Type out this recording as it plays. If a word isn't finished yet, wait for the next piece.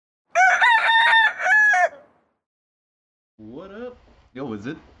What up? Yo, is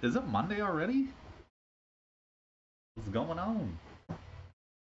it Monday already? What's going on?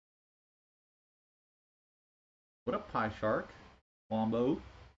 What up, Pie Shark? Wombo?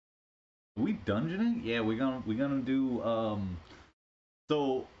 Are we dungeoning? Yeah, we gonna do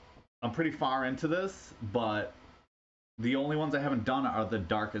so I'm pretty far into this, but the only ones I haven't done are the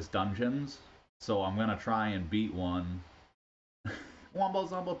darkest dungeons. So I'm gonna try and beat one. Wombo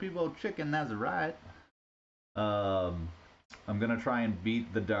Zombo People Chicken, that's right. Um I'm gonna try and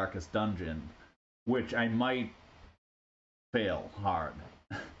beat the darkest dungeon, which I might fail hard.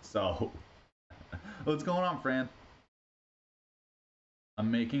 So what's going on, Fran?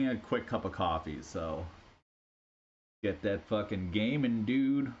 I'm making a quick cup of coffee, so get that fucking gaming,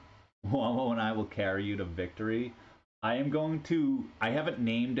 dude. Wamo and I will carry you to victory. I am going to. I haven't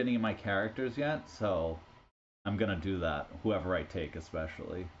named any of my characters yet, so I'm gonna do that. Whoever I take,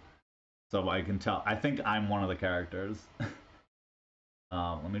 especially, so I can tell. I think I'm one of the characters.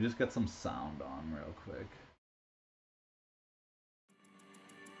 Let me just get some sound on real quick.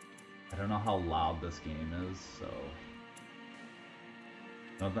 I don't know how loud this game is, so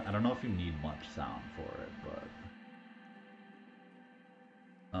I don't know if you need much sound for it,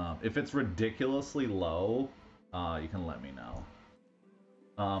 but if it's ridiculously low, you can let me know.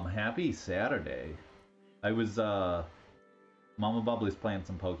 Happy Saturday. I was, Mama Bubbly's playing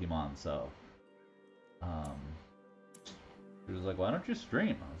some Pokemon, so, she was like, why don't you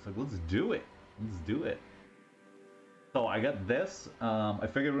stream? I was like, let's do it. Let's do it. So I got this. I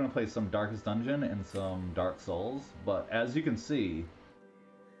figured we're gonna play some Darkest Dungeon and some Dark Souls, but as you can see,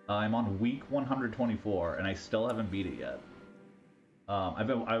 I'm on week 124, and I still haven't beat it yet. I've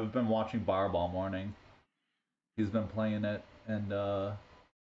been watching Barb all morning. He's been playing it, and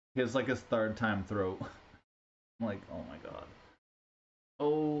he's like his third time through. I'm like, oh my god,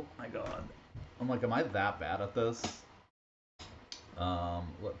 oh my god. I'm like, am I that bad at this?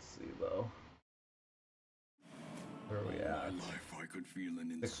 Let's see though. Where are we at?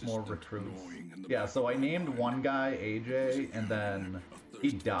 Six more recruits. Yeah, so I named one guy AJ, and then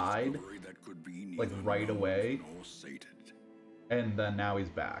he died like right away, and then now he's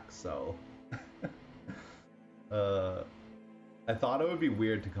back. So, I thought it would be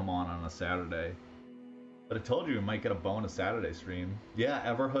weird to come on a Saturday, but I told you we might get a bonus Saturday stream. Yeah,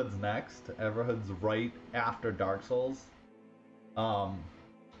 Everhood's next. Everhood's right after Dark Souls.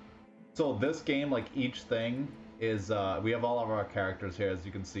 So this game, like each thing is, we have all of our characters here. As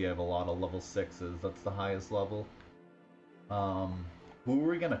you can see, I have a lot of level 6s. That's the highest level. Who are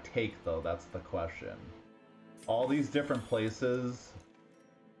we gonna take though? That's the question. All these different places,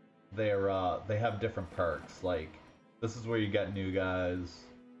 they have different perks. Like, this is where you get new guys.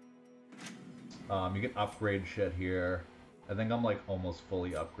 You can upgrade shit here. I think I'm like almost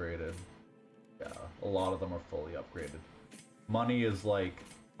fully upgraded. Yeah, a lot of them are fully upgraded. Money is like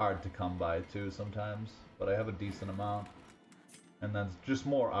hard to come by too sometimes, but I have a decent amount. And then just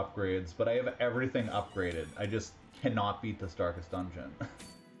more upgrades, but I have everything upgraded. I just cannot beat this Darkest Dungeon.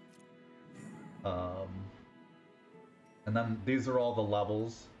 And then these are all the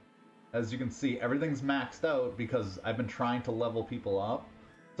levels. As you can see, everything's maxed out because I've been trying to level people up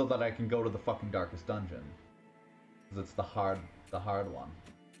so that I can go to the fucking Darkest Dungeon. Because it's the hard one.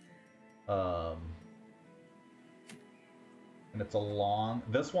 And it's a long...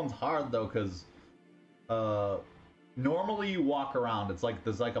 This one's hard though, because normally you walk around, it's like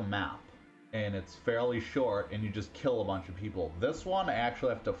there's like a map, and it's fairly short, and you just kill a bunch of people. This one, I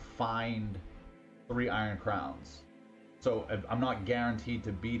actually have to find 3 Iron Crowns. So I'm not guaranteed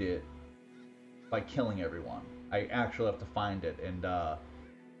to beat it by killing everyone. I actually have to find it, and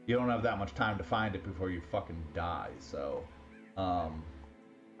you don't have that much time to find it before you fucking die, so...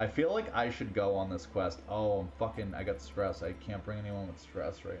 I feel like I should go on this quest. Oh, I got stress. I can't bring anyone with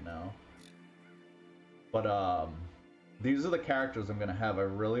stress right now. But, these are the characters I'm gonna have. I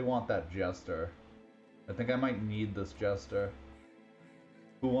really want that Jester. I think I might need this Jester.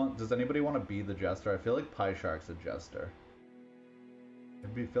 Does anybody want to be the Jester? I feel like Pie Shark's a Jester.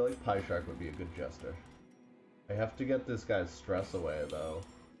 I feel like Pie Shark would be a good Jester. I have to get this guy's stress away, though.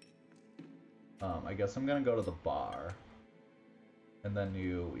 I guess I'm gonna go to the bar. And then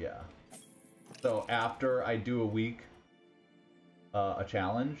yeah. So after I do a week, a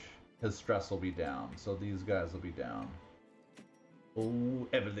challenge, his stress will be down. So these guys will be down. Oh,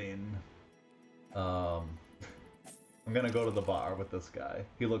 Evelyn. I'm gonna go to the bar with this guy.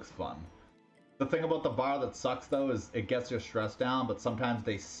 He looks fun. The thing about the bar that sucks though is it gets your stress down, but sometimes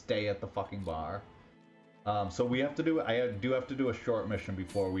they stay at the fucking bar. So I do have to do a short mission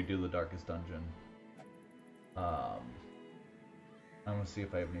before we do the Darkest Dungeon. I'm gonna see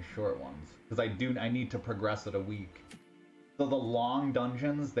if I have any short ones, because I need to progress it a week. So the long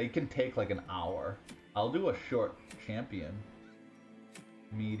dungeons, they can take like an hour. I'll do a short champion.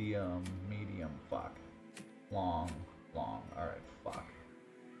 Medium, fuck. Long, alright, fuck.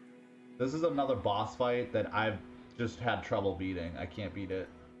 This is another boss fight that I've just had trouble beating. I can't beat it.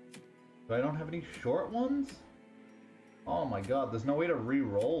 But I don't have any short ones? Oh my god, there's no way to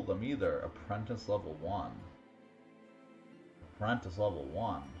re-roll them either. Apprentice level 1. Apprentice level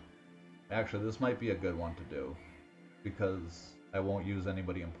 1. Actually, this might be a good one to do. Because I won't use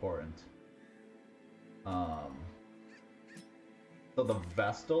anybody important. So the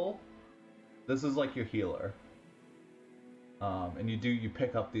Vestal, this is like your healer. And you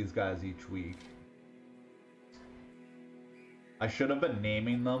pick up these guys each week. I should have been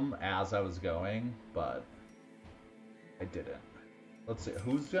naming them as I was going, but I didn't. Let's see,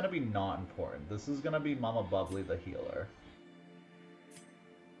 who's gonna be not important? This is gonna be Mama Bubbly the healer.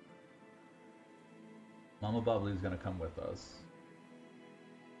 Mama Bubbly's gonna come with us.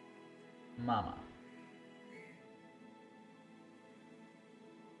 Mama.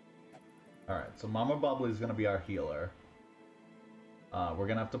 Alright, so Mama Bubbly's gonna be our healer. We're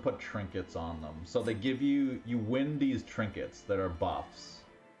gonna have to put trinkets on them. So they give you win these trinkets that are buffs.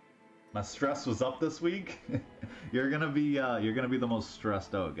 My stress was up this week. You're gonna be the most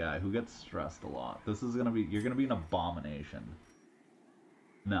stressed out guy who gets stressed a lot. You're gonna be an abomination.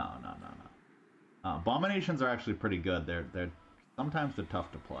 No. Abominations are actually pretty good. They're sometimes they're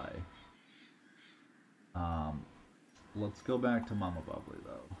tough to play. Let's go back to Mama Bubbly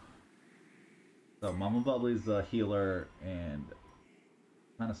though. So Mama Bubbly's a healer, and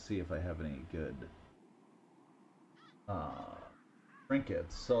I'm trying to see if I have any good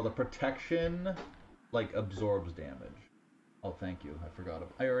trinkets. So the protection like absorbs damage. Oh, thank you.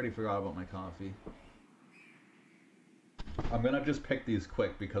 I already forgot about my coffee. I'm gonna just pick these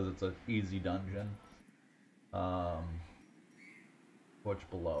quick because it's an easy dungeon. Torch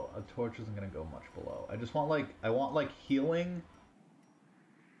below. A torch isn't gonna go much below. I want like healing.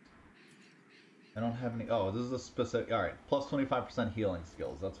 I don't have any. Oh, this is a specific. All right, plus 25% healing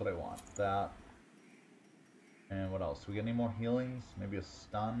skills. That's what I want. That. And what else? Do we get any more healings? Maybe a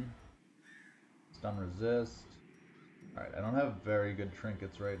stun. Stun resist. All right, I don't have very good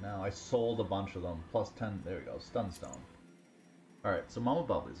trinkets right now. I sold a bunch of them. Plus 10. There we go. Stun stone. All right, so Mama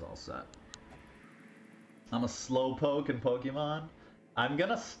Bubbly's all set. I'm a slowpoke in Pokemon. I'm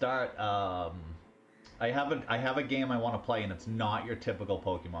gonna start. I have a game I want to play, and it's not your typical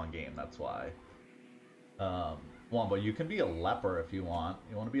Pokemon game. That's why. Wombo, you can be a leper if you want.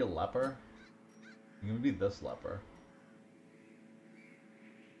 You want to be a leper? You can be this leper.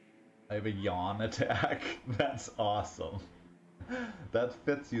 I have a yawn attack. That's awesome. That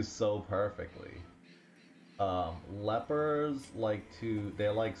fits you so perfectly. Lepers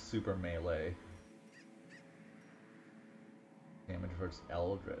they're like super melee. Damage versus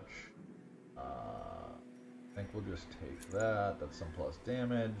Eldritch. I think we'll just take that. That's some plus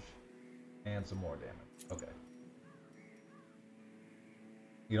damage. And some more damage. Okay.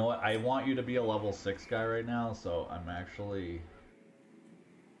 You know what? I want you to be a level 6 guy right now, so I'm actually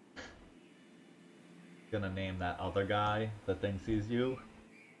gonna name that other guy that thinks he's you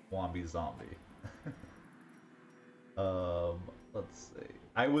Womby Zombie. Let's see.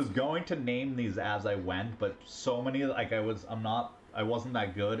 I was going to name these as I went, but so many I wasn't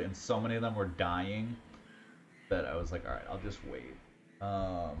that good, and so many of them were dying that I was like, alright, I'll just wait.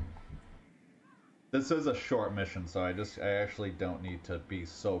 This is a short mission, so I actually don't need to be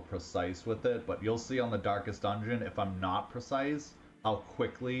so precise with it, but you'll see on the Darkest Dungeon, if I'm not precise, how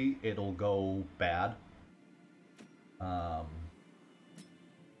quickly it'll go bad.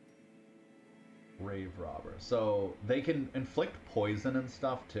 Grave Robber. So, they can inflict poison and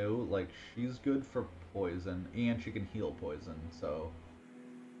stuff, too. Like, she's good for poison, and she can heal poison, so...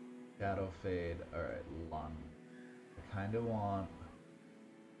 Shadow Fade. Alright, Lunge. I kind of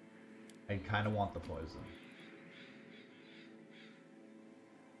want the poison.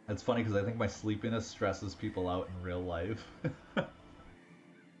 It's funny because I think my sleepiness stresses people out in real life.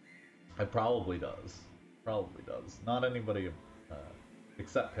 It probably does. Probably does. Not anybody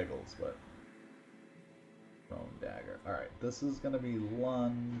except Pickles, but... Thrown Dagger. Alright, this is gonna be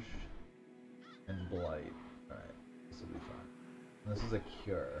Lunge and Blight. Alright, this will be fun. This is a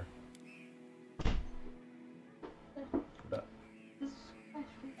Cure.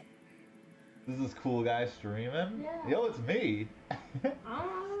 This is cool guy streaming? Yeah. Yo, it's me!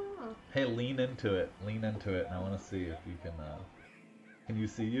 Hey, lean into it. Lean into it, and I want to see if you can you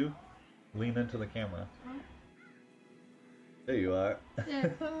see you? Lean into the camera. There you are. Yeah.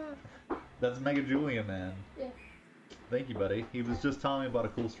 That's Mega Julian, man. Yeah. Thank you, buddy. He was just telling me about a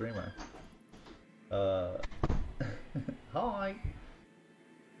cool streamer. Hi!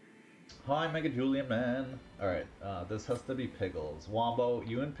 Hi, Mega Julian Man! Alright, this has to be Piggles. Wombo,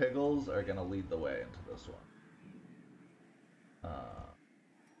 you and Piggles are gonna lead the way into this one.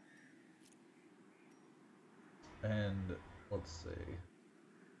 And, let's see.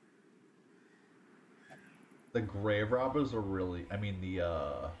 The Grave Robbers are really... I mean,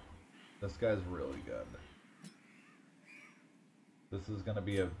 this guy's really good. This is gonna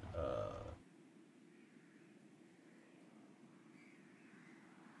be a...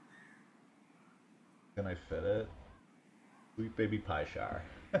 Can I fit it? Sweet baby pie shower.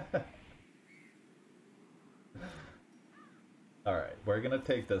 Alright, we're gonna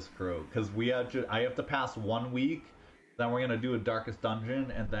take this crew, because I have to pass 1 week, then we're gonna do a Darkest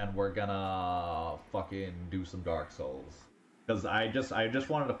Dungeon, and then we're gonna fucking do some Dark Souls. Because I just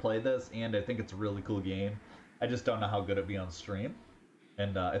wanted to play this, and I think it's a really cool game. I just don't know how good it'd be on stream.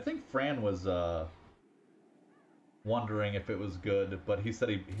 And I think Fran was wondering if it was good, but he said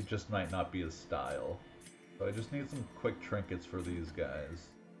he just might not be his style. So I just need some quick trinkets for these guys.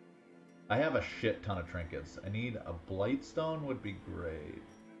 I have a shit ton of trinkets. I need a Blightstone would be great.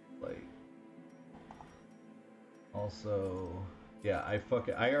 Like, also, yeah, I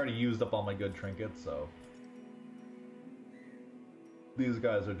already used up all my good trinkets, so these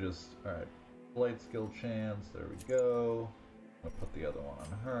guys are just alright. Blight skill chance, there we go. I'm gonna put the other one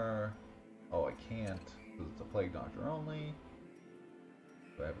on her. Oh, I can't, because it's a Plague Doctor only.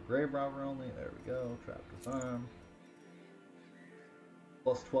 So I have a Grave Robber only, there we go. Trap Disarm.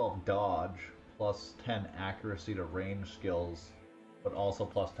 Plus 12 dodge, plus 10 accuracy to range skills, but also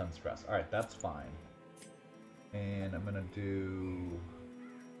plus 10 stress. Alright, that's fine. And I'm gonna do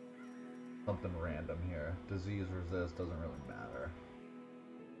something random here. Disease resist, doesn't really matter.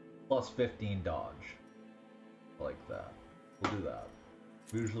 Plus 15 dodge. Like that. We'll do that.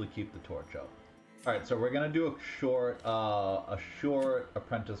 We usually keep the torch up. Alright, so we're gonna do a short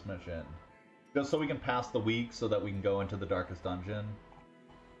apprentice mission. Just so we can pass the week so that we can go into the Darkest Dungeon.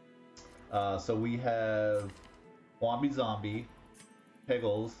 So we have Womby Zombie,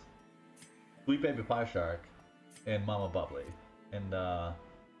 Piggles, Sweet Baby Pie Shark, and Mama Bubbly. And let's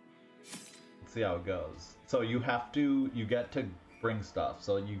see how it goes. So you get to bring stuff.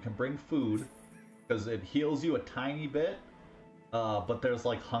 So you can bring food, because it heals you a tiny bit, but there's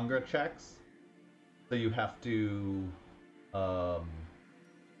like hunger checks. So you have to,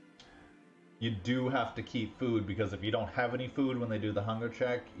 you do have to keep food, because if you don't have any food when they do the hunger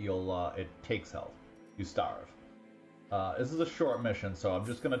check, it takes health. You starve. This is a short mission, so I'm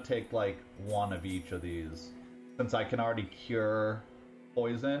just gonna take like one of each of these. Since I can already cure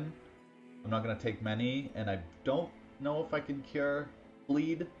poison, I'm not gonna take many, and I don't know if I can cure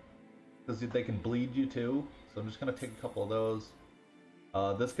bleed, because they can bleed you too. So I'm just gonna take a couple of those.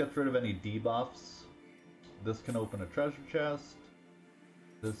 This gets rid of any debuffs. This can open a treasure chest.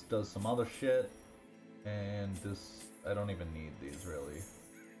 This does some other shit, and this, I don't even need these really.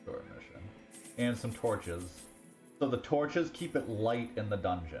 Short mission. And some torches. So the torches keep it light in the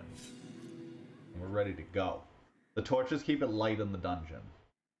dungeon. And we're ready to go. The torches keep it light in the dungeon.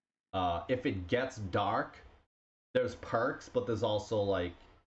 If it gets dark, there's perks, but there's also like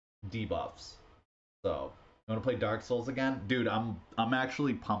debuffs. So, you want to play Dark Souls again? Dude, I'm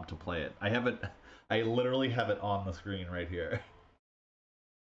actually pumped to play it. I literally have it on the screen right here.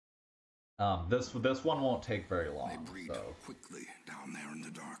 This one won't take very long. They breed quickly down there in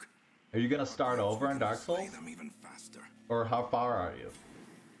the dark. Are you gonna start over in Dark Souls? Them even faster. Or how far are you?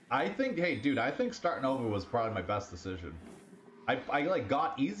 I think, hey dude, I think starting over was probably my best decision. I like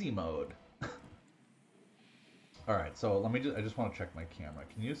got easy mode. All right, so I just want to check my camera.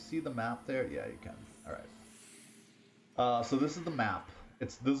 Can you see the map there? Yeah, you can. All right. So this is the map.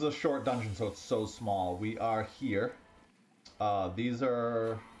 This is a short dungeon, so it's so small. We are here. These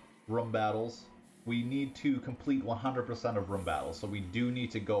are room battles. We need to complete 100% of room battles, so we do need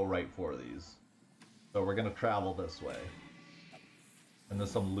to go right for these. So we're gonna travel this way. And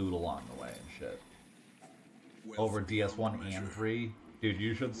there's some loot along the way and shit. Over DS1 and 3. Dude,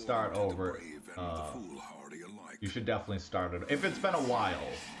 you should start over. You should definitely start it. If it's been a while.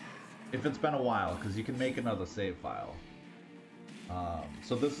 If it's been a while, because you can make another save file.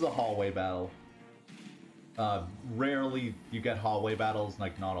 So this is a hallway battle. Rarely you get hallway battles,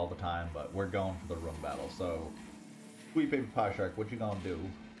 like not all the time, but we're going for the room battle. So, Sweet Baby Pie Shark, what you gonna do?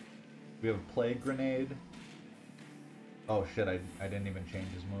 We have a Plague Grenade. Oh shit, I didn't even change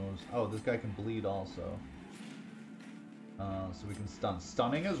his moves. Oh, this guy can bleed also. So we can stun.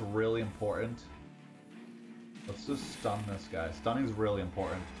 Stunning is really important. Let's just stun this guy. Stunning is really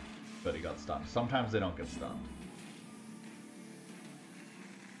important. But he got stunned. Sometimes they don't get stunned.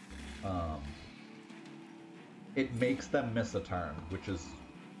 it makes them miss a turn, which is,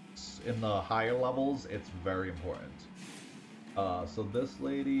 in the higher levels, it's very important. So this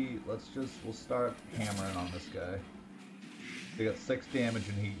lady, we'll start hammering on this guy. He got 6 damage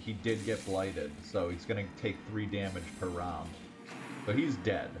and he did get blighted, so he's gonna take 3 damage per round. So he's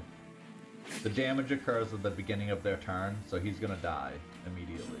dead. The damage occurs at the beginning of their turn, so he's gonna die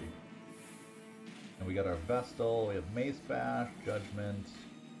immediately. And we got our Vestal, we have Mace Bash, Judgment.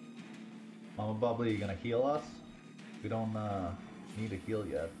 Mama Bubbly, you gonna heal us? We don't need a heal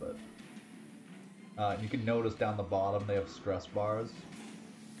yet, but... you can notice down the bottom they have stress bars.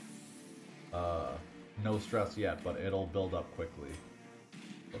 No stress yet, but it'll build up quickly.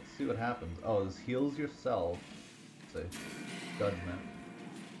 Let's see what happens. Oh, this heals yourself. Let's see. Judgment.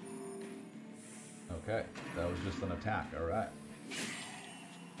 Okay, that was just an attack, alright.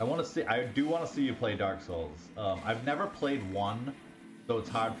 I do want to see you play Dark Souls. I've never played 1, so it's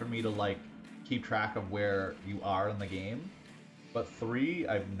hard for me to, like, keep track of where you are in the game. But 3,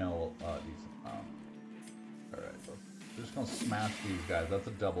 I know decent amount. Alright, so we're just gonna smash these guys. That's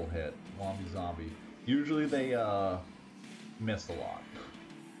a double hit. Zombie. Usually they miss a lot.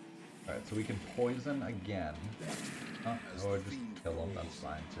 Alright, so we can poison again. Or just kill them, that's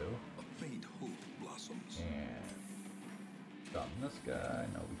fine too. And stun this guy.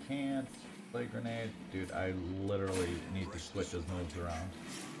 No, we can't. Play grenade. Dude, I literally need to switch his moves around.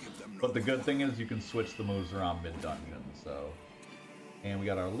 But the good thing is you can switch the moves around mid-dungeon, so... And we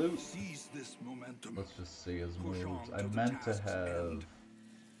got our loot. Let's just see his moves. I meant to have...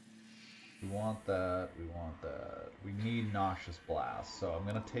 We want that, we want that. We need Noxious Blast, so I'm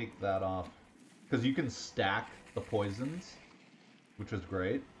gonna take that off. Because you can stack the poisons, which is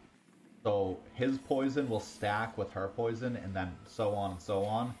great. So his poison will stack with her poison, and then so on and so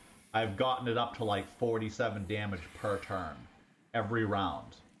on. I've gotten it up to like 47 damage per turn, every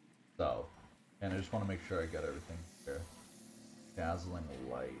round. So, and I just want to make sure I get everything here. Dazzling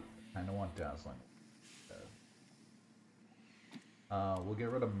Light. I kinda want Dazzling Light. We'll get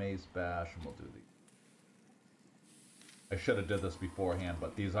rid of Mace Bash and we'll do these. I should have did this beforehand,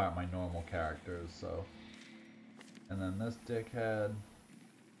 but these aren't my normal characters, so. And then this dickhead.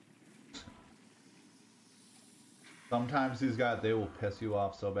 Sometimes these guys, they will piss you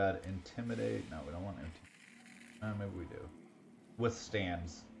off so bad. Intimidate. No, we don't want Intimidate. Maybe we do.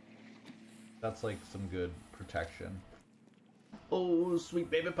 Withstands. That's like some good protection. Oh, sweet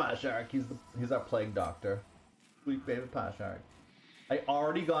baby Pie Shark. He's our plague doctor. Sweet baby Pie Shark. I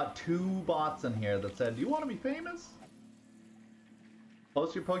already got 2 bots in here that said, "Do you want to be famous?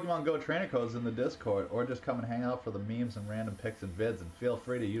 Post your Pokemon Go trainer codes in the Discord, or just come and hang out for the memes and random pics and vids, and feel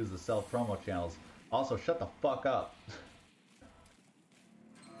free to use the self-promo channels. Also, shut the fuck up."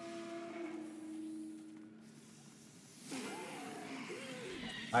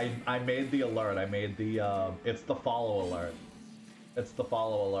 I made the alert. I made the, it's the follow alert. It's the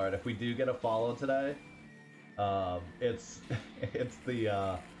follow alert. If we do get a follow today, it's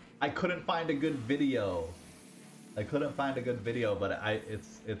the, I couldn't find a good video. I couldn't find a good video, but it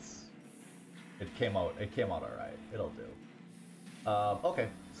came out alright. It'll do. Okay,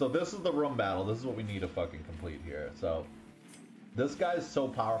 so this is the room battle. This is what we need to fucking complete here. So, this guy's so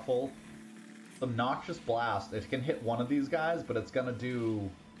powerful. The Noxious Blast, it can hit one of these guys, but it's gonna do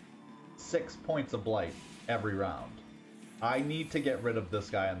 6 points of blight every round. I need to get rid of this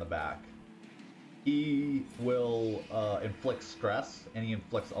guy in the back. He will inflict stress, and he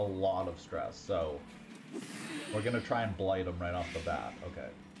inflicts a lot of stress, so we're gonna try and blight him right off the bat. Okay.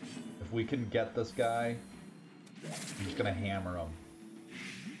 If we can get this guy, I'm just gonna hammer him.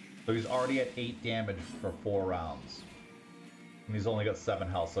 So he's already at 8 damage for 4 rounds. And he's only got 7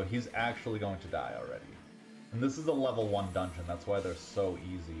 health, so he's actually going to die already. And this is a level 1 dungeon, that's why they're so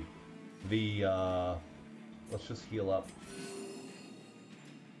easy. The, let's just heal up.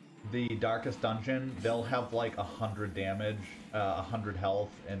 The Darkest Dungeon, they'll have like 100 damage, 100 health,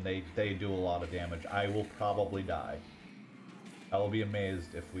 and they do a lot of damage. I will probably die. I will be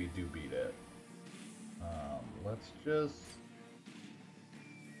amazed if we do beat it. Let's just...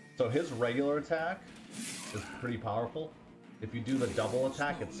 So his regular attack is pretty powerful. If you do the double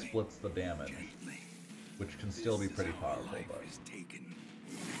attack, it splits the damage, which can still be pretty powerful. But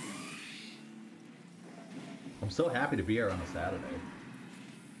I'm so happy to be here on a Saturday.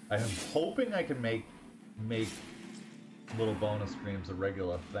 I am hoping I can make little bonus streams a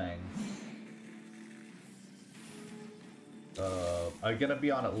regular thing. I'm gonna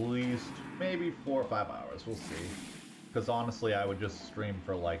be on at least maybe 4 or 5 hours. We'll see. Because honestly, I would just stream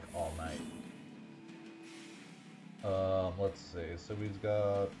for like all night. Let's see. So he's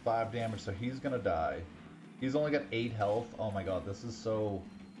got 5 damage, so he's gonna die. He's only got 8 health. Oh my god, this is so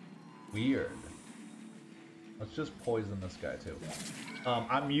weird. Let's just poison this guy too.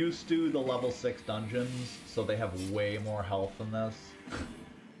 I'm used to the level 6 dungeons, so they have way more health than this.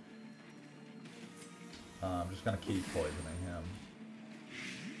 I'm just gonna keep poisoning him.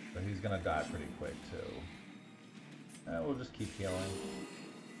 So he's gonna die pretty quick too. We'll just keep healing.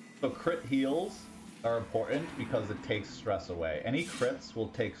 So crit heals are important because it takes stress away. Any crits will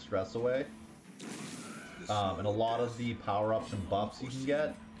take stress away. And a lot of the power-ups and buffs you can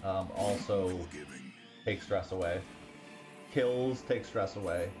get also take stress away. Kills take stress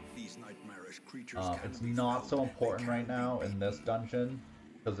away. It's not so important right now in this dungeon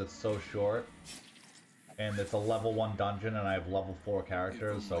because it's so short. And it's a level 1 dungeon and I have level 4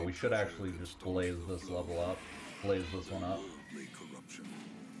 characters, so we should actually just blaze this level up. Blaze this one up.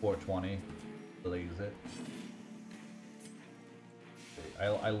 420. Blaze it.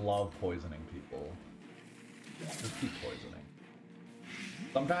 I love poisoning people. Just keep poisoning.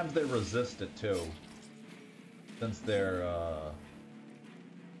 Sometimes they resist it too. Since they're,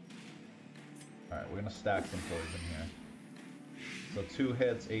 Alright, we're gonna stack some poison here. So 2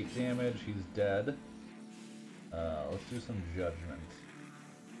 hits, 8 damage, he's dead. Let's do some judgment.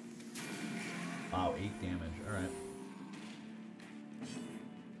 Wow, 8 damage, alright.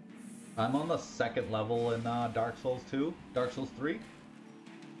 I'm on the 2nd level in Dark Souls 2, Dark Souls 3.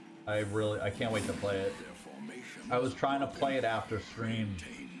 I can't wait to play it. I was trying to play it after stream.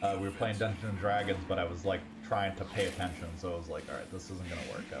 We were playing Dungeons and Dragons, but I was like trying to pay attention, so I was like, alright, this isn't gonna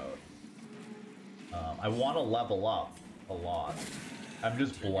work out. I want to level up a lot. I'm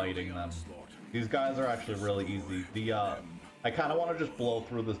just blighting them. These guys are actually really easy. I kind of want to just blow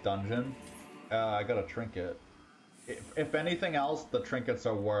through this dungeon. I got a trinket. If anything else, the trinkets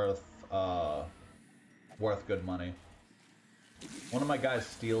are worth good money. One of my guys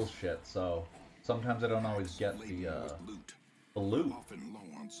steals shit, so sometimes I don't always get the loot.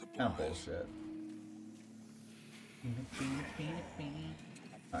 Kind of bullshit.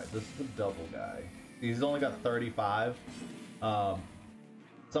 Alright, this is the double guy. He's only got 35.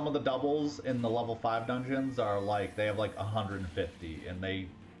 Some of the doubles in the level 5 dungeons are like, they have like 150, and they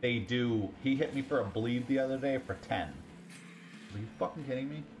do... He hit me for a bleed the other day for 10. Are you fucking kidding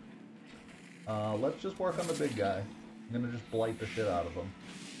me? Let's just work on the big guy. I'm gonna just blight the shit out of him.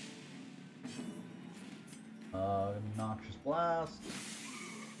 Noxious Blast.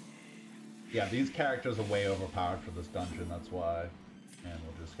 Yeah, these characters are way overpowered for this dungeon, that's why. And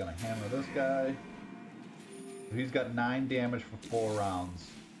we're just gonna hammer this guy. He's got 9 damage for 4 rounds.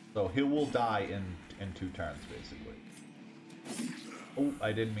 So he will die in 2 turns, basically. Oh,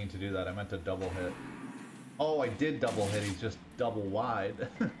 I didn't mean to do that. I meant to double hit. Oh, I did double hit. He's just double wide.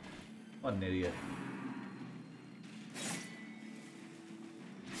 What an idiot.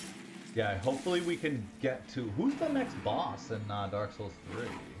 Yeah, hopefully we can get to... Who's the next boss in Dark Souls 3?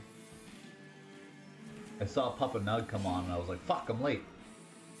 I saw Papa Nug come on and I was like, fuck, I'm late.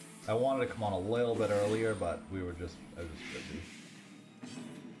 I wanted to come on a little bit earlier, but I was just busy.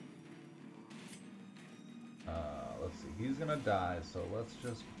 Let's see, he's gonna die, so let's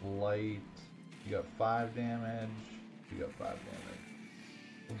just blight. You got 5 damage. You got 5 damage.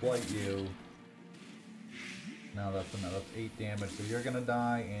 We'll blight you. Now that's 8 damage, so you're gonna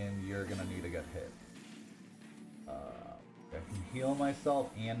die and you're gonna need to get hit. I can heal myself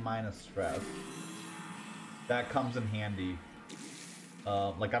and minus stress. That comes in handy.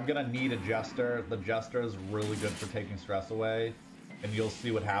 Like, I'm gonna need a Jester. The Jester is really good for taking stress away, and you'll see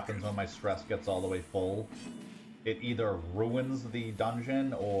what happens when my stress gets all the way full. It either ruins the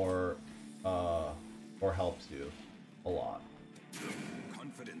dungeon or helps you a lot.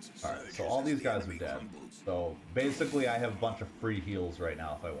 Alright, so all these guys are dead. So basically I have a bunch of free heals right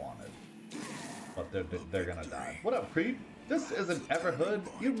now if I wanted. But they're gonna die. What up, Creep? This isn't Everhood.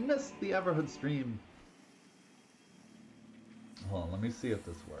 You missed the Everhood stream. Hold on, let me see if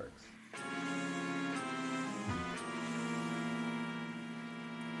this works.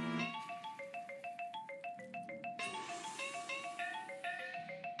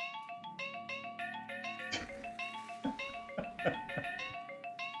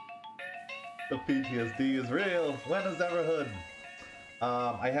 The PTSD is real. When is Everhood?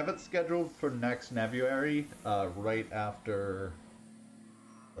 I have it scheduled for next Nevuary, right after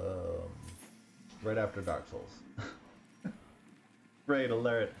Dark Souls. Great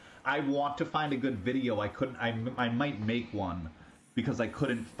alert. I want to find a good video. I might make one because I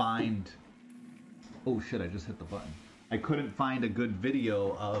couldn't find... Oh shit, I just hit the button. I couldn't find a good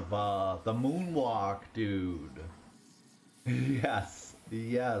video of the moonwalk, dude. Yes,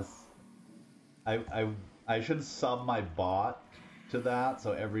 yes. I should sub my bot to that,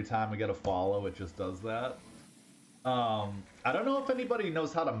 so every time I get a follow, it just does that. I don't know if anybody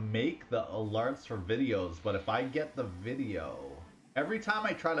knows how to make the alerts for videos, but if I get the video, every time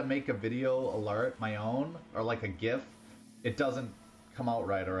I try to make a video alert my own, or like a GIF, it doesn't come out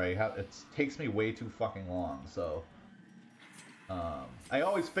right, or it takes me way too fucking long, so... I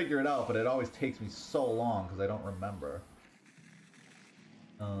always figure it out, but it always takes me so long because I don't remember.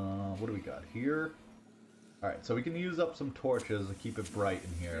 What do we got here? Alright, so we can use up some torches to keep it bright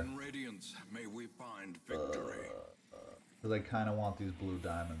in here. In radiance, may we find victory. Because I kind of want these blue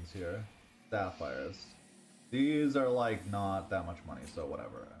diamonds here. Sapphires. These are like not that much money, so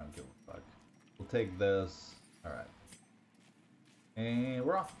whatever. I don't give a fuck. We'll take this. Alright. And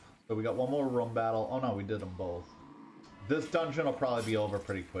we're off. So we got one more room battle. Oh no, we did them both. This dungeon will probably be over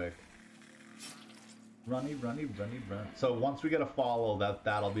pretty quick. Runny, runny, runny, run. So once we get a follow,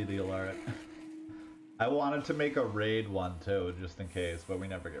 that'll be the alert. I wanted to make a raid one too, just in case, but we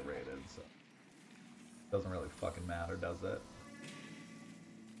never get raided, so... Doesn't really fucking matter, does it?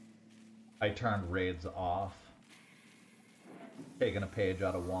 I turned raids off. Taking a page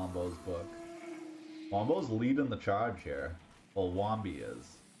out of Wombo's book. Wombo's leading the charge here. Well, Wombi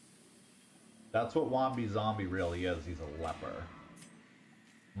is. That's what Wombi Zombie really is. He's a leper.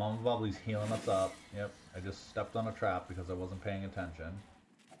 Mama Bubbly's healing us up. Yep, I just stepped on a trap because I wasn't paying attention.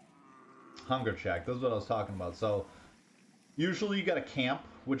 Hunger check. This is what I was talking about. So, usually you get a camp,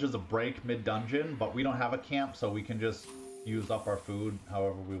 which is a break mid-dungeon, but we don't have a camp, so we can just use up our food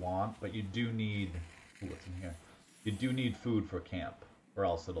however we want. But you do need... Ooh, what's in here? You do need food for camp, or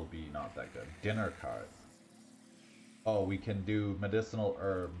else it'll be not that good. Dinner card. Oh, we can do medicinal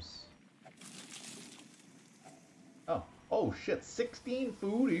herbs. Oh. Oh, shit. 16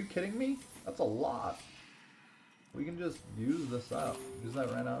 food? Are you kidding me? That's a lot. We can just use this up. Use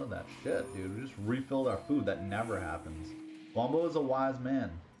that right out of that shit, dude. We just refilled our food. That never happens. Wombo is a wise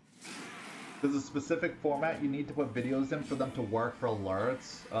man. There's a specific format you need to put videos in for them to work for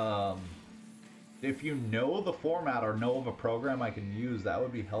alerts. If you know the format or know of a program I can use, that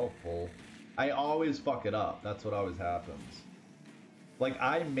would be helpful. I always fuck it up. That's what always happens. Like,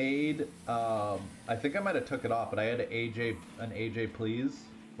 I made, I think I might have took it off, but I had an AJ Please,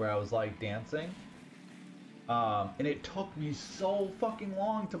 where I was, like, dancing. And it took me so fucking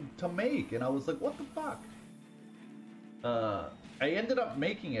long to make, and I was like, what the fuck? I ended up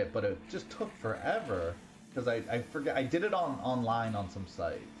making it, but it just took forever, because I forget, I did it online on some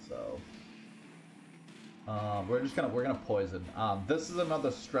site, so. We're gonna poison. This is another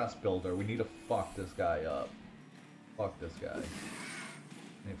stress builder. We need to fuck this guy up. Fuck this guy.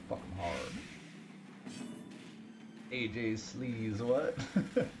 We need to fuck him hard. AJ Sleaze, what?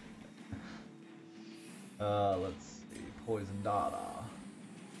 Let's see. Poison Dada.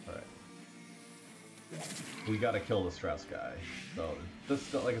 Alright. We gotta kill the stress guy. So,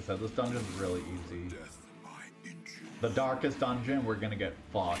 this, like I said, this dungeon's really easy. The darkest dungeon, we're gonna get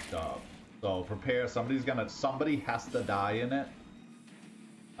fucked up. So prepare, somebody has to die in it.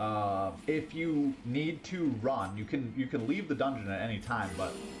 If you need to run, you can leave the dungeon at any time,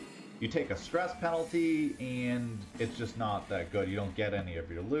 but you take a stress penalty and it's just not that good. You don't get any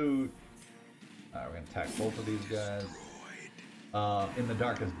of your loot. We're gonna attack both of these guys. In the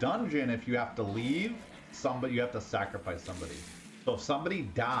darkest dungeon, if you have to leave, you have to sacrifice somebody. So if somebody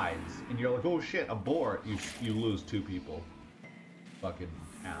dies and you're like, oh shit, abort, you lose 2 people. Fucking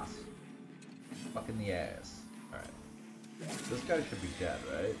ass. Fucking the ass. Alright. This guy should be dead,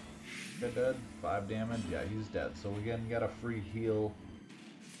 right? Dead? 5 damage? Yeah, he's dead. So we got a free heal.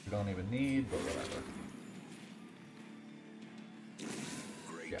 We don't even need, but whatever.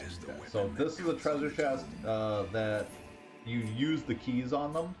 Yeah, he's dead. So this is a treasure chest that you use the keys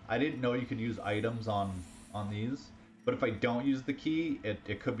on them. I didn't know you could use items on these. But if I don't use the key,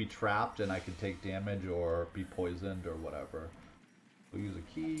 it could be trapped and I could take damage or be poisoned or whatever. We'll use a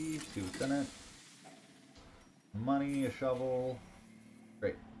key, see what's in it. Money, a shovel.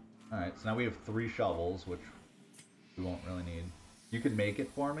 Great. Alright, so now we have 3 shovels, which we won't really need. You can make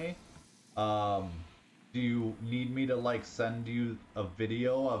it for me. Do you need me to, like, send you a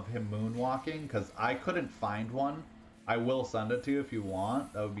video of him moonwalking? Because I couldn't find one. I will send it to you if you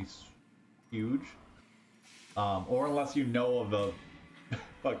want. That would be huge. Or unless you know of a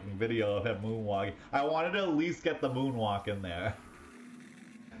fucking video of him moonwalking. I wanted to at least get the moonwalk in there.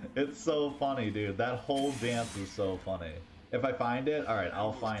 It's so funny, dude. That whole dance is so funny. If I find it, alright,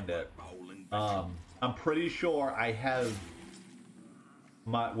 I'll find it. I'm pretty sure I have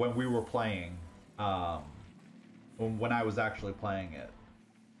when we were playing, when I was actually playing it.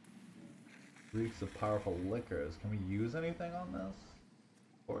 Reeks of powerful liquors. Can we use anything on this?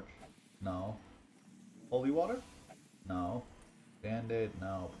 Torch? No. Holy water? No. Band-aid?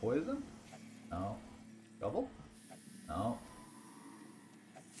 No. Poison? No. Double? No.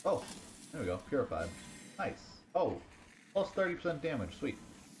 Oh, there we go. Purified. Nice. Oh, plus 30% damage. Sweet.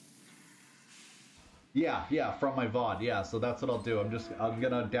 Yeah, from my VOD. Yeah, so that's what I'll do. I'm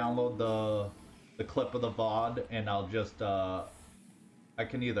gonna download the clip of the VOD, and I'll just I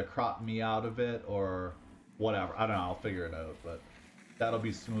can either crop me out of it or whatever. I don't know. I'll figure it out, but that'll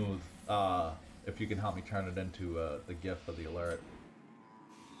be smooth. If you can help me turn it into the GIF for the alert.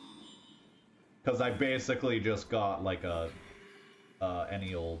 Because I basically just got like a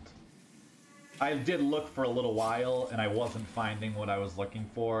any old. I did look for a little while, and I wasn't finding what I was looking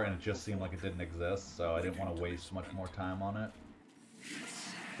for, and it just seemed like it didn't exist, so I didn't want to waste much more time on it.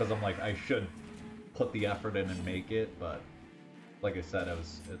 Because I'm like, I should put the effort in and make it, but like I said,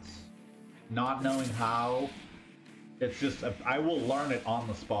 it's not knowing how. It's just, I will learn it on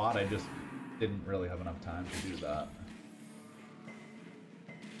the spot, I just didn't really have enough time to do that.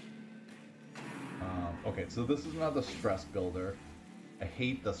 Okay, so this is another stress builder. I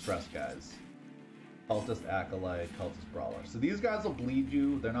hate the stress guys. Cultist, Acolyte, Cultist, Brawler. So these guys will bleed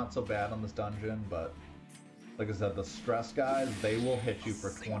you. They're not so bad on this dungeon, but like I said, the stress guys, they will hit you for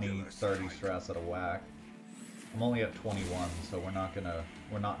 20, 30 stress at a whack. I'm only at 21, so we're not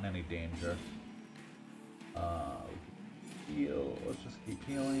in any danger. Heal. Let's just keep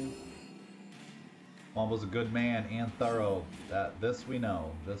healing. Mom was a good man and thorough. This we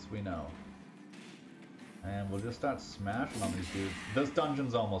know. This we know. And we'll just start smashing on these dudes. This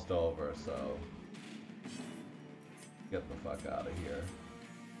dungeon's almost over, so get the fuck out of here.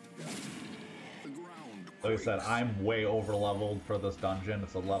 Like I said, I'm way over leveled for this dungeon.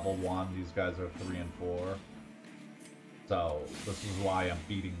 It's a level 1. These guys are 3 and 4. So this is why I'm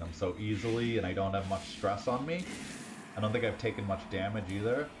beating them so easily, and I don't have much stress on me. I don't think I've taken much damage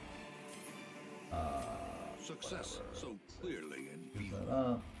either. Success so clearly in any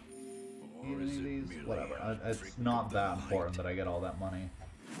of these? Whatever. It's not that important that I get all that money.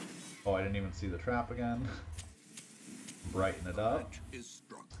 Oh, I didn't even see the trap again. Brighten it up.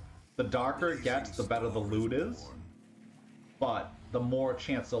 The darker it gets, the better the loot is. But the more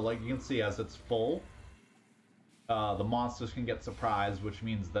chance, so like you can see as it's full, the monsters can get surprised, which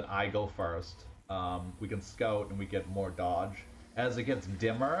means that I go first. We can scout and we get more dodge. As it gets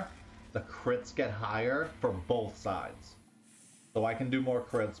dimmer, the crits get higher for both sides. So I can do more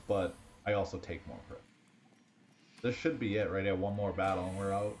crits, but I also take more crits. This should be it right here. One more battle and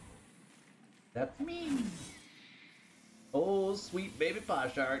we're out. That's me. Oh, sweet baby pie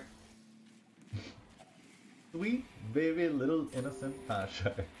shark. Sweet baby little innocent pie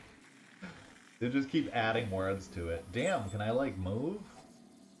shark. They just keep adding words to it. Damn, can I like move?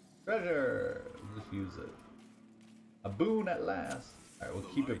 Treasure! Just use it. A boon at last. Alright,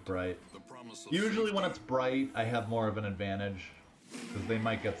 we'll keep it bright. Usually when it's bright, I have more of an advantage. Because they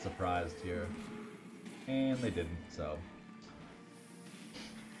might get surprised here. And they didn't, so.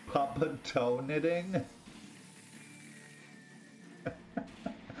 Papa toe knitting?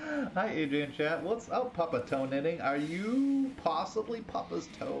 Hi Adrian chat, what's up Papa toe knitting? Are you possibly Papa's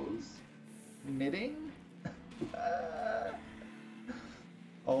toes knitting?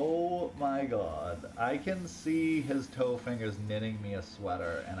 Oh my god. I can see his toe fingers knitting me a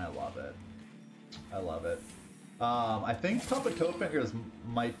sweater and I love it. I love it. I think Papa Toe Fingers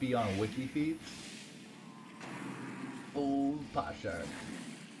might be on WikiFeet. Oh, pot shark.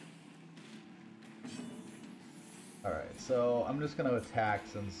 Alright, so I'm just gonna attack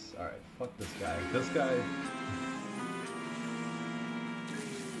since... Alright, fuck this guy. This guy...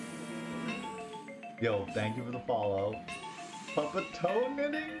 Yo, thank you for the follow. Papa Toe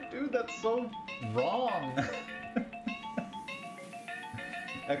knitting? Dude, that's so wrong.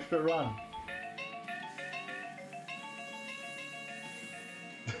 Extra run.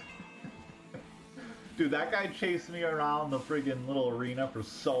 Dude, that guy chased me around the friggin' little arena for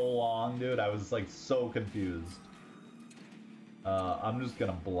so long, dude. I was like so confused. I'm just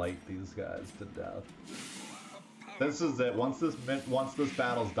gonna blight these guys to death. This is it. Once this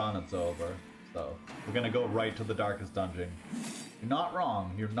battle's done, it's over. So we're gonna go right to the darkest dungeon. You're not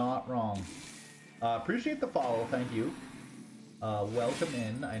wrong. You're not wrong. Appreciate the follow. Thank you. Welcome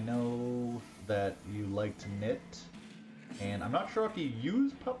in. I know that you like to knit. And I'm not sure if you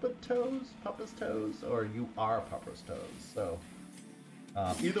use Papa's toes, or you are Papa's toes. So,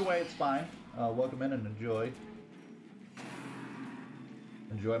 either way, it's fine. Welcome in and enjoy.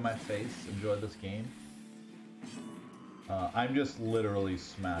 Enjoy my face. Enjoy this game. I'm just literally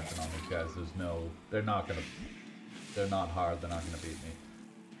smashing on these guys. There's no... They're not hard. They're not gonna beat me.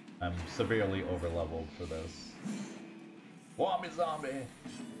 I'm severely over-leveled for this. Womby zombie!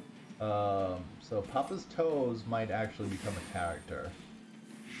 So Papa's Toes might actually become a character.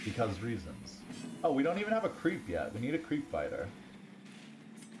 Because reasons. Oh, we don't even have a creep yet. We need a creep fighter.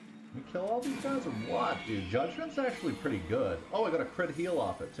 kill all these guys or what, dude? Judgment's actually pretty good. Oh, I got a crit heal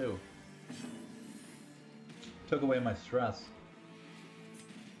off it, too. Took away my stress.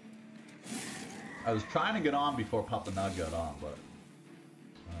 I was trying to get on before Papa Nug got on, but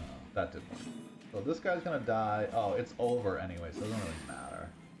that didn't work. So this guy's gonna die. Oh, it's over anyway, so it doesn't really matter.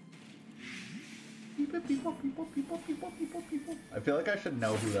 I feel like I should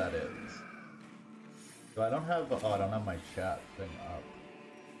know who that is. So I don't have. Oh, I don't have my chat thing up.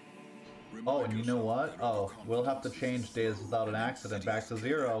 Oh, and you know what? Oh, we'll have to change Days Without an Accident back to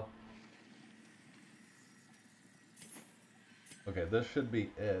 0. Okay, this should be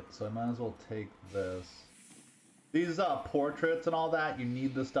it, so I might as well take this. These portraits and all that, you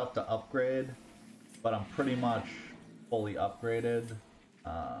need this stuff to upgrade, but I'm pretty much fully upgraded.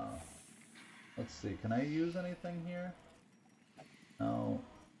 Let's see, can I use anything here? No.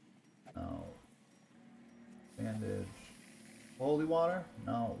 No. Bandage. Holy water?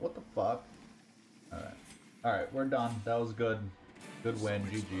 No. What the fuck? Alright. Alright, we're done. That was good. Good win.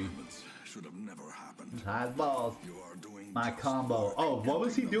 GG. Should have never happened. High balls. You are doing My combo. Oh, what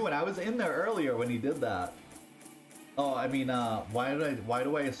was he doing? I was in there earlier when he did that. Oh, I mean, why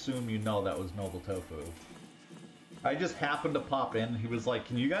do I assume you know that was Noble Tofu? I just happened to pop in. He was like,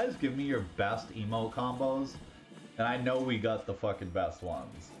 can you guys give me your best emo combos? And I know we got the fucking best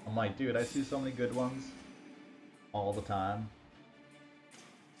ones. I'm like, dude, I see so many good ones all the time.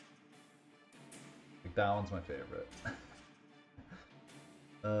 Like, that one's my favorite.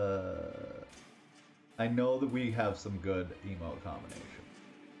 I know that we have some good emo combination.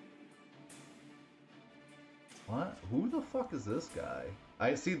 What? Who the fuck is this guy?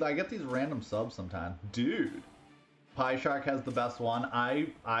 I get these random subs sometimes. Dude. Pie Shark has the best one.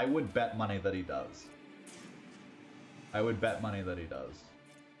 I would bet money that he does. I would bet money that he does.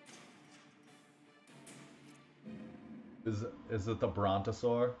 Is it the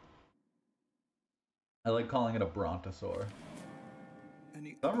Brontosaur? I like calling it a Brontosaur.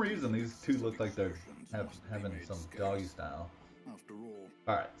 For some reason, these two look like they're having some doggy style.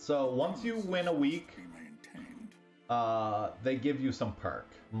 Alright, so once you win a week, they give you some perk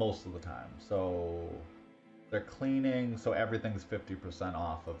most of the time. So they're cleaning, so everything's 50%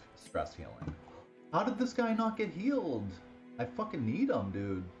 off of stress healing. How did this guy not get healed? I fucking need him,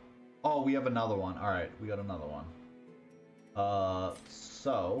 dude. Oh, we have another one. Alright, we got another one.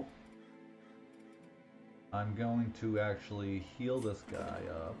 So I'm going to actually heal this guy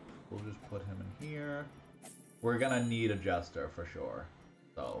up. We'll just put him in here. We're gonna need a Jester for sure.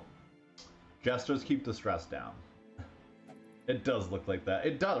 So, Jesters keep the stress down. It does look like that.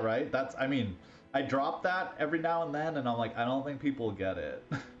 It does, right? That's, I mean, I drop that every now and then, and I'm like, I don't think people get it.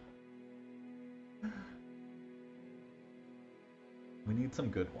 We need some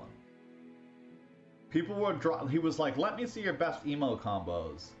good ones. People were he was like, let me see your best emo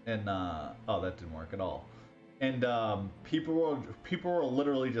combos. And, oh, that didn't work at all. And, people were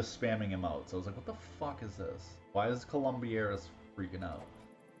literally just spamming him out. So I was like, what the fuck is this? Why is Columbiaris freaking out?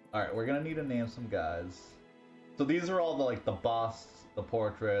 Alright, we're gonna need to name some guys. So these are all the, like, the busts, the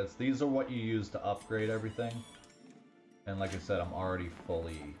portraits. These are what you use to upgrade everything. And like I said, I'm already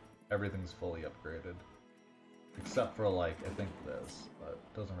everything's fully upgraded. Except for, like, I think this, but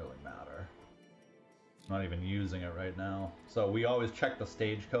it doesn't really matter. I'm not even using it right now. So we always check the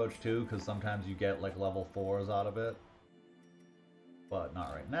stagecoach too, because sometimes you get like level 4s out of it. But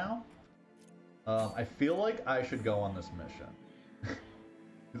not right now. I feel like I should go on this mission.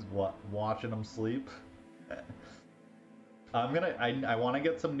 Is what, watching them sleep? I want to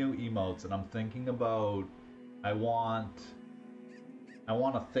get some new emotes, and I'm thinking about, I want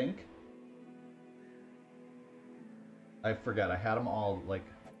to think. I forget, I had them all, like,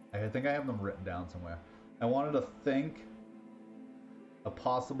 I think I have them written down somewhere. I wanted to think a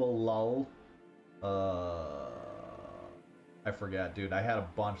possible lull. I forget, dude. I had a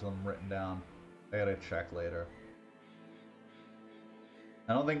bunch of them written down. I gotta check later.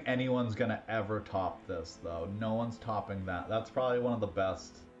 I don't think anyone's gonna ever top this, though. No one's topping that. That's probably one of the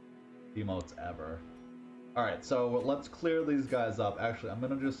best emotes ever. Alright, so let's clear these guys up. Actually, I'm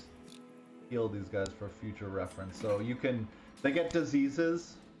gonna just heal these guys for future reference. So you can... They get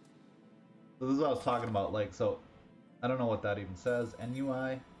diseases. So this is what I was talking about, like, so, I don't know what that even says,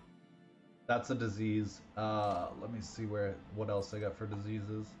 NUI, that's a disease. Let me see what else I got for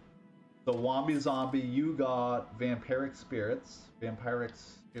diseases. So Wombi Zombie, you got vampiric spirits,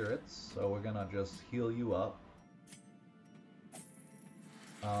 so we're gonna just heal you up.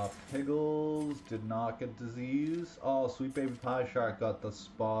 Piggles did not get disease. Oh, Sweet Baby Pie Shark got the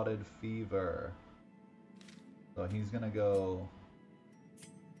spotted fever. So he's gonna go...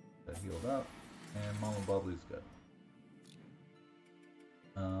 Healed up, and Mama Bubbly's good.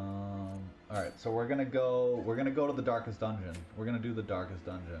 Alright, so we're gonna go to the Darkest Dungeon. We're gonna do the Darkest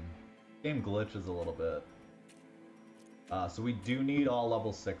Dungeon. Game glitches a little bit. So we do need all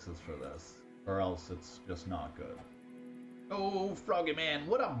level 6s for this, or else it's just not good. Oh, Froggy Man,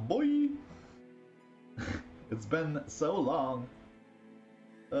 what up, boy? It's been so long.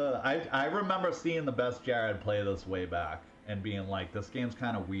 I remember seeing the best Jared play this way back and being like, this game's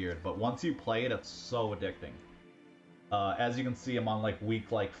kind of weird, but once you play it, it's so addicting. As you can see, I'm on like week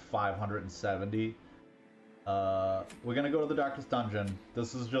 570. We're gonna go to the Darkest Dungeon.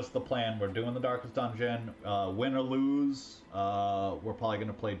 This is just the plan. We're doing the Darkest Dungeon. Win or lose, we're probably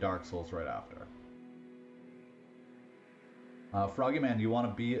gonna play Dark Souls right after. Froggy Man, you want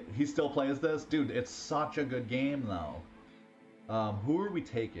to be... He still plays this? Dude, it's such a good game, though. Who are we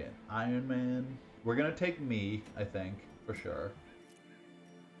taking? Iron Man? We're gonna take me, I think, for sure.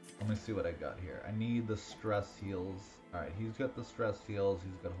 Let me see what I got here. I need the stress heals. Alright, he's got the stress heals.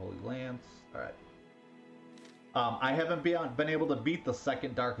 He's got Holy Lance. Alright. I haven't been able to beat the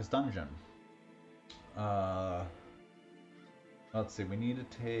second Darkest Dungeon. Let's see. We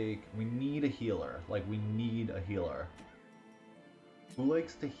need a healer. Like, we need a healer. Who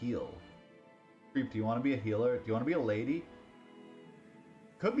likes to heal? Creep, do you want to be a healer? Do you want to be a lady?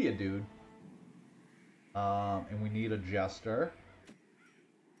 Could be a dude. And we need a jester.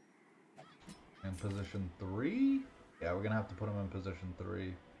 In position 3? Yeah, we're gonna have to put him in position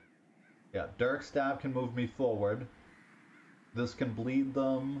 3. Yeah, Dirk Stab can move me forward. This can bleed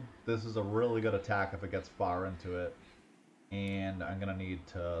them. This is a really good attack if it gets far into it. And I'm gonna need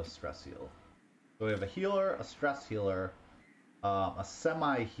to stress heal. So we have a healer, a stress healer, a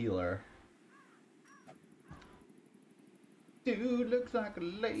semi-healer. Dude looks like a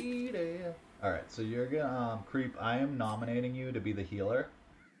lady. Alright, so you're gonna, Creep, I am nominating you to be the healer.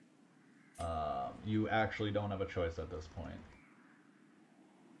 You actually don't have a choice at this point.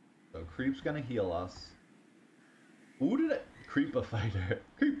 So Creep's gonna heal us. Who did it? Creep a fighter.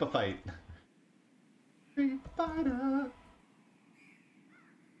 Creep a fight. Creep fighter.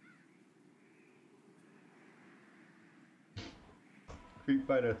 Creep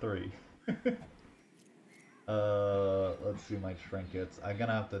Fighter 3. Let's see my trinkets. I'm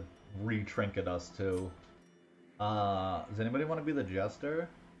gonna have to re-trinket us too. Does anybody want to be the Jester?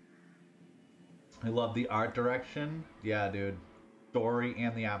 I love the art direction. Yeah, dude. Story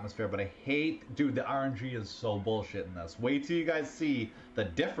and the atmosphere, but I hate... Dude, the RNG is so bullshit in this. Wait till you guys see the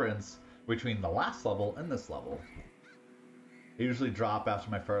difference between the last level and this level. I usually drop after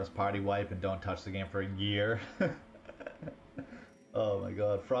my first party wipe and don't touch the game for a year. Oh my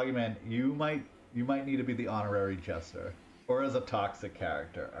god. Froggy Man, you might need to be the honorary Jester. Or as a toxic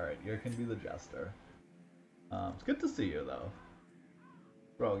character. Alright, you can be the Jester. It's good to see you, though.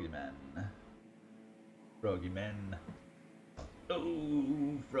 Froggy Man. Froggy Man.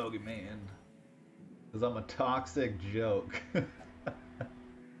 Oh, Froggy Man. Because I'm a toxic joke.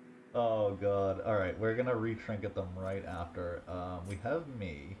 Oh god. Alright, we're gonna re-trinket them right after. We have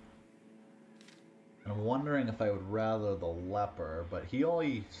me. And I'm wondering if I would rather the leper, but he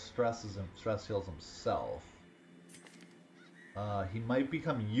only stress heals himself. He might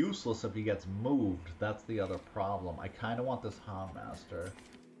become useless if he gets moved. That's the other problem. I kind of want this Houndmaster.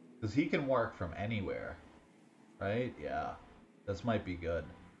 Because he can work from anywhere. Right? Yeah. This might be good.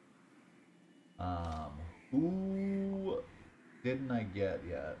 Who didn't I get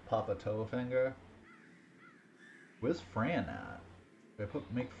yet? Papa Toefinger? Where's Fran at? Did I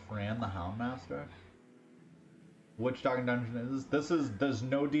make Fran the Houndmaster? Which Dark Dungeon is this? There's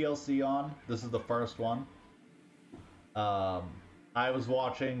no DLC on. This is the first one. I was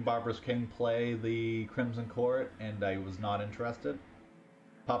watching Barbara's King play the Crimson Court, and I was not interested.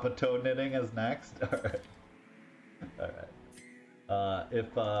 Papa Toe Knitting is next. Alright. Alright.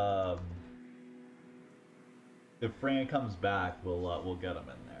 If Fran comes back, we'll get him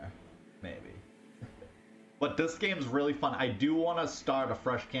in there. Maybe. But this game's really fun. I do want to start a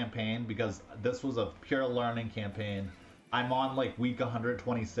fresh campaign because this was a pure learning campaign. I'm on like week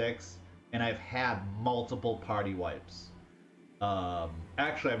 126 and I've had multiple party wipes.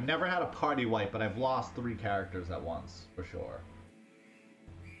 Actually, I've never had a party wipe, but I've lost 3 characters at once, for sure.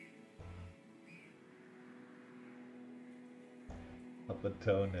 Up a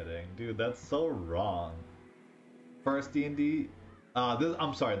toe knitting. Dude, that's so wrong. First D&D...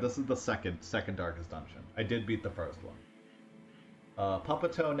 I'm sorry, this is the second Darkest Dungeon. I did beat the first one. Papa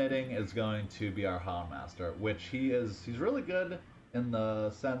Toe Knitting is going to be our Houndmaster, which he's really good in the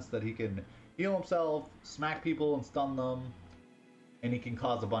sense that he can heal himself, smack people and stun them, and he can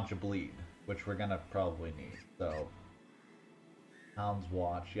cause a bunch of bleed, which we're gonna probably need. So, Hound's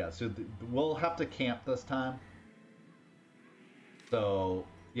Watch, yeah, so we'll have to camp this time. So,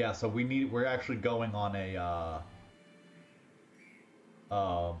 Yeah, so we're actually going on a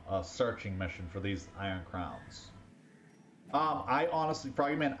searching mission for these Iron Crowns. I honestly,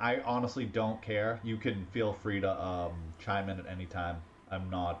 Frogman, I honestly don't care. You can feel free to chime in at any time. I'm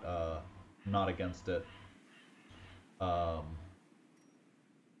not against it. Um,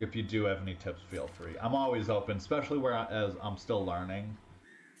 if you do have any tips, feel free. I'm always open, especially as I'm still learning.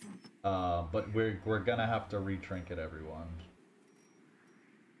 But we're gonna have to retrinket everyone.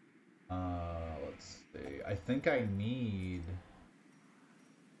 Let's see. I think I need.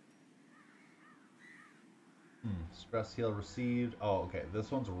 Stress heal received. Oh, okay.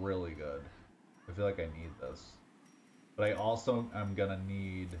 This one's really good. I feel like I need this. But I also am gonna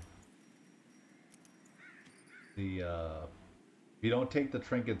need the, if you don't take the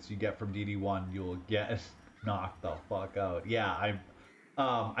trinkets you get from DD1, you'll get knocked the fuck out. Yeah,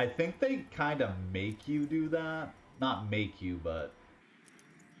 I think they kind of make you do that. Not make you, but,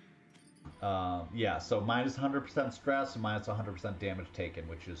 yeah, so minus 100% stress and minus 100% damage taken,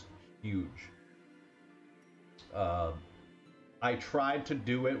 which is huge. I tried to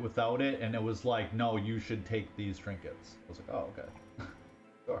do it without it, and it was like, no, you should take these trinkets. I was like, oh, okay.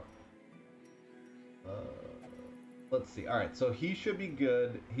 Sure. Let's see. Alright, so he should be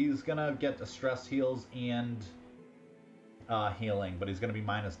good. He's gonna get the stress heals and healing, but he's gonna be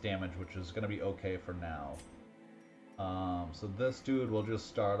minus damage, which is gonna be okay for now. So this dude we'll just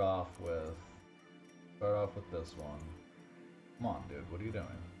start off with this one. Come on, dude, what are you doing?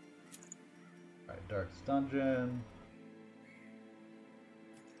 Alright, Darkest Dungeon.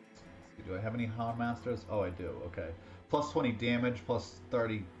 Do I have any Harm Masters? Oh, I do. Okay. Plus 20 damage, plus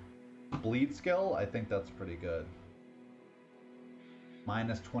 30 bleed skill. I think that's pretty good.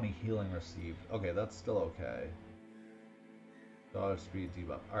 Minus 20 healing received. Okay, that's still okay. Dollar speed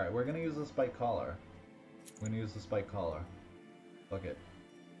debuff. Alright, we're gonna use the Spike Collar. We're gonna use the Spike Collar. Fuck it.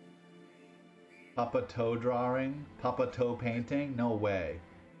 Papa Toe drawing? Papa Toe painting? No way.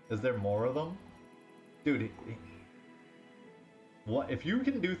 Is there more of them? Dude, what if you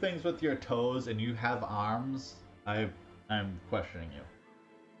can do things with your toes and you have arms? I'm questioning you.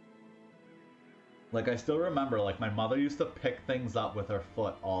 Like, I still remember, like, my mother used to pick things up with her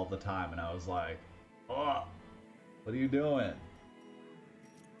foot all the time, and I was like, oh, what are you doing?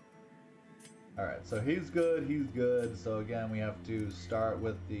 Alright, so he's good, he's good. So again, we have to start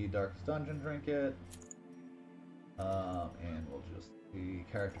with the Darkest Dungeon trinket. And we'll just see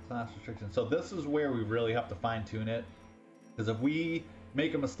character class restrictions. So this is where we really have to fine tune it. Because if we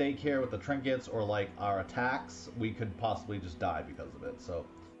make a mistake here with the trinkets or like our attacks, we could possibly just die because of it. So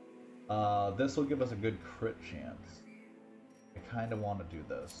this will give us a good crit chance. I kind of want to do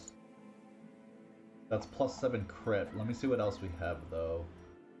this. That's plus 7 crit. Let me see what else we have though.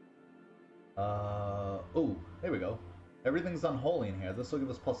 Oh, there we go. Everything's unholy in here. This will give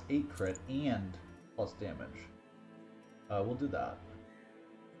us plus 8 crit and plus damage. We'll do that.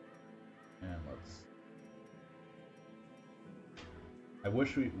 And let's... I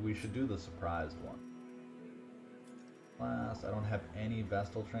wish we should do the surprised one. Class, I don't have any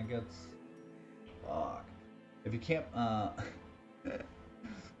Vestal trinkets. Fuck. If you can't, nah,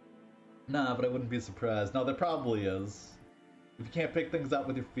 but I wouldn't be surprised. No, there probably is. If you can't pick things up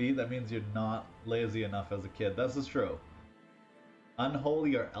with your feet, that means you're not lazy enough as a kid. This is true.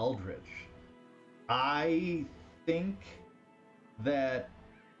 Unholy or Eldritch? I think that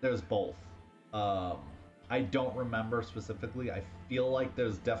there's both. I don't remember specifically. I feel like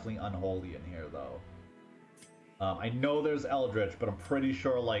there's definitely Unholy in here, though. I know there's Eldritch, but I'm pretty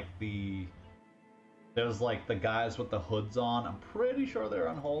sure, like, there's, like, the guys with the hoods on. I'm pretty sure they're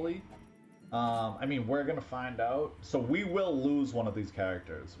Unholy. I mean, we're gonna find out. So we will lose one of these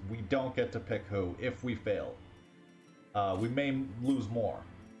characters. We don't get to pick who if we fail. We may lose more.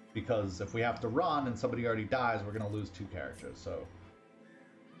 Because if we have to run and somebody already dies, we're gonna lose 2 characters, so...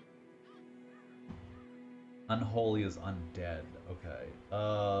 Unholy is undead. Okay.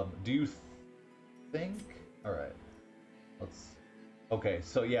 Do you think? Alright. Let's... Okay,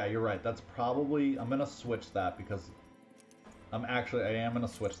 so yeah, you're right. That's probably... I'm gonna switch that because... I am gonna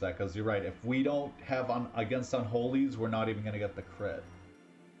switch that because you're right. If we don't have against Unholies, we're not even gonna get the crit.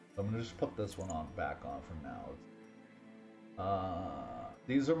 So I'm gonna just put this one back on for now.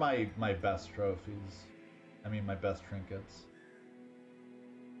 These are my best trophies. I mean, my best trinkets.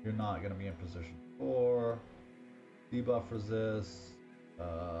 You're not gonna be in position 4. Debuff resist. I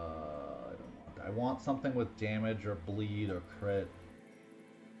don't want that. I want something with damage or bleed or crit.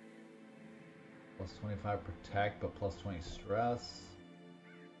 Plus 25 protect, but plus 20 stress.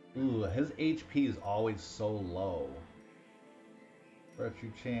 Ooh, his HP is always so low.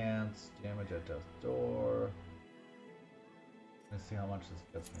 Virtue chance, damage at death's door. Let's see how much this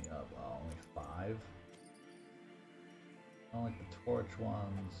gets me up. Only 5. I don't like the torch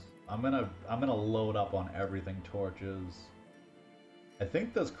ones. I'm gonna load up on everything torches. I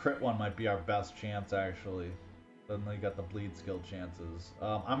think this crit one might be our best chance actually. Then they got the bleed skill chances.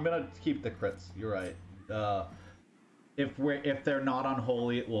 I'm gonna keep the crits. You're right. If they're not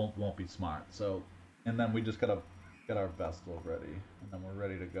unholy, it won't be smart. So, and then we just gotta get our Vestal ready, and then we're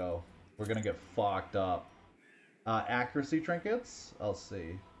ready to go. We're gonna get fucked up. Accuracy trinkets. I'll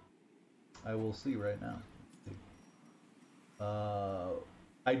see. I will see right now.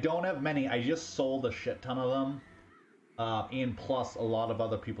 I don't have many. I just sold a shit ton of them. And plus, a lot of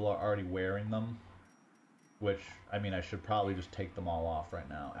other people are already wearing them. Which, I mean, I should probably just take them all off right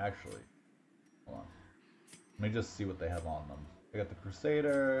now. Actually, hold on. Let me just see what they have on them. I got the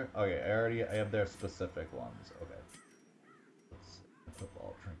Crusader. Okay, I have their specific ones. Okay. Let's equip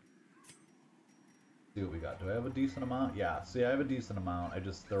all trinkets. See what we got. Do I have a decent amount? Yeah, see, I have a decent amount.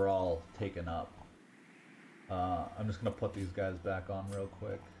 They're all taken up. I'm just gonna put these guys back on real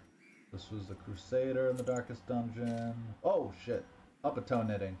quick. This was the Crusader in the Darkest Dungeon. Oh, shit. Up a toe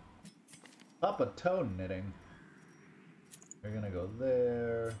knitting. Up a toe knitting. You're gonna go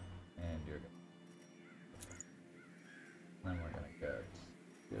there, and you're gonna... Then we're gonna get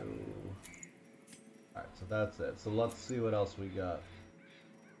you. Alright, so that's it. So let's see what else we got.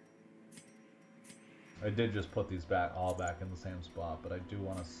 I did just put these all back in the same spot, but I do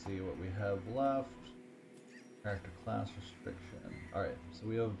want to see what we have left. Character class restriction. Alright, so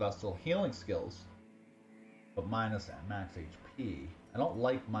we have Vestal healing skills, but minus at max HP. I don't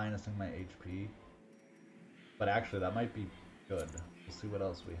like minusing my HP, but actually that might be good. We'll see what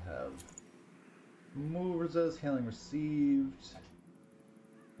else we have. Move resist, healing received,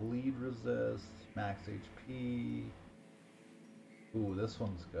 bleed resist, max HP. Ooh, this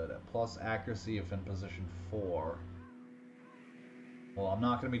one's good. At plus accuracy if in position 4. Well, I'm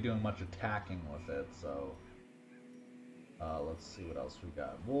not going to be doing much attacking with it, so... let's see what else we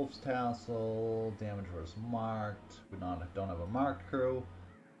got. Wolf's Tassel, damage versus marked. We don't have a marked crew.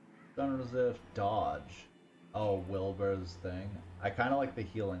 Stun resist, dodge. Oh, Wilbur's thing. I kind of like the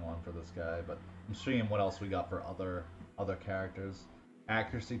healing one for this guy, but I'm seeing what else we got for other characters.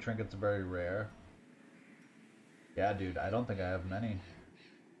 Accuracy trinkets are very rare. Yeah, dude, I don't think I have many.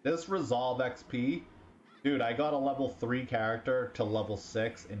 This Resolve XP, dude, I got a level 3 character to level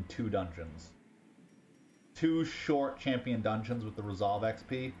 6 in 2 dungeons. 2 short champion dungeons with the Resolve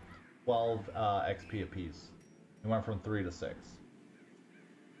XP, 12 XP apiece. We went from 3 to 6.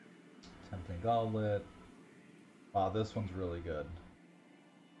 Tempting Goblet. Wow, this one's really good.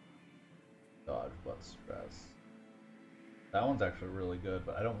 Dodge, but stress. That one's actually really good,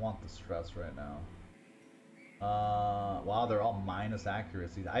 but I don't want the stress right now. Wow, they're all minus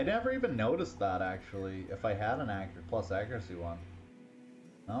accuracy. I never even noticed that, actually, if I had an plus accuracy one.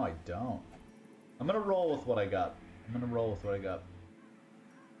 No, I don't. I'm gonna roll with what I got. And the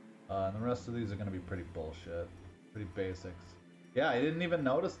rest of these are gonna be pretty bullshit. Pretty basics. Yeah, I didn't even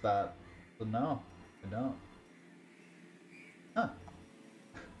notice that. So no, I don't. Huh.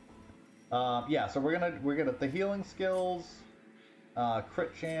 Yeah, so we're gonna the healing skills,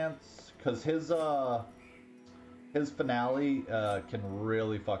 crit chance, because his finale can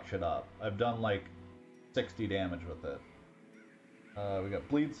really fuck shit up. I've done like 60 damage with it. We got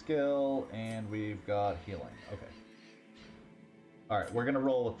bleed skill and we've got healing. Okay. Alright, we're gonna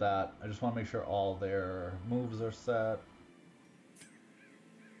roll with that. I just want to make sure all their moves are set.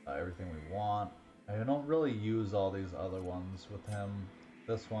 Everything we want. I don't really use all these other ones with him.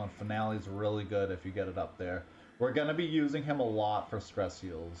 This one, finale's really good if you get it up there. We're gonna be using him a lot for stress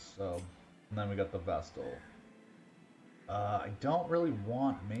heals. So, and then we got the Vestal. I don't really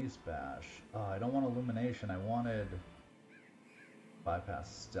want Maze Bash. I don't want Illumination. I wanted bypass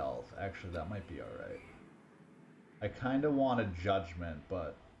stealth. Actually, that might be alright. I kind of wanted Judgment,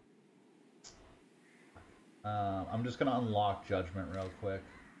 but I'm just gonna unlock Judgment real quick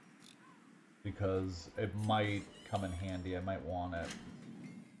because it might come in handy. I might want it.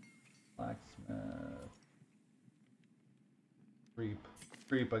 Blacksmith.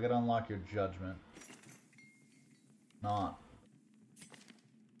 Creep. I gotta unlock your Judgment. Not.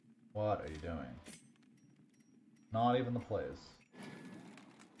 What are you doing? Not even the place.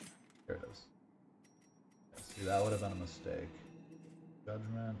 Here it is. See, that would have been a mistake.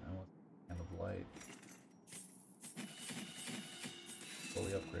 Judgment, and what's the Hand of Light?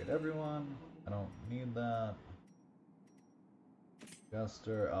 Fully upgrade everyone. I don't need that.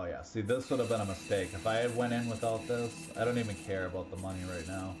 Jester. Oh yeah, see, this would have been a mistake. If I had went in without this, I don't even care about the money right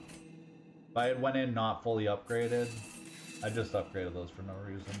now. If I had went in not fully upgraded, I just upgraded those for no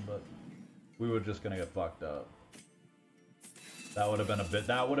reason, but we were just gonna get fucked up. That would have been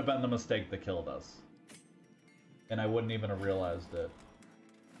that would have been the mistake that killed us. And I wouldn't even have realized it.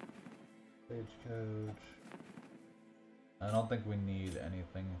 Stagecoach. I don't think we need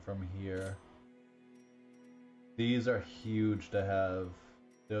anything from here. These are huge to have.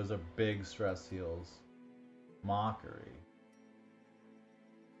 Those are big stress heals. Mockery.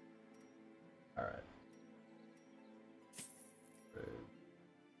 Alright.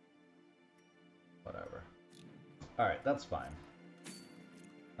 Whatever. Alright, that's fine.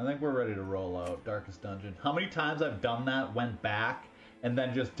 I think we're ready to roll out. Darkest Dungeon. How many times I've done that, went back, and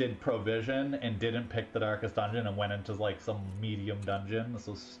then just did provision and didn't pick the Darkest Dungeon and went into like some medium dungeon. That's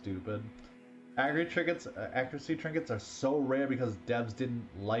so stupid. Accuracy trinkets are so rare because devs didn't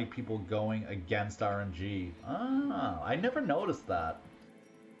like people going against RNG. Ah, I never noticed that.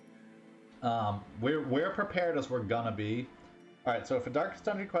 We're prepared as we're gonna be. Alright, so if a Darkest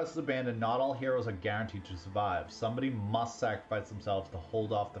Dungeon quest is abandoned, not all heroes are guaranteed to survive. Somebody must sacrifice themselves to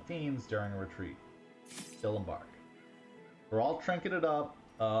hold off the fiends during a retreat. Still embark. We're all trinketed up.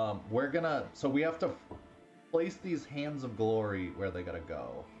 So we have to place these Hands of Glory where they gotta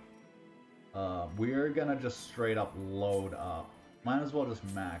go. We're gonna just straight up load up. Might as well just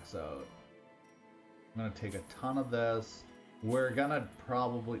max out. I'm gonna take a ton of this. We're gonna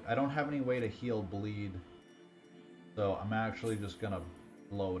probably... I don't have any way to heal bleed. So I'm actually just gonna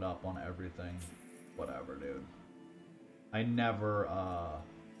load up on everything. Whatever, dude. I never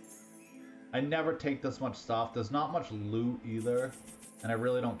take this much stuff. There's not much loot either. And I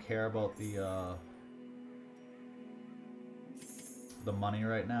really don't care about the money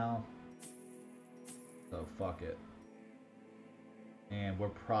right now. So fuck it. And we'll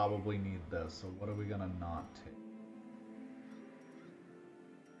probably need this. So what are we gonna not take?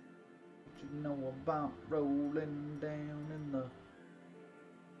 What you know about rolling down in the...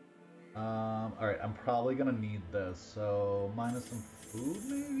 Alright, I'm probably gonna need this. So minus some food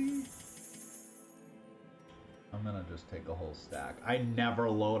maybe? I'm gonna just take a whole stack. I never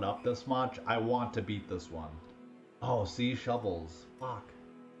load up this much. I want to beat this one. Oh, see, shovels. Fuck.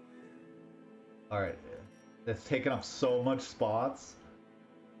 Alright. It's taken up so much spots.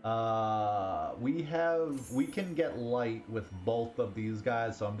 We can get light with both of these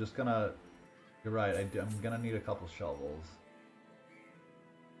guys, so I'm just gonna... You're right, I'm gonna need a couple shovels.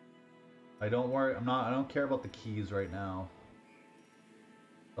 I don't care about the keys right now.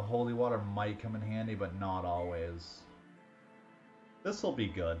 The holy water might come in handy, but not always. This'll be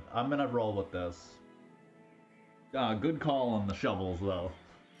good. I'm gonna roll with this. Good call on the shovels, though.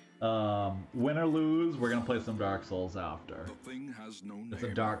 Win or lose, we're gonna play some Dark Souls after. The thing has no name. It's a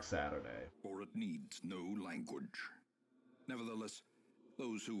dark Saturday. For it needs no language. Nevertheless,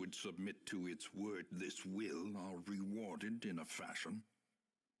 those who would submit to its word, this will, are rewarded in a fashion.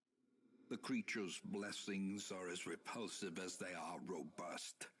 The creature's blessings are as repulsive as they are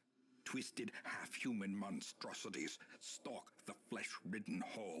robust. Twisted, half-human monstrosities stalk the flesh-ridden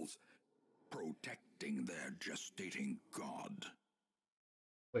halls, protecting their gestating god.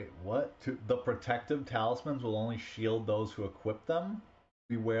 Wait, what? The protective talismans will only shield those who equip them?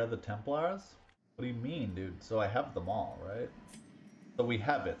 Beware the Templars? What do you mean, dude? So I have them all, right? So we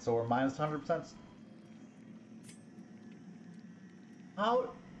have it. So we're minus 100%. How?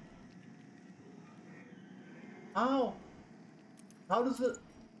 How? How does it...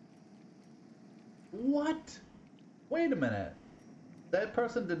 What? Wait a minute. That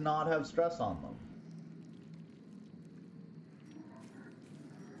person did not have stress on them.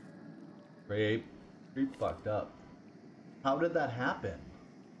 Creep fucked up. How did that happen?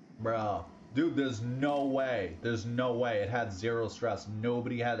 Bruh. Dude, there's no way. There's no way. It had 0 stress.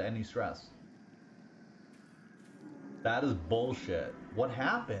 Nobody had any stress. That is bullshit. What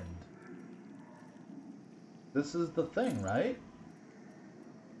happened? This is the thing, right?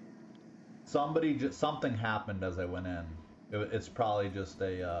 Something happened as I went in. It's probably just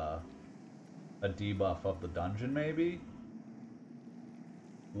a debuff of the dungeon, maybe?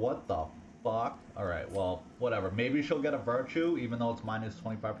 What the fuck? Alright, well, whatever. Maybe she'll get a virtue, even though it's minus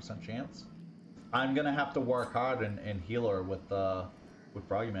 25% chance. I'm gonna have to work hard and heal her with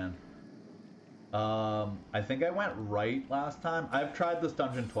Froggy Man. I think I went right last time. I've tried this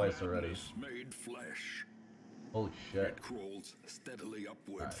dungeon twice already. Made flesh. Holy shit. It crawls steadily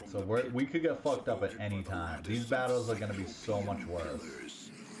upward. Right, from so the pit, we could get fucked up at any supported by the time. lattice These of battles are gonna be so much Cyclopean worse.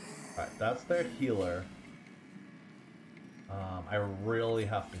 pillars. Alright, that's their healer. I really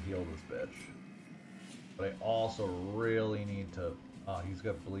have to heal this bitch. But I also really need to... Oh, he's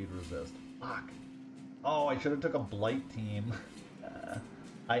got bleed resist. Fuck. Oh, I should have took a blight team.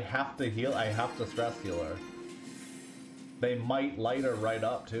 I have to heal. I have to stress heal her. They might light her right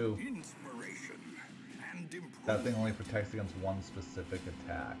up, too. Inspiration and and improve. That thing only protects against one specific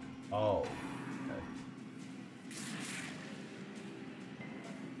attack. Oh. Okay.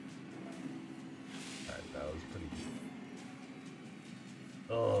 Alright, that was pretty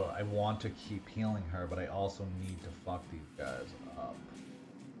good. Ugh, I want to keep healing her, but I also need to fuck these guys up.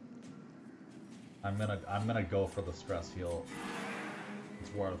 I'm gonna go for the stress heal.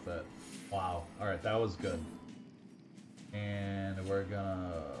 It's worth it. Wow. Alright, that was good. And we're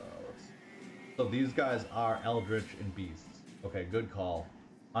gonna... So these guys are Eldritch and Beasts. Okay, good call.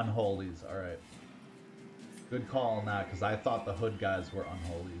 Unholies, alright. Good call on that, because I thought the Hood guys were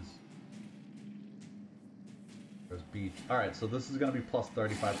Unholies. There's Beach. Alright, so this is gonna be plus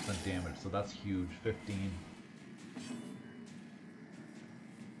 35% damage, so that's huge. 15.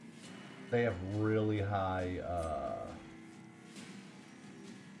 They have really high,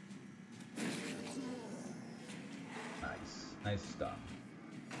 Nice stun.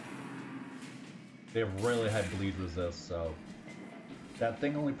 They have really high bleed resist, so... That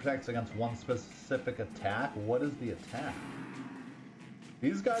thing only protects against one specific attack? What is the attack?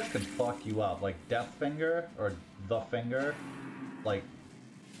 These guys can fuck you up. Like, Death Finger, or The Finger, like...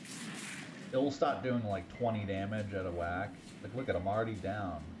 It'll start doing like 20 damage at a whack. Like, look at him, already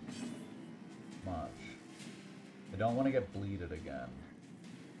down. Much. I don't want to get bleeded again.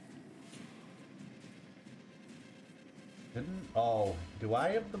 Didn't... Oh, do I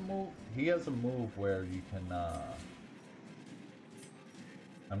have the move? He has a move where you can,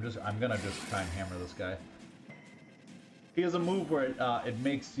 I'm gonna just try and hammer this guy. He has a move where it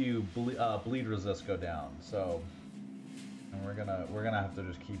makes you bleed resist go down, so... And we're gonna have to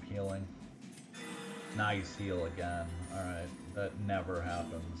just keep healing. Nice heal again. Alright, that never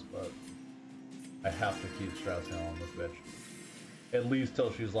happens, but... I have to keep stress healing this bitch. At least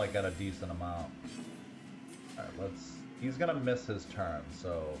till she's like at a decent amount. Alright, let's... He's gonna miss his turn,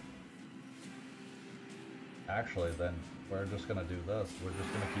 so... Actually, then, we're just gonna do this. We're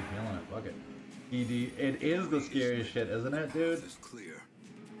just gonna keep healing it. Fuck it. ED. It is the scariest shit, isn't it, dude? This is clear.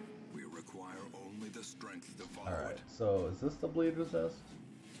 We require only the strength to follow Alright, it. so is this the bleed resist?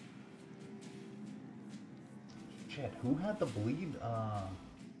 Shit, who had the bleed?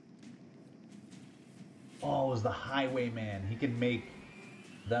 Oh, it was the Highwayman. He can make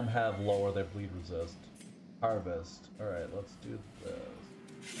them have lower their bleed resist. Harvest. Alright, let's do this.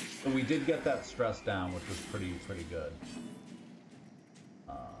 So we did get that stress down, which was pretty good.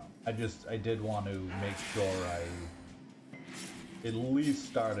 I did want to make sure I at least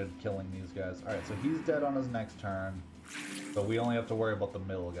started killing these guys. Alright, so he's dead on his next turn. So we only have to worry about the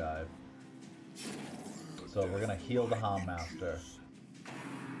middle guy. So we're gonna heal the Houndmaster.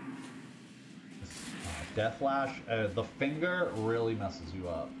 Deathlash, the finger really messes you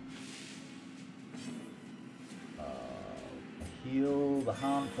up. Heal the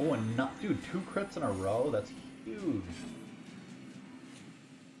Hound. Oh, and not, dude, 2 crits in a row? That's huge.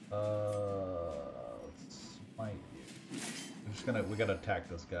 We gotta attack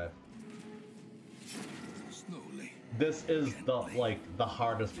this guy. Slowly. This is the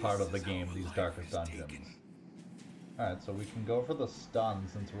hardest part of the game, these Darkest Dungeons. Alright, so we can go for the stun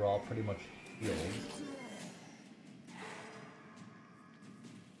since we're all pretty much healed.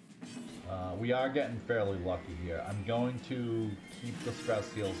 We are getting fairly lucky here. I'm going to keep the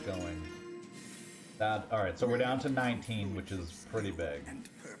stress heals going. Alright, so we're down to 19, which is pretty big.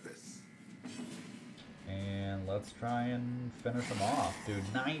 And let's try and finish him off, dude.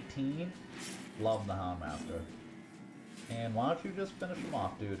 19? Love the Houndmaster. And why don't you just finish him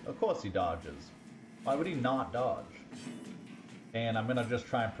off, dude? Of course he dodges. Why would he not dodge? And I'm gonna just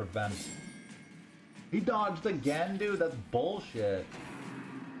try and prevent... He dodged again, dude? That's bullshit.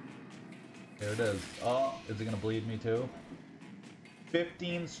 There it is. Oh, is he gonna bleed me too?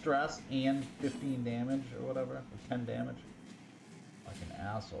 15 stress and 15 damage or whatever. Or 10 damage. Fucking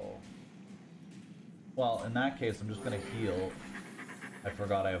asshole. Well, in that case, I'm just gonna heal. I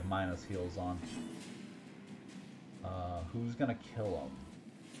forgot I have minus heals on. Who's gonna kill him?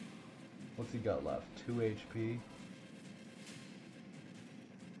 What's he got left? 2 HP.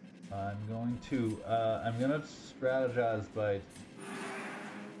 I'm gonna strategize by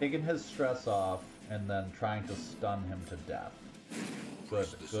taking his stress off and then trying to stun him to death.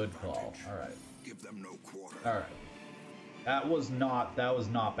 Good call. Alright. Give them no quarter. Alright. That was not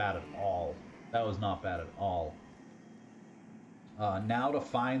bad at all. That was not bad at all. Now to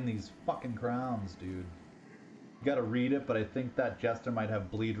find these fucking crowns, dude. You gotta read it, but I think that Jester might have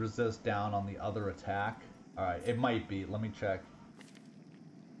bleed resist down on the other attack. Alright, it might be. Let me check.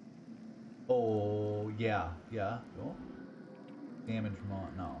 Oh, yeah. Yeah. Oh. Damage more.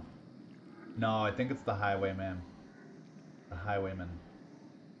 No. No, I think it's the Highwayman. The Highwayman.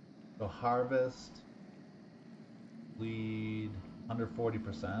 So Harvest. Bleed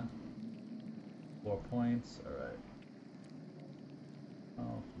 140%. 4 points. Alright.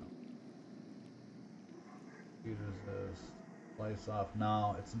 Oh, no. Speed resist. Slice off.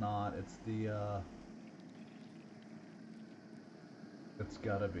 No, it's not. It's the, it's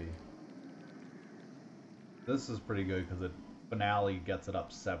gotta be. This is pretty good because it finale gets it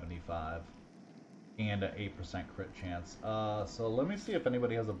up 75. And an 8% crit chance. So let me see if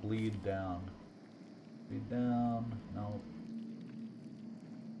anybody has a bleed down. Bleed down. No.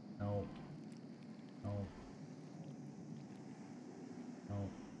 No. No. No.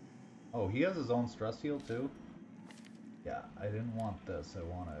 Oh, he has his own stress heal too? Yeah, I didn't want this. I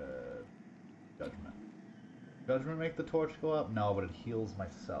wanted Judgment. Judgment make the torch go up? No, but it heals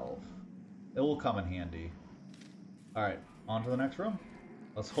myself. It will come in handy. Alright, on to the next room.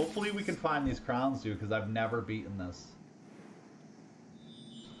 Let's hopefully we can find these crowns, dude, because I've never beaten this.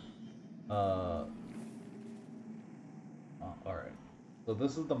 Alright. So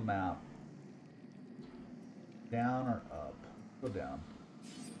this is the map. Down or up? Go down.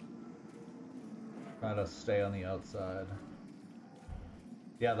 Try to stay on the outside.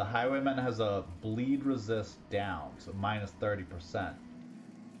 Yeah, the Highwayman has a bleed resist down, so minus 30%.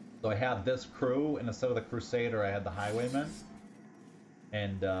 So I had this crew, and instead of the Crusader, I had the Highwayman.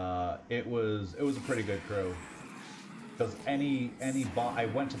 And it was a pretty good crew. Because any bot, I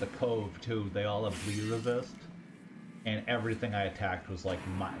went to the Cove too. They all have bleed resist, and everything I attacked was like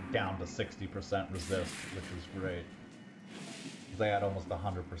down to 60% resist, which was great. Because I had almost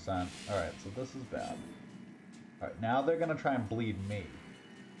 100%. All right, so this is bad. All right, now they're gonna try and bleed me.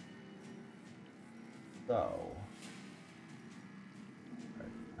 So, all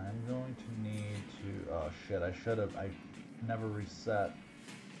right, I'm going to need to. Oh shit! I never reset.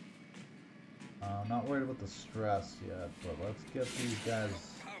 I'm not worried about the stress yet, but let's get these guys.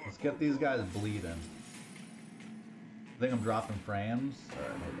 Let's get these guys bleeding. I think I'm dropping frames. All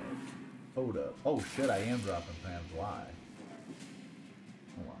right, hold up. Oh shit! I am dropping frames. Why?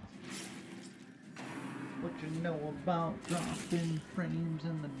 Hold on. What you know about dropping frames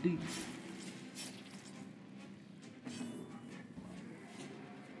in the deep?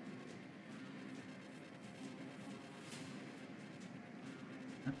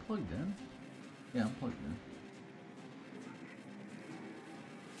 I plugged in. Yeah, I'm plugged in.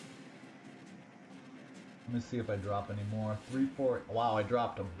 Let me see if I drop any more. 3, 4. Wow, I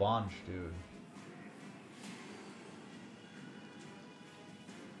dropped a bunch, dude.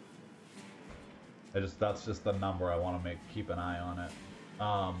 That's just the number I want to keep an eye on it.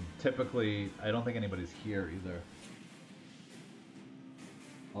 Typically, I don't think anybody's here either.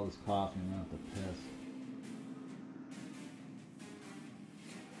 All this coughing, I'm gonna have to piss.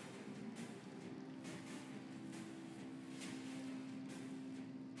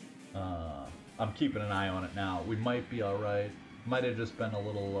 I'm keeping an eye on it now. We might be alright. Might have just been a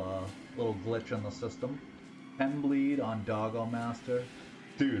little glitch in the system. 10 bleed on Doggo Master.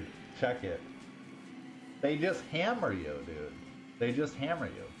 Dude, check it. They just hammer you, dude. They just hammer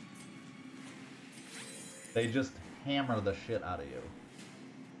you. They just hammer the shit out of you.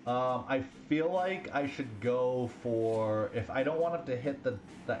 I feel like I should go for... If I don't want it to hit the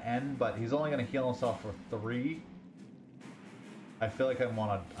end, but he's only going to heal himself for 3... I feel like I'm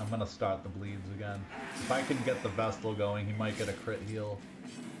gonna start the bleeds again. If I can get the Vestal going, he might get a crit heal.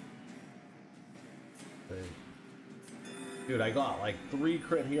 Dude, I got like 3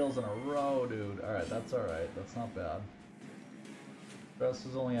 crit heals in a row, dude. Alright, that's alright. That's not bad. Stress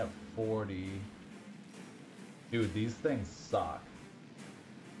is only at 40. Dude, these things suck.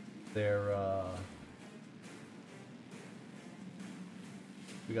 They're,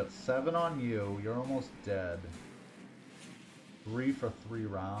 we got 7 on you. You're almost dead. 3 for 3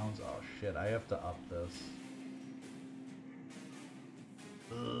 rounds. Oh shit, I have to up this.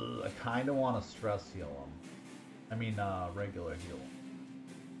 Ugh, I kind of want to stress heal him. I mean, regular heal him.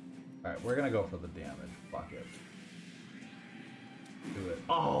 Alright, we're gonna go for the damage. Fuck it. Do it.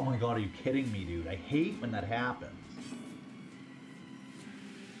 Oh my god, are you kidding me, dude? I hate when that happens.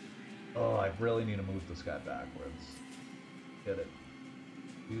 Oh, I really need to move this guy backwards. Get it.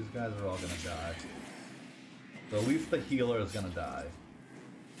 These guys are all gonna die. So at least the healer is gonna die.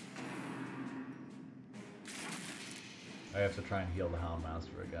 I have to try and heal the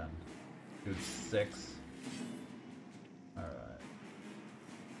Houndmaster again. Dude, 6. Alright.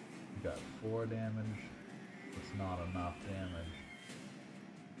 We got 4 damage. It's not enough damage.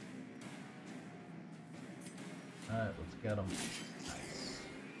 Alright, let's get him. Nice.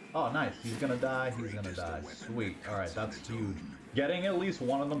 Oh, nice. He's gonna die. He's gonna die. Sweet. Alright, that's huge. Getting at least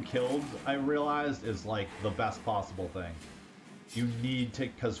one of them killed, I realized, is like the best possible thing. You need to,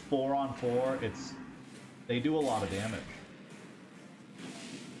 because 4 on 4, They do a lot of damage.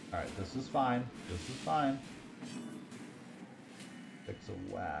 Alright, this is fine. This is fine. Fix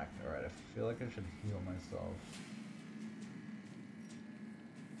a whack. Alright, I feel like I should heal myself.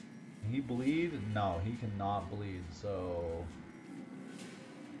 Can he bleed? No, he cannot bleed, so...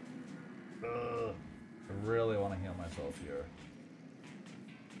 Ugh. I really want to heal myself here.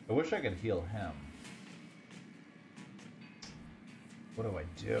 I wish I could heal him. What do I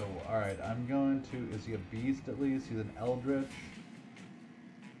do? Alright, I'm going to... Is he a beast at least? He's an eldritch.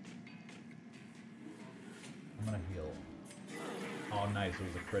 I'm gonna heal. Oh, nice. It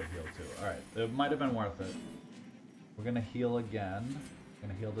was a crit heal, too. Alright, it might have been worth it. We're gonna heal again.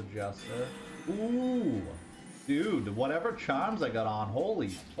 Gonna heal the Jester. Ooh! Dude, whatever charms I got on. Holy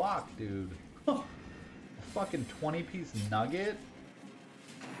fuck, dude. A fucking 20-piece nugget?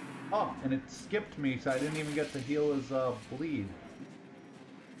 Oh, and it skipped me, so I didn't even get to heal his bleed.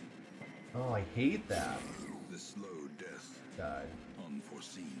 Oh, I hate that. The slow death. Died.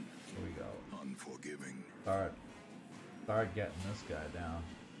 Unforeseen. Here we go. Unforgiving. Start getting this guy down.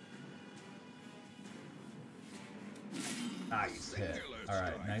 Nice hit.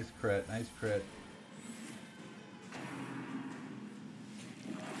 Alright, nice crit, nice crit.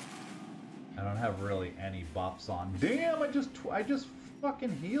 I don't have really any buffs on. Damn, I just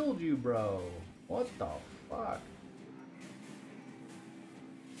fucking healed you, bro. What the fuck?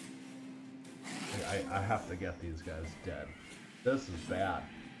 I have to get these guys dead. This is bad.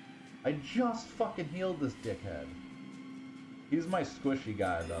 I just fucking healed this dickhead. He's my squishy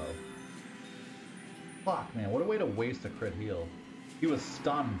guy, though. Fuck, man. What a way to waste a crit heal. He was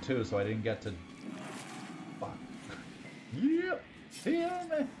stunned, too, so I didn't get to... Fuck. Yep. Yeah,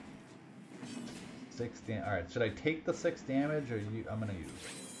 man. 6 damage. Alright, should I take the 6 damage, or you... I'm gonna use...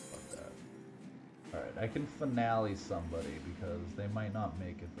 Fuck that. Alright, I can finale somebody, because they might not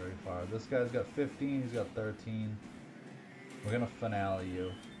make it very far. This guy's got 15, he's got 13. We're gonna finale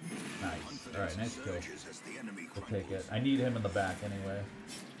you. Nice. Alright, nice kill. We'll take it. I need him in the back anyway.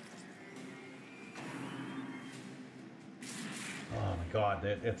 Oh my god,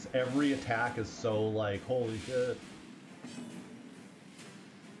 it's every attack is so like, holy shit.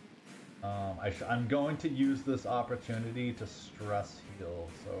 I'm going to use this opportunity to stress heal,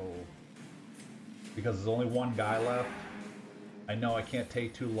 so... Because there's only one guy left. I know I can't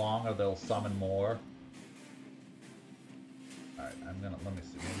take too long or they'll summon more. Alright, let me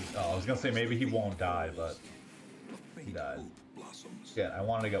see. I was gonna say maybe he won't die, but he died. Yeah, I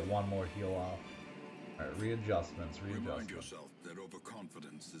wanted to get one more heal off. Alright, readjustments. Remind yourself that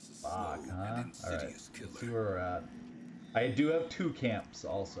overconfidence is a Fuck, slow huh? and insidious Alright, killer. let's see where we're at. I do have 2 camps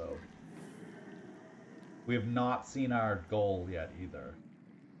also. We have not seen our goal yet either.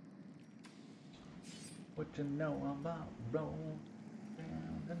 What you know about rolling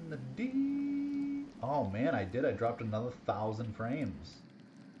down in the deep? Oh man, I did. I dropped another 1,000 frames.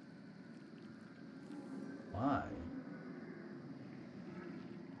 Why?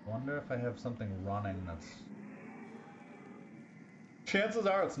 Wonder if I have something running that's... Chances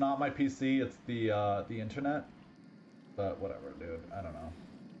are it's not my PC, it's the internet. But whatever, dude. I don't know.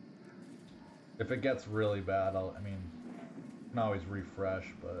 If it gets really bad, I mean, you can always refresh,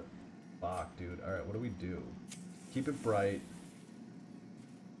 but... Fuck, dude. Alright, what do we do? Keep it bright.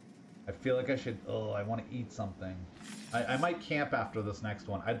 I feel like I should... Oh, I want to eat something. I might camp after this next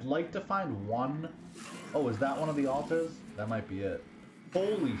one. I'd like to find one... Oh, is that one of the altars? That might be it.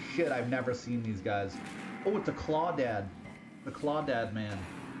 Holy shit, I've never seen these guys. Oh, it's a Clawdad. The Clawdad, man.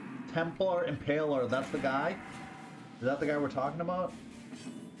 Templar Impaler, that's the guy? Is that the guy we're talking about?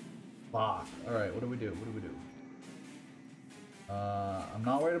 Fuck. Alright, what do we do? What do we do? I'm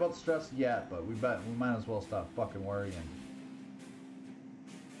not worried about stress yet, but we might as well stop fucking worrying.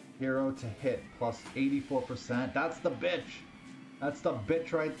 Hero to hit, plus 84%. That's the bitch! That's the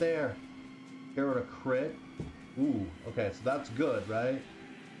bitch right there. Hero to crit. Ooh, okay, so that's good, right?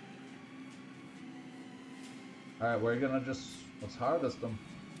 Alright, we're gonna just... Let's harvest him.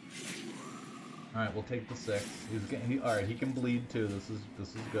 Alright, we'll take the 6. He's getting... Alright, he can bleed too. This is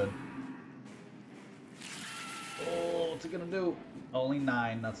good. Oh, what's it gonna do? Only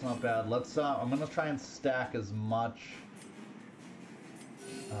 9. That's not bad. Let's. I'm gonna try and stack as much.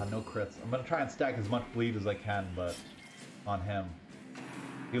 No crits. I'm gonna try and stack as much bleed as I can, but on him,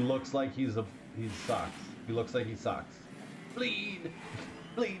 he looks like he sucks. He looks like he sucks. Bleed,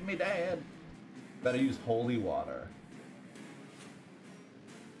 bleed me, Dad. Better use holy water.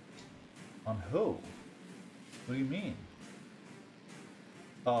 On who? What do you mean?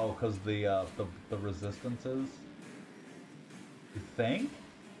 Oh, because the resistances. You think?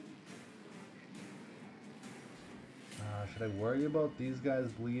 Should I worry about these guys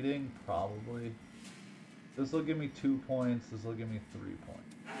bleeding? Probably. This will give me 2 points. This will give me 3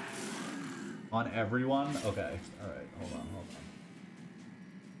 points. On everyone? Okay. Alright, hold on.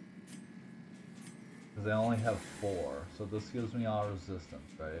 Because I only have 4. So this gives me all resistance,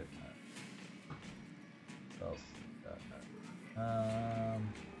 right? What else?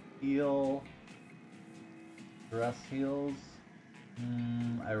 Heal. Stress heals.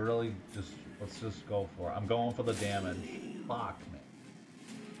 I really just... Let's just go for it. I'm going for the damage. Fuck, man.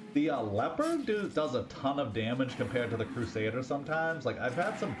 The Leopard dude does a ton of damage compared to the Crusader sometimes. Like, I've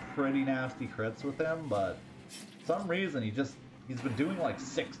had some pretty nasty crits with him, but for some reason he's been doing like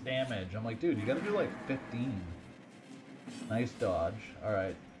 6 damage. I'm like, dude, you gotta do like 15. Nice dodge.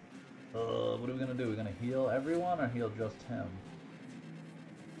 Alright. What are we gonna do? We're gonna heal everyone or heal just him?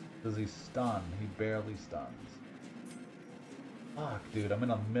 Does he stun? He barely stuns. Fuck, dude, I'm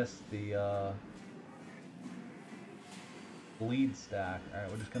gonna miss the, bleed stack.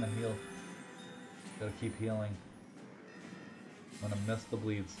 Alright, we're just gonna heal. Gotta keep healing. I'm gonna miss the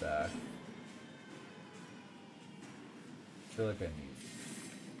bleed stack. I feel like I need.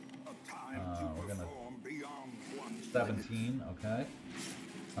 We're gonna... 17, okay.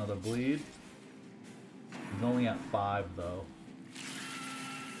 Another bleed. He's only at 5 though.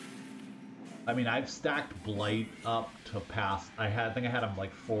 I mean, I've stacked Blight up to past... I think I had him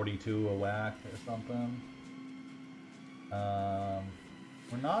like 42 a whack or something.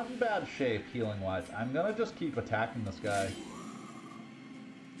 We're not in bad shape healing-wise. I'm gonna just keep attacking this guy.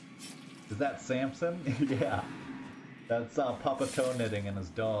 Is that Samson? Yeah. That's Puppet Toe Knitting and his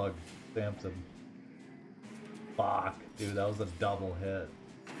dog, Samson. Fuck, dude, that was a double hit.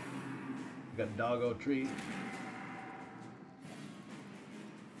 Got doggo treat.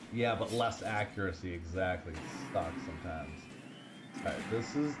 Yeah, but less accuracy, exactly. It sucks sometimes. Alright,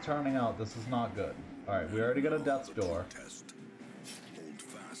 this is turning out, this is not good. Alright, we already got a death's door.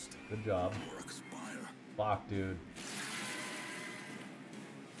 Good job. Fuck, dude.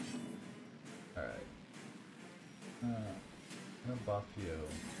 Alright. I'm gonna buff you.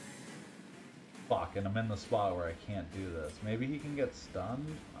 Fuck, and I'm in the spot where I can't do this. Maybe he can get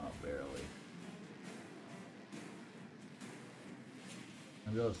stunned? Oh, barely.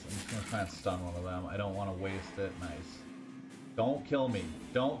 I'm just gonna try and stun one of them. I don't want to waste it. Nice. Don't kill me.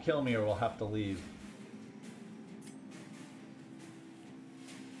 Don't kill me or we'll have to leave.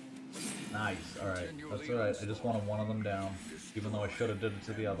 Nice. Alright. That's alright. I just wanted one of them down. Even though I should have did it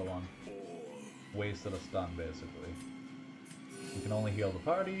to the other one. Wasted a stun, basically. You can only heal the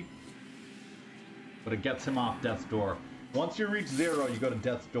party. But it gets him off Death's Door. Once you reach 0, you go to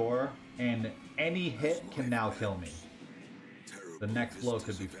Death's Door. And any hit can now kill me. The next blow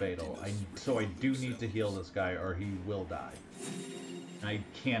could be fatal. So I do need to heal this guy or he will die. I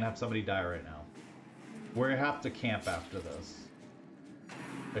can't have somebody die right now. We have to camp after this.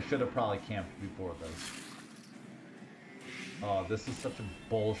 I should have probably camped before this. Oh, this is such a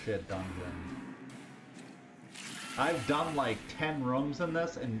bullshit dungeon. I've done like 10 rooms in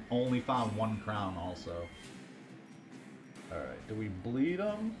this and only found 1 crown also. Alright, do we bleed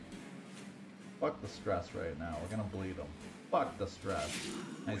him? Fuck the stress right now. We're gonna bleed him. Fuck the stress.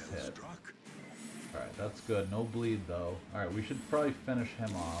 Nice hit. Alright, that's good. No bleed though. Alright, we should probably finish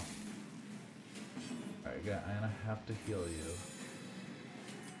him off. Alright, I'm gonna have to heal you.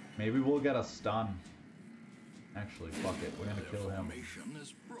 Maybe we'll get a stun. Actually, fuck it. We're gonna kill him.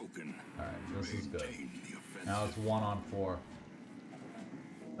 Alright, this is good. Now it's 1 on 4.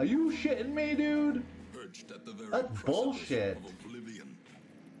 Are you shitting me, dude? That's bullshit.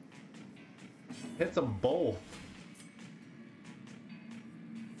 Hits them both.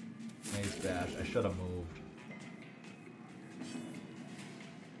 Maze dash. I should have moved.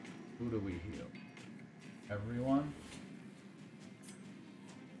 Who do we heal? Everyone?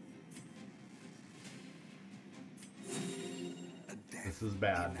 This is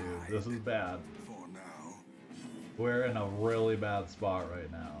bad, dude. This is bad. We're in a really bad spot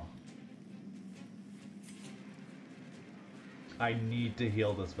right now. I need to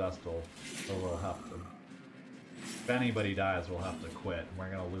heal this Vestal, or we'll have to... If anybody dies, we'll have to quit.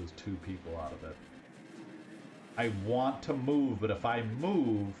 We're gonna lose 2 people out of it. I want to move, but if I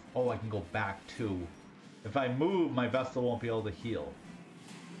move... Oh, I can go back 2. If I move, my Vestal won't be able to heal.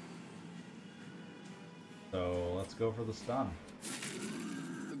 So, let's go for the stun.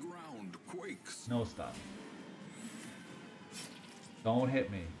 The ground quakes. No stun. Don't hit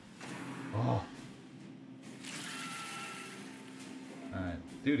me. Oh.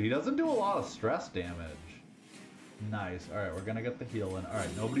 Alright. Dude, he doesn't do a lot of stress damage. Nice. Alright, we're gonna get the heal in.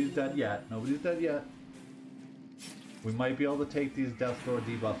 Alright, nobody's dead yet. Nobody's dead yet. We might be able to take these Death's Door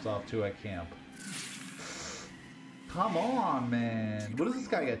debuffs off too at camp. Come on, man. What does this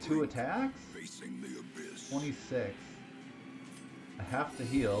guy get? 2 attacks? Facing the abyss. 26. I have to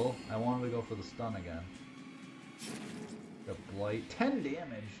heal. I wanted to go for the stun again. The blight. 10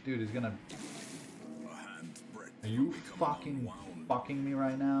 damage! Dude, he's gonna... Are you fucking me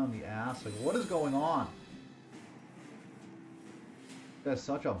right now in the ass? Like, what is going on? That's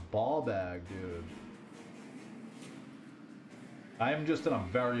such a ball bag, dude. I am just in a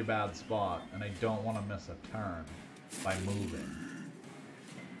very bad spot, and I don't want to miss a turn by moving.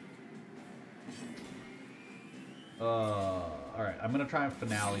 Alright, I'm gonna try and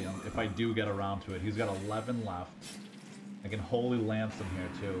finale him if I do get around to it. He's got 11 left. I can Holy Lance him here,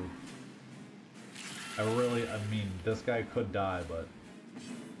 too. I mean, this guy could die, but...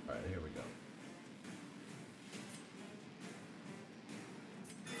 Alright, here we go.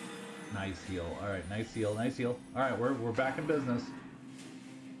 Nice heal. Alright, nice heal, nice heal. Alright, we're back in business.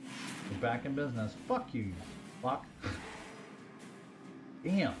 We're back in business. Fuck you, fuck.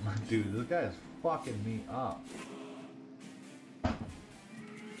 Damn, dude, this guy is fucking me up.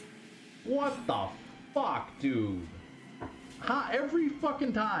 What the fuck, dude? Every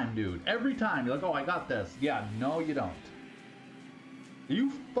fucking time, dude. Every time. You're like, oh, I got this. Yeah, no, you don't. Are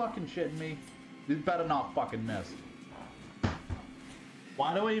you fucking shitting me? You better not fucking miss.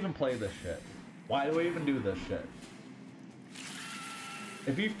 Why do I even play this shit? Why do I even do this shit?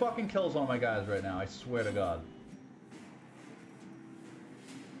 If he fucking kills one of my guys right now, I swear to God.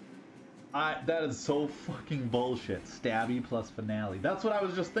 That is so fucking bullshit. Stabby plus finale. That's what I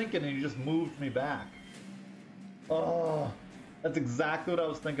was just thinking, and you just moved me back. Oh, that's exactly what I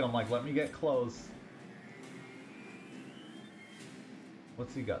was thinking. I'm like, let me get close.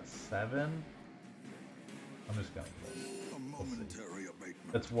 What's he got? 7? I'm just gonna kill him. We'll see.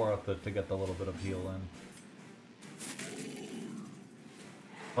 It's worth it to get the little bit of heal in.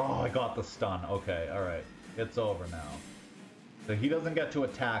 Oh, I got the stun. Okay, alright. It's over now. So he doesn't get to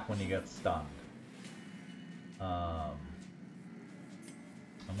attack when he gets stunned. I'm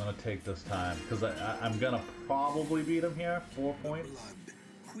gonna take this time, because I'm gonna probably beat him here. 4 points.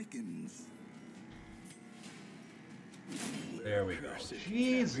 There we go.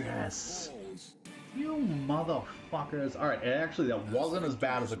 Jesus! You motherfuckers. Alright, actually that wasn't as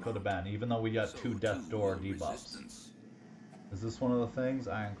bad as it could have been, even though we got 2 Death Door debuffs. Is this one of the things?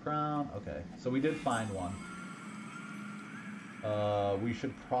 Iron Crown? Okay, so we did find one. We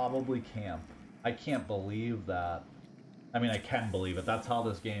should probably camp. I can't believe that. I mean, I can believe it. That's how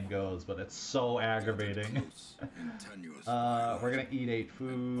this game goes, but it's so aggravating. We're gonna eat 8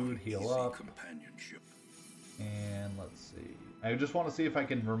 food, heal up. And let's see. I just want to see if I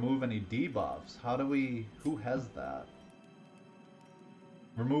can remove any debuffs. How do we... Who has that?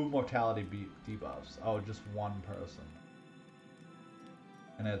 Remove mortality debuffs. Oh, just one person.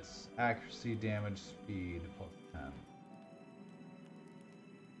 And it's accuracy, damage, speed, plus 10.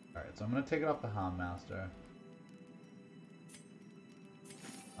 Alright, so I'm going to take it off the Houndmaster.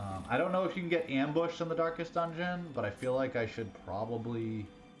 I don't know if you can get ambushed in the Darkest Dungeon, but I feel like I should probably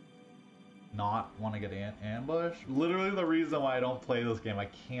not want to get ambushed. Literally the reason why I don't play this game. I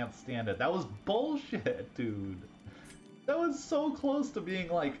can't stand it. That was bullshit, dude. That was so close to being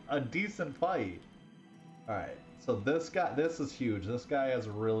like a decent fight. Alright, so this guy, this is huge. This guy has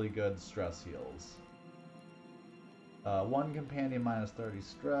really good stress heals. 1 companion minus 30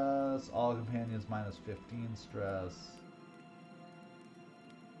 stress. All companions minus 15 stress.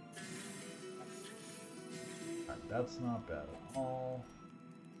 Alright, that's not bad at all.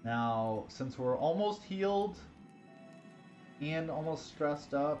 Now, since we're almost healed and almost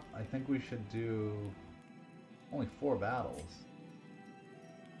stressed up, I think we should do only 4 battles.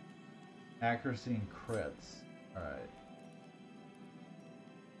 Accuracy and crits. Alright.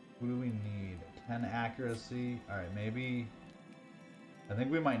 Who do we need? 10 accuracy. Alright, maybe... I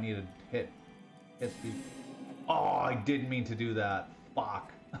think we might need to hit the... Oh, I didn't mean to do that.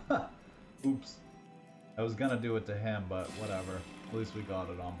 Fuck. Oops. I was gonna do it to him, but whatever. At least we got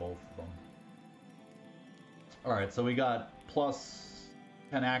it on both of them. Alright, so we got plus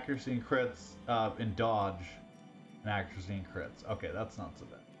 10 accuracy and crits, and dodge, and accuracy and crits. Okay, that's not so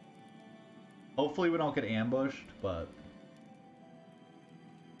bad. Hopefully we don't get ambushed, but...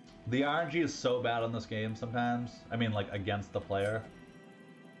 The RNG is so bad in this game sometimes. I mean, like, against the player.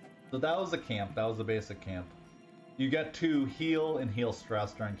 So that was the camp. That was the basic camp. You get to heal and heal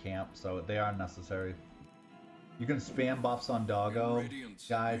stress during camp, so they are necessary. You can spam buffs on Doggo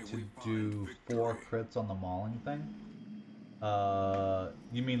guy to do 4 crits on the mauling thing.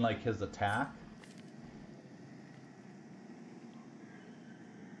 You mean like his attack?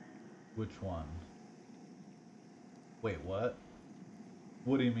 Which one? Wait, what?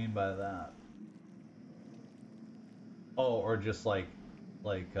 What do you mean by that? Oh, or just like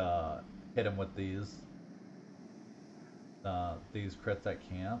hit him with these. these crits at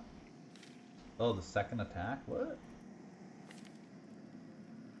camp. Oh, the second attack? What?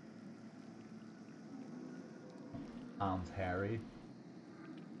 Hounds Harry.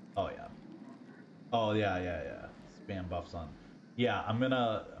 Oh yeah. Oh yeah. Spam buffs on. Yeah, I'm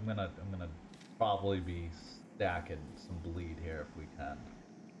gonna probably be stacking some bleed here if we can.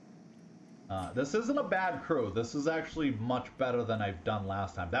 This isn't a bad crew. This is actually much better than I've done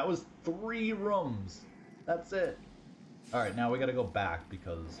last time. That was 3 rooms. That's it. Alright, now we gotta go back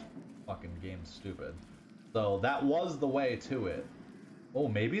because fucking game's stupid. So that was the way to it. Oh,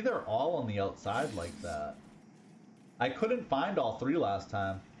 maybe they're all on the outside like that. I couldn't find all 3 last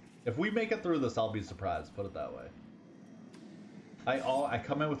time. If we make it through this, I'll be surprised. Put it that way. I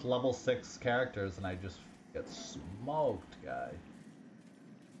come in with level 6 characters and I just get smoked, guy.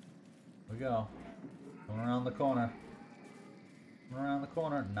 Here we go. Coming around the corner. Coming around the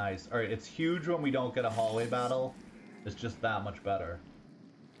corner. Nice. Alright, it's huge when we don't get a hallway battle. It's just that much better.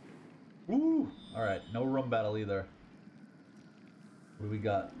 Woo! Alright, no room battle either. What do we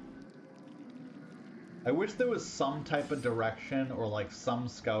got? I wish there was some type of direction or like some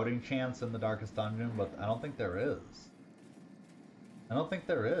scouting chance in the Darkest Dungeon, but I don't think there is. I don't think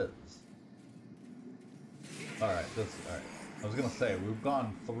there is. Alright, alright. I was gonna say, we've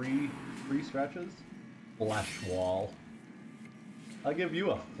gone three stretches. Flesh wall. I'll give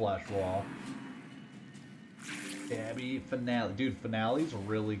you a flesh wall. Gabby, finale. Dude, finale's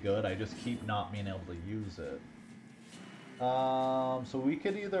really good. I just keep not being able to use it. So we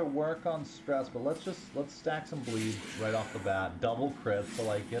could either work on stress, but let's stack some bleed right off the bat. Double crits, I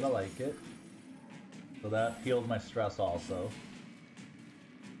like it, I like it. So that healed my stress also.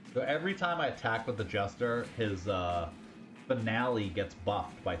 So every time I attack with the Jester, his finale gets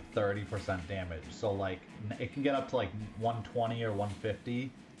buffed by 30% damage. So like, it can get up to like 120 or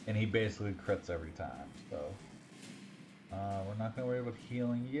 150, and he basically crits every time, so. We're not gonna worry about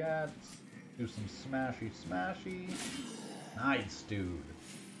healing yet. Do some smashy. Nice, dude.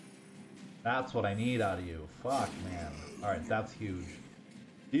 That's what I need out of you. Fuck, man. Alright, that's huge.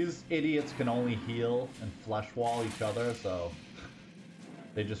 These idiots can only heal and flesh wall each other, so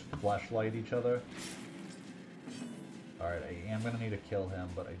they just fleshlight each other. Alright, I am gonna need to kill him,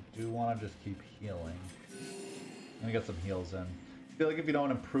 but I do want to just keep healing. Let me get some heals in. I feel like if you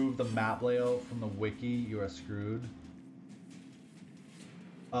don't improve the map layout from the wiki, you are screwed.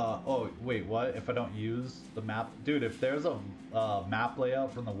 Oh, wait, what? If I don't use the map? Dude, if there's a map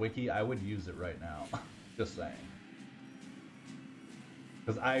layout from the wiki, I would use it right now. Just saying.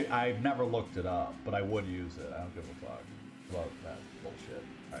 Because I've never looked it up, but I would use it. I don't give a fuck about that bullshit.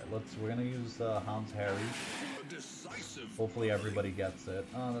 Alright, we're gonna use Hounds Harry. Hopefully everybody gets it.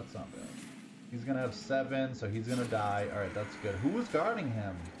 Oh, that's not bad. He's gonna have 7, so he's gonna die. Alright, that's good. Who was guarding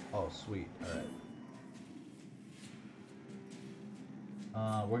him? Oh, sweet. Alright.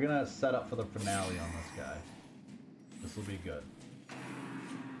 We're gonna set up for the finale on this guy. This will be good.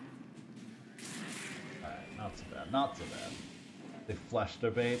 Alright, not so bad, not so bad. They flesh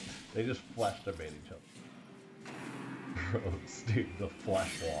their bait. They just flesh their bait each other. Gross, dude, the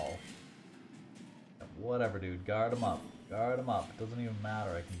flesh wall. Whatever, dude, guard him up. Guard him up. It doesn't even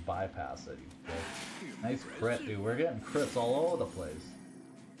matter, I can bypass it, you bitch. Nice crit, dude. We're getting crits all over the place.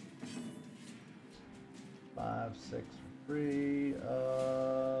 5, 6, 3,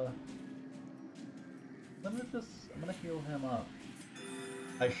 I'm gonna heal him up.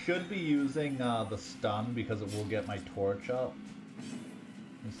 I should be using the stun because it will get my torch up.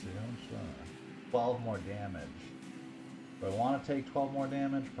 Let's see, how much 12 more damage. Do I want to take 12 more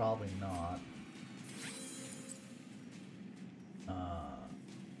damage? Probably not.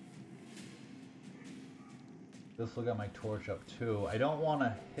 This will get my torch up too. I don't want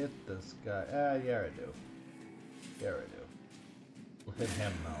to hit this guy. Yeah, I do. Yeah, I do. We'll hit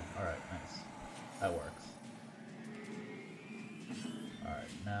him though. Alright, nice. That works. Alright,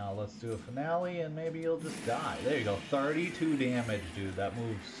 now let's do a finale and maybe you'll just die. There you go. 32 damage, dude. That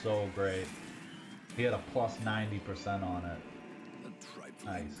moves so great. He had a plus 90% on it.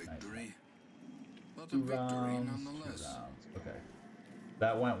 Nice, nice. 2 rounds, 2 rounds. Okay.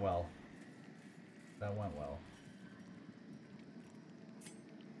 That went well. That went well.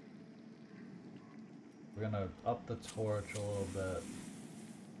 We're gonna up the torch a little bit.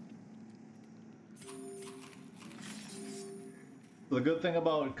 The good thing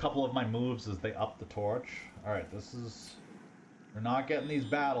about a couple of my moves is they up the torch. Alright, we're not getting these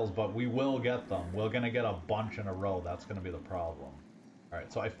battles, but we will get them. We're gonna get a bunch in a row. That's gonna be the problem.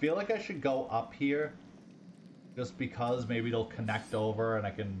 Alright, so I feel like I should go up here. Just because maybe it'll connect over and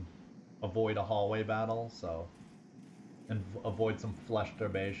I can avoid a hallway battle, so. And avoid some flesh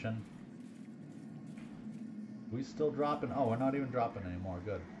turbation. We still dropping? Oh, we're not even dropping anymore.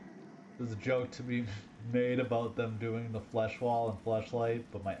 Good. There's a joke to be made about them doing the flesh wall and fleshlight,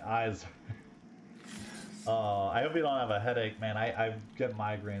 but my eyes I hope you don't have a headache, man. I get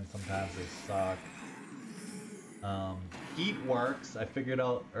migraines sometimes. They suck. Heat works. I figured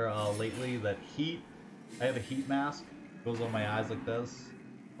out lately that heat, I have a heat mask. It goes on my eyes like this,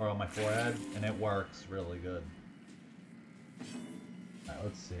 or on my forehead, and it works really good. Alright,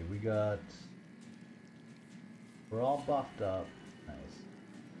 let's see. We're all buffed up. Nice.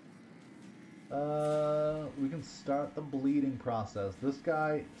 We can start the bleeding process. This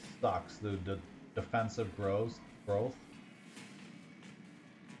guy sucks, dude. The defensive growth.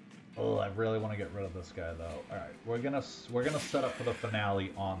 Oh, I really want to get rid of this guy though. All right, we're gonna set up for the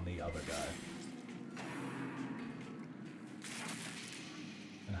finale on the other guy.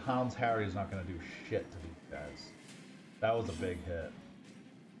 And Hans Harry's not gonna do shit to these guys. That was a big hit.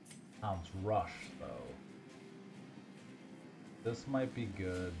 Hans Rush though. This might be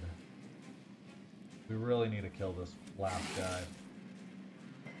good. We really need to kill this last guy.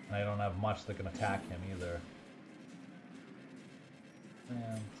 And I don't have much that can attack him either.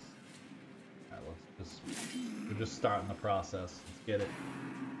 And we're just starting the process. Let's get it.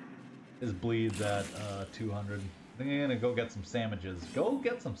 His bleed's at 200. I think I'm gonna go get some sandwiches. Go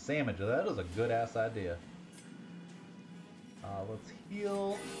get some sandwiches. That is a good ass idea. Let's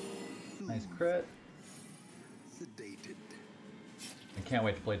heal. Nice crit. Sedated. I can't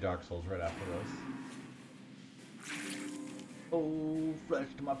wait to play Dark Souls right after this. Oh, flesh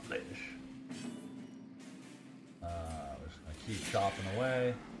to my flesh. We're just gonna keep chopping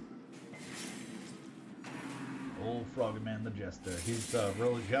away. Old Froggy Man the Jester. He's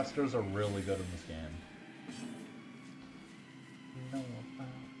really, jesters are really good in this game.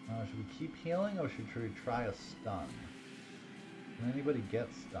 Should we keep healing or should we try a stun? Can anybody get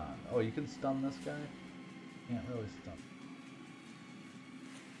stunned? Oh, you can stun this guy? Can't really stun.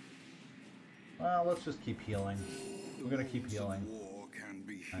 Well, let's just keep healing. We're gonna keep healing.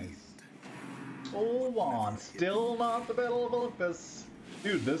 Nice. Hold on, still not the Battle of Olympus.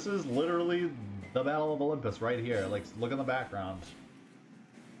 Dude, this is literally the Battle of Olympus right here. Like, look in the background.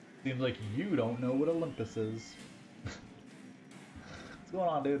 Seems like you don't know what Olympus is. What's going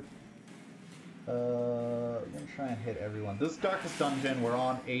on, dude? I'm gonna try and hit everyone. This is Darkest Dungeon. We're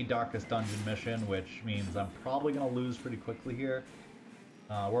on a Darkest Dungeon mission, which means I'm probably gonna lose pretty quickly here.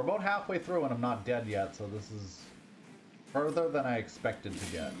 We're about halfway through and I'm not dead yet, so this is further than I expected to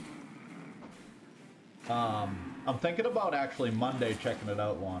get. I'm thinking about actually Monday checking it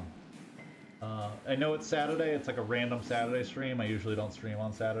out one. I know it's Saturday, it's like a random Saturday stream. I usually don't stream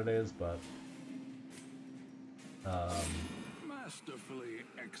on Saturdays, but masterfully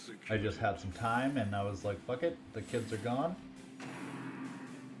executed. I just had some time and I was like, fuck it, the kids are gone.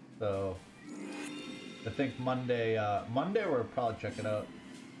 So I think Monday we'll probably check it out.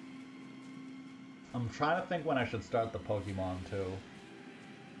 I'm trying to think when I should start the Pokemon too.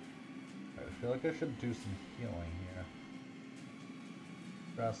 I feel like I should do some healing here.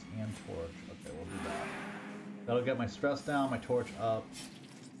 Stress and torch. Okay, we'll do that. That'll get my stress down, my torch up.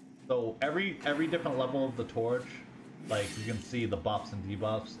 So every different level of the torch, like you can see the buffs and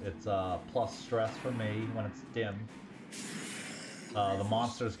debuffs. It's plus stress for me when it's dim. The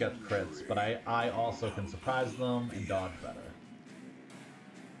monsters get crits, but I also can surprise them and dodge better.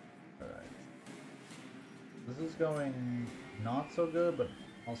 Alright. This is going not so good, but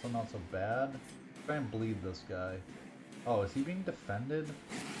also not so bad. Try and bleed this guy. Oh, is he being defended?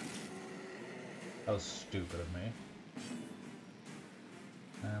 That was stupid of me.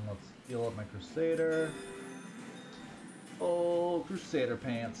 And let's heal up my Crusader. Oh, Crusader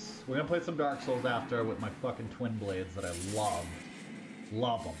pants. We're gonna play some Dark Souls after with my fucking twin blades that I love.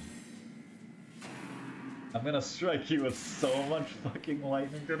 Love them. I'm gonna strike you with so much fucking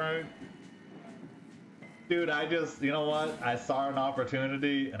lightning tonight. Dude, I just, you know what? I saw an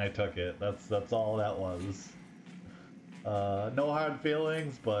opportunity and I took it. That's all that was. No hard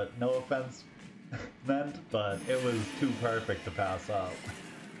feelings, but no offense meant, but it was too perfect to pass up.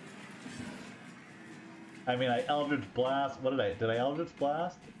 I mean, I Eldritch Blast. What did I Eldritch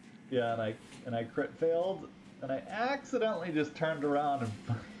Blast? Yeah, and I crit failed, and I accidentally just turned around and.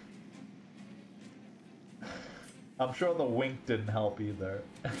 I'm sure the wink didn't help either.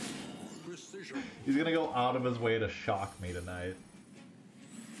 Precision. He's gonna go out of his way to shock me tonight.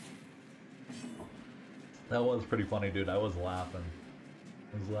 That was pretty funny, dude. I was laughing.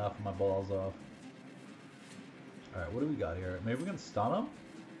 I was laughing my balls off. Alright, what do we got here? Maybe we can stun him?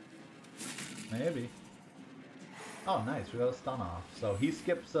 Maybe. Oh, nice. We got a stun off. So he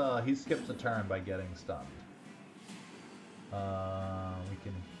skips a turn by getting stunned. We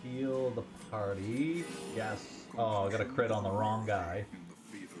can heal the party. Yes. Oh, I got a crit on the wrong guy.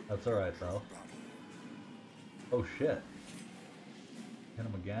 That's alright, though. Oh, shit. Hit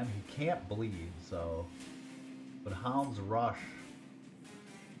him again. He can't bleed, so... But Hound's Rush.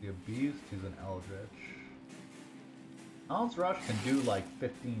 The Beast, he's an Eldritch. Hound's Rush can do like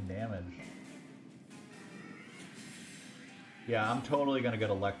 15 damage. Yeah, I'm totally gonna get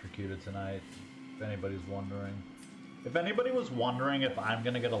electrocuted tonight, if anybody's wondering. If anybody was wondering if I'm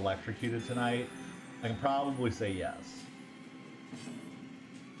gonna get electrocuted tonight, I can probably say yes.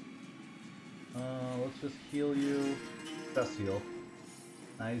 Let's just heal you. Best heal.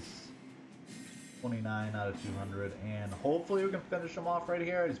 Nice. 29 out of 200, and hopefully we can finish him off right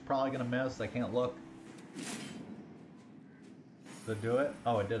here. He's probably gonna miss. I can't look. Did I do it?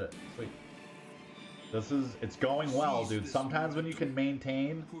 Oh, I did it. Sweet. It's going well, dude. Sometimes when you can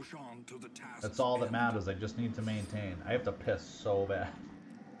maintain, that's all that matters. I just need to maintain. I have to piss so bad.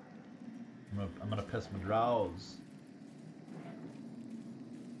 I'm gonna piss my draws.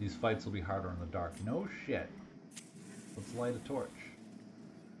 These fights will be harder in the dark. No shit. Let's light a torch.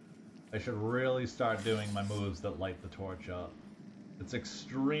 I should really start doing my moves that light the torch up. It's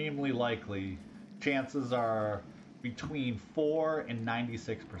extremely likely. Chances are between 4 and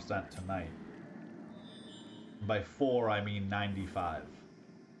 96% tonight. By 4, I mean 95.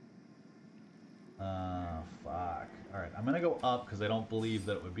 Fuck. Alright, I'm gonna go up because I don't believe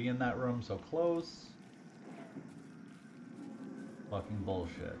that it would be in that room so close. Fucking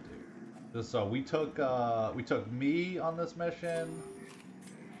bullshit, dude. So we took me on this mission.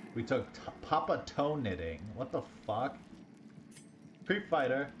 We took Papa Toe Knitting. What the fuck? Creep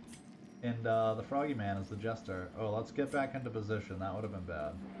Fighter. And the Froggy Man is the Jester. Oh, let's get back into position. That would have been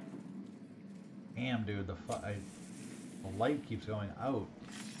bad. Damn, dude. The light keeps going out.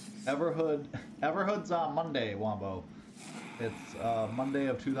 Everhood's on Monday, Wombo. It's Monday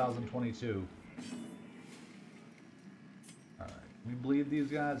of 2022. Alright. Can we bleed these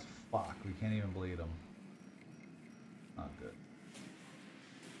guys? Fuck. We can't even bleed them. Not good.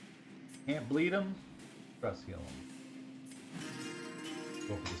 Can't bleed him? Stress heal him.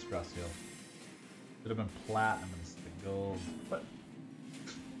 Go for the stress heal. Should have been platinum instead of gold. What?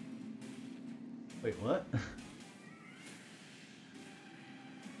 Wait, what?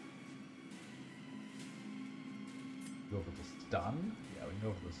 Go for the stun? Yeah, we can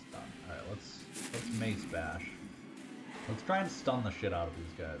go for the stun. Alright, let's mace bash. Let's try and stun the shit out of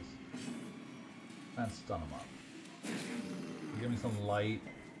these guys. Try and stun them up. Give me some light.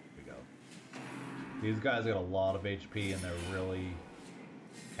 These guys got a lot of HP and they're really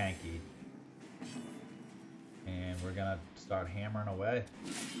tanky. And we're gonna start hammering away.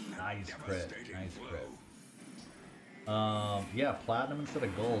 Nice crit. Nice crit. Yeah, platinum instead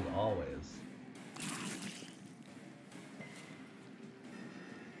of gold, always.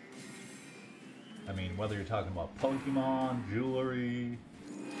 I mean, whether you're talking about Pokemon, jewelry...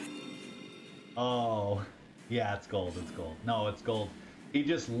 Oh, yeah, it's gold, it's gold. No, it's gold. He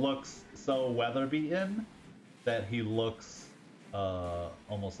just looks so weather beaten that he looks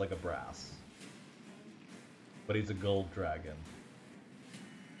almost like a brass. But he's a gold dragon.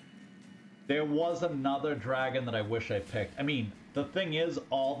 There was another dragon that I wish I picked. I mean, the thing is,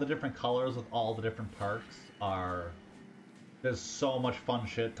 all the different colors with all the different perks are... There's so much fun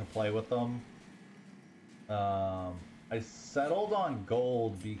shit to play with them. I settled on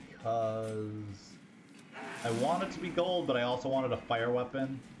gold because... I want it to be gold, but I also wanted a fire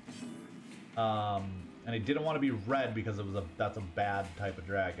weapon. And I didn't want to be red because that's a bad type of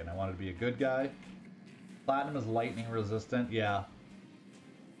dragon. I wanted to be a good guy. Platinum is lightning resistant, yeah.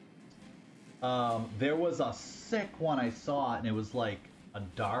 There was a sick one I saw, and it was like a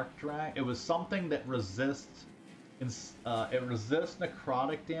dark dragon. It was something that resists... it resists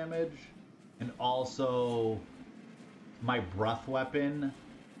necrotic damage, and also my breath weapon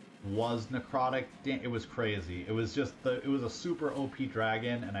was necrotic. It was crazy. It was just it was a super OP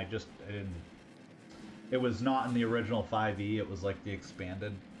dragon, and I didn't. It was not in the original 5e. It was like the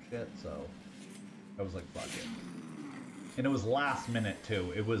expanded shit. So I was like, fuck it. And it was last minute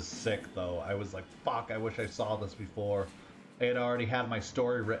too. It was sick though. I was like, fuck. I wish I saw this before. I had already had my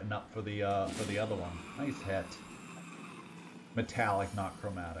story written up for the other one. Nice hit. Metallic, not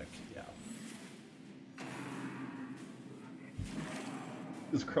chromatic. Yeah.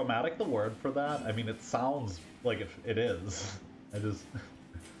 Is chromatic the word for that? I mean, it sounds like it is.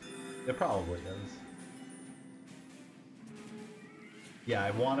 It probably is. Yeah,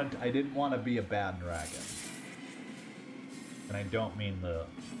 I didn't want to be a bad dragon. And I don't mean the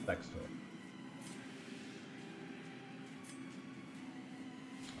sex toy.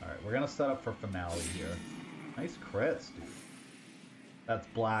 Alright, we're gonna set up for finale here. Nice crits, dude. That's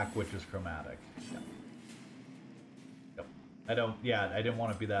black, which is chromatic. Yep. Yep. I didn't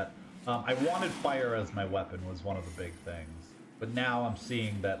want to be that. I wanted fire as my weapon was one of the big things. But now I'm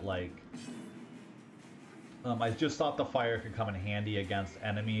seeing that, like... I just thought the fire could come in handy against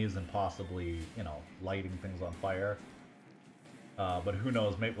enemies and possibly, you know, lighting things on fire. But who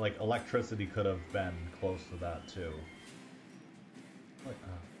knows, maybe, like, electricity could have been close to that, too. Like,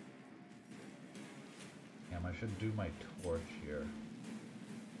 damn, I should do my torch here.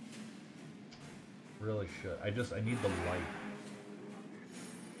 Really should. I need the light.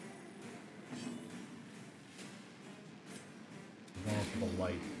 Going for the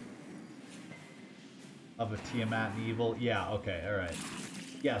light of a Tiamat and evil. Yeah, okay, alright.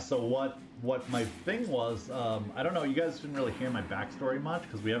 Yeah, so what my thing was, I don't know, you guys didn't really hear my backstory much,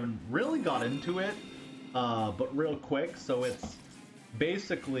 because we haven't really got into it, but real quick, so it's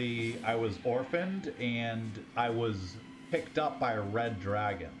basically, I was orphaned, and I was picked up by red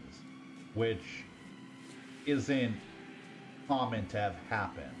dragons, which isn't common to have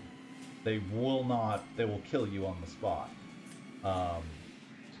happen. They will kill you on the spot.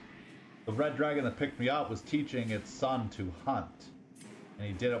 The red dragon that picked me up was teaching its son to hunt, and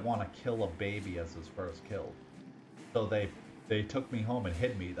he didn't want to kill a baby as his first kill. So they took me home and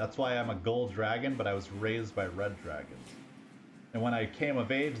hid me. That's why I'm a gold dragon, but I was raised by red dragons. And when I came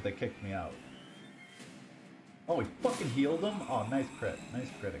of age, they kicked me out. Oh, he fucking healed him? Oh, nice crit. Nice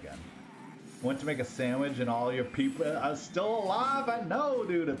crit again. Went to make a sandwich and all your people are still alive? I know,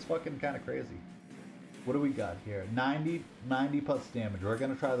 dude. It's fucking kind of crazy. What do we got here? 90 plus damage. We're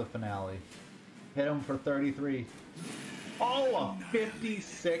going to try the finale. Hit him for 33. Oh, a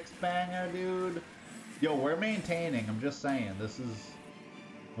 56 banger, dude. Yo, we're maintaining. I'm just saying. This is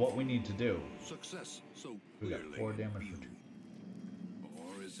what we need to do. Success so we got 4 damage for 2.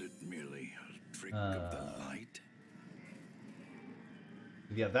 Or is it merely a trick of the light?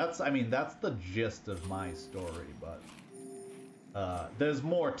 Yeah, that's the gist of my story, but there's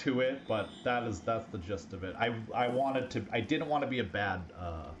more to it, but that's the gist of it. I didn't want to be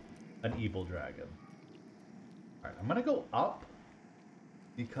an evil dragon. Alright, I'm gonna go up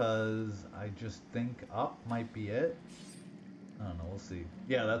because I just think up might be it. I don't know, we'll see.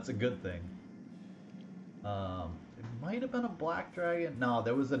 Yeah, that's a good thing. It might have been a black dragon. No,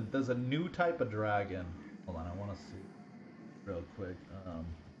 there's a new type of dragon. Hold on, I want to see real quick.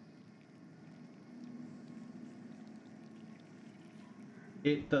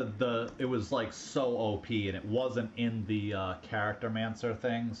 It was like so OP, and it wasn't in the Charactermancer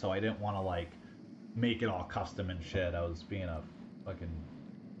thing, so I didn't want to like make it all custom and shit. I was being a fucking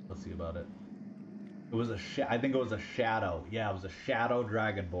pussy about it. It was I think it was a shadow. Yeah, it was a shadow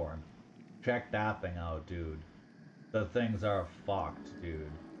dragonborn. Check that thing out, dude. The things are fucked,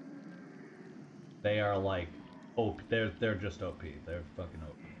 dude. They are like OP. They're just OP. They're fucking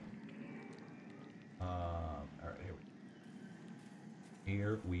OP. Alright,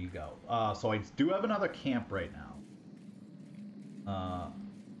 here we go. So I do have another camp right now.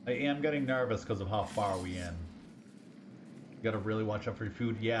 I am getting nervous because of how far we in. You gotta really watch out for your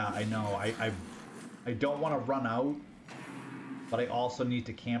food. Yeah, I know. I don't want to run out, but I also need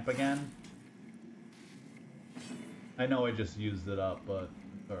to camp again. I know I just used it up, but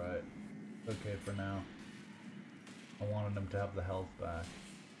it's alright. It's okay for now. I wanted him to have the health back.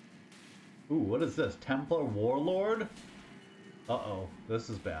 Ooh, what is this? Templar Warlord? Uh-oh, this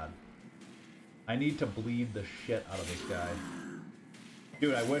is bad. I need to bleed the shit out of this guy.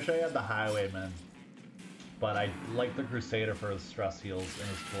 Dude, I wish I had the Highwayman, but I like the Crusader for his stress heals and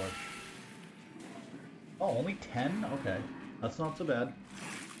his torch. Oh, only 10? Okay, that's not so bad.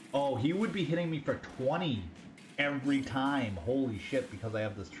 Oh, he would be hitting me for 20 every time. Holy shit, because I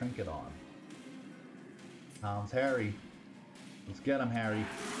have this trinket on. Sounds Harry. Let's get him, Harry.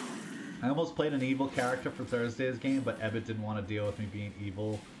 I almost played an evil character for Thursday's game, but Ebbet didn't want to deal with me being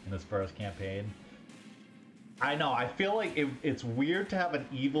evil in his first campaign. I know, I feel like it's weird to have an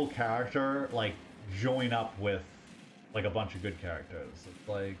evil character, like, join up with, like, a bunch of good characters. It's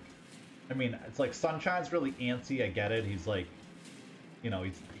like, I mean, it's like Sunshine's really antsy, I get it. He's like, you know,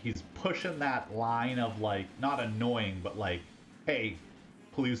 he's pushing that line of, like, not annoying, but like, hey,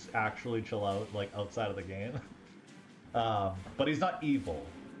 please actually chill out, like, outside of the game. But he's not evil.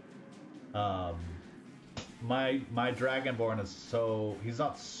 My Dragonborn is so... He's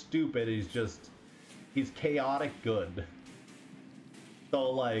not stupid, he's chaotic good.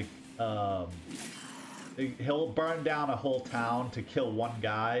 So, like, he'll burn down a whole town to kill one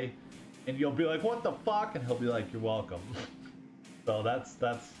guy, and you'll be like, what the fuck? And he'll be like, you're welcome. So that's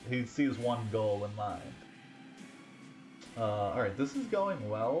he sees one goal in mind. Alright, this is going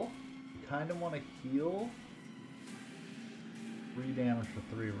well. You kind of want to heal. 3 damage for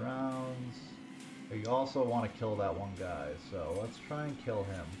 3 rounds. You also want to kill that one guy, so let's try and kill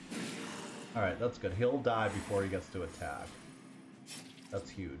him. Alright, that's good. He'll die before he gets to attack. That's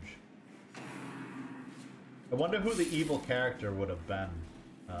huge. I wonder who the evil character would have been.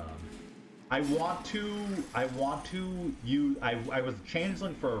 I was a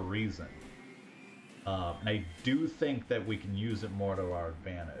changeling for a reason. And I do think that we can use it more to our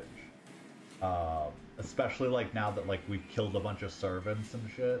advantage. Especially like now that like we've killed a bunch of servants and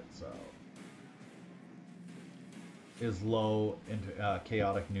shit, so. Is low into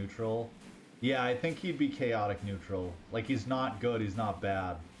chaotic neutral. Yeah, I think he'd be chaotic neutral. Like he's not good, he's not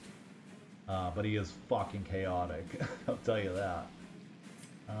bad. But he is fucking chaotic. I'll tell you that.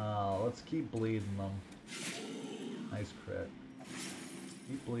 Let's keep bleeding them. Nice crit.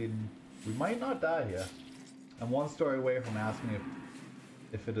 Keep bleeding. We might not die here. I'm one story away from asking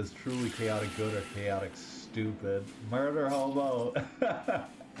if it is truly chaotic good or chaotic stupid. Murder hobo.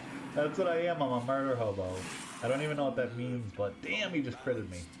 That's what I am. I'm a murder hobo. I don't even know what that means, but damn, he just critted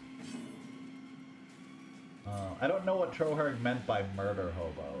me. I don't know what Troherg meant by murder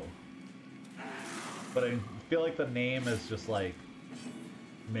hobo. But I feel like the name is just like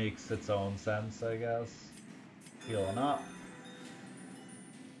makes its own sense, I guess. Healing up.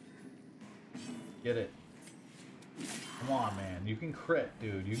 Get it. Come on, man. You can crit,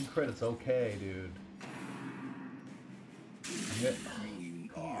 dude. You can crit. It's okay, dude. Get... Oh,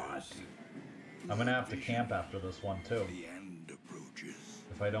 God. I'm gonna have to camp after this one, too.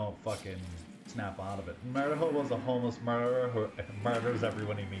 If I don't fucking snap out of it. Murder Hobo's a homeless murderer who murders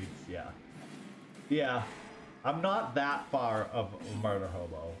everyone he meets. Yeah. Yeah. I'm not that far of a murder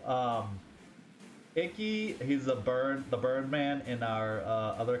hobo. Icky, he's the Birdman in our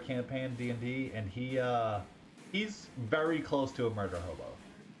other campaign, D&D, and he's very close to a murder hobo.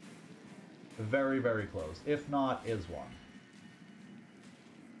 Very, very close. If not, is one.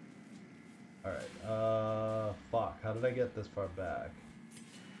 Alright, fuck. How did I get this far back?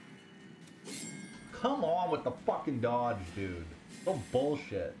 Come on with the fucking dodge, dude. So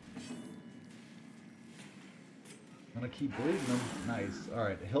bullshit. I'm gonna keep bleeding him. Nice.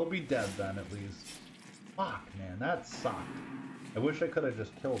 Alright, he'll be dead then, at least. Fuck, man, that sucked. I wish I could have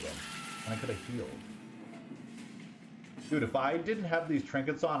just killed him. And I could have healed. Dude, if I didn't have these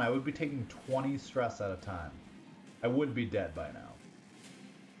trinkets on, I would be taking 20 stress at a time. I would be dead by now.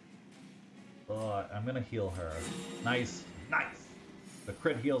 But I'm gonna heal her. Nice. Nice! The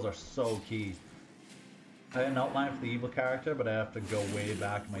crit heals are so key. I had an outline for the evil character, but I have to go way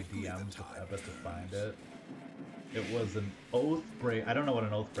back in my DMs a bit to find it. It was an Oathbreaker. I don't know what an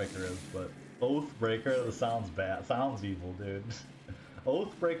Oathbreaker is, but Oathbreaker, that sounds bad. Sounds evil, dude.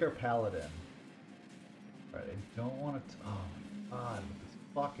 Oathbreaker Paladin. Alright, I don't want to... Oh my god, with this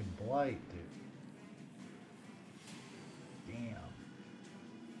fucking blight, dude. Damn.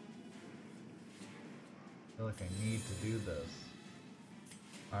 I feel like I need to do this.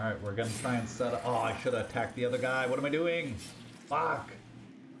 Alright, we're gonna try and set up... Oh, I should have attacked the other guy. What am I doing? Fuck.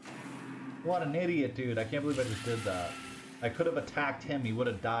 What an idiot, dude. I can't believe I just did that. I could have attacked him. He would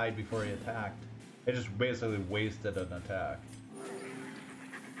have died before he attacked. I just basically wasted an attack.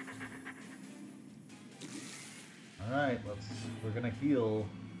 Alright, we're gonna heal.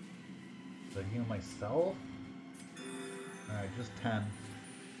 Did I heal myself? Alright, just 10.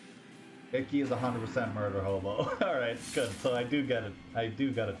 Icky is 100% murder hobo. Alright, good. So I do get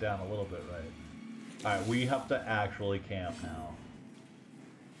it down a little bit, right? Alright, we have to actually camp now.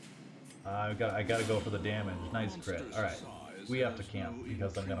 I gotta go for the damage. Nice crit. Alright. We have to camp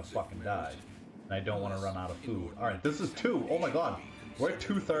because I'm gonna fucking die. And I don't want to run out of food. Alright, this is 2. Oh my god. We're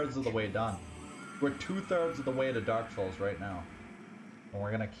 2/3 of the way done. We're 2/3 of the way to Dark Souls right now. And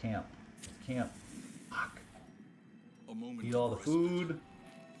we're gonna camp. Camp. Fuck. Eat all the food.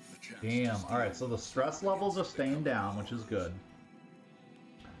 Damn. Alright, so the stress levels are staying down, which is good.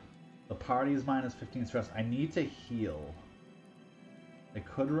 The party is minus 15 stress. I need to heal. I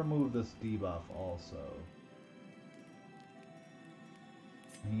could remove this debuff also.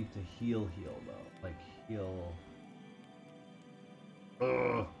 I need to heal though. Like heal.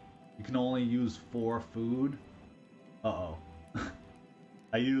 Ugh. You can only use 4 food? Uh-oh.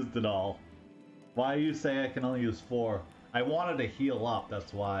 I used it all. Why do you say I can only use 4? I wanted to heal up,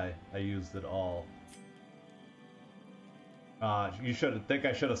 that's why I used it all. I should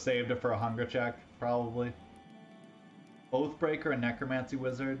have saved it for a hunger check, probably. Oathbreaker and Necromancy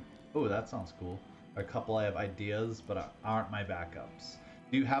Wizard. Oh, that sounds cool. A couple I have ideas, but aren't my backups.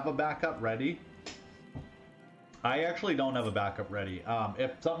 Do you have a backup ready? I actually don't have a backup ready.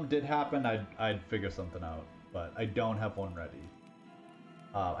 If something did happen, I'd figure something out, but I don't have one ready.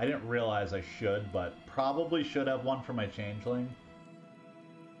 I didn't realize I should, but probably should have one for my changeling.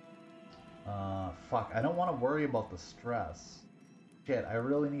 Fuck, I don't want to worry about the stress. Shit, I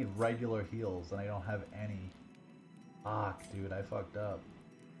really need regular heals, and I don't have any. Fuck, dude, I fucked up.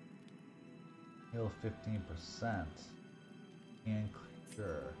 Heal 15%. And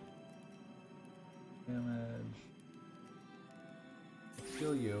cure. Damage. Let's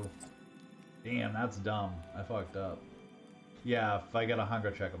heal you. Damn, that's dumb. I fucked up. Yeah, if I get a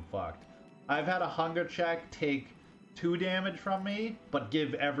hunger check, I'm fucked. I've had a hunger check take 2 damage from me, but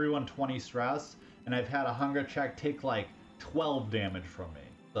give everyone 20 stress, and I've had a hunger check take like 12 damage from me.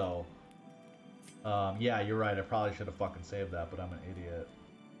 So, yeah, you're right. I probably should have fucking saved that, but I'm an idiot.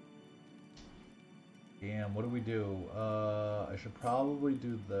 Damn, what do we do? I should probably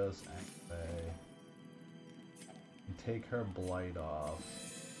do this anyway. And take her blight off.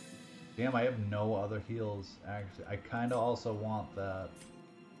 Damn, I have no other heals, actually. I kind of also want that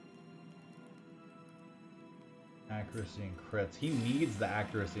accuracy and crits. He needs the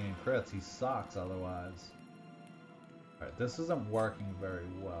accuracy and crits. He sucks otherwise. Alright, this isn't working very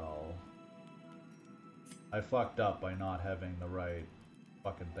well. I fucked up by not having the right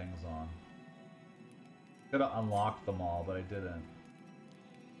fucking things on. Could have unlocked them all, but I didn't.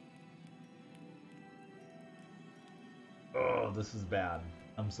 Oh, this is bad.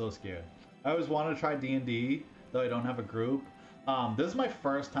 I'm so scared. I always wanted to try D&D, though I don't have a group. This is my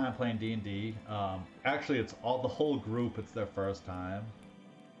first time playing D&D. Actually, it's the whole group, it's their first time.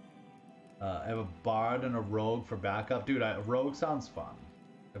 I have a bard and a rogue for backup. Dude, a rogue sounds fun.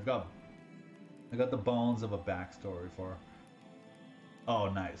 I got the bones of a backstory for. Oh,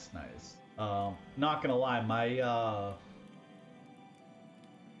 nice, nice. Not gonna lie,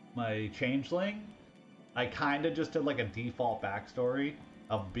 my changeling, I kind of just did like a default backstory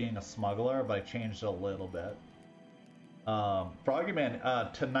of being a smuggler, but I changed it a little bit.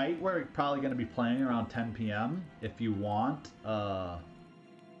 Froggyman, tonight we're probably going to be playing around 10 p.m. If you want to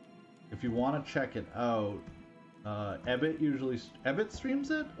check it out, Ebbit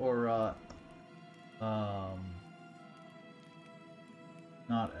streams it, or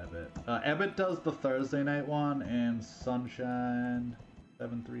not Ebbit. Ebbit does the Thursday night one, and Sunshine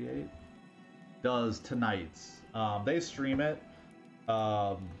 738 does tonight's. They stream it.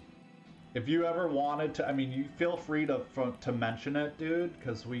 If you ever wanted to, I mean, you feel free to mention it, dude,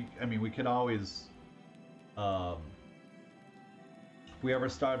 because we could always, if we ever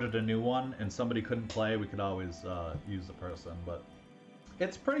started a new one and somebody couldn't play, we could always use the person, but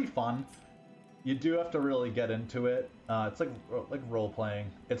it's pretty fun. You do have to really get into it. It's like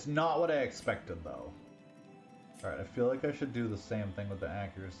role-playing. It's not what I expected, though. Alright, I feel like I should do the same thing with the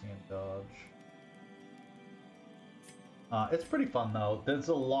accuracy and dodge. It's pretty fun, though. There's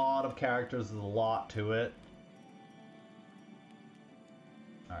a lot of characters, there's a lot to it.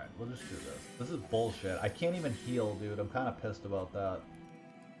 Alright, we'll just do this. This is bullshit. I can't even heal, dude. I'm kind of pissed about that.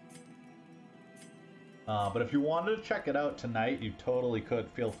 But if you wanted to check it out tonight, you totally could.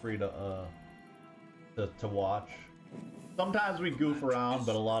 Feel free to watch. Sometimes we goof around,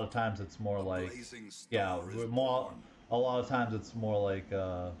 but a lot of times it's more like... Yeah, a lot of times it's more like,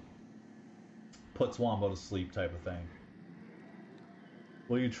 puts Wombo to sleep type of thing.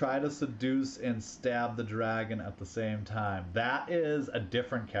 Will you try to seduce and stab the dragon at the same time? That is a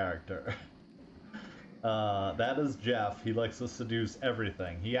different character. That is Jeff. He likes to seduce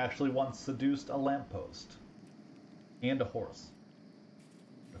everything. He actually once seduced a lamppost. And a horse.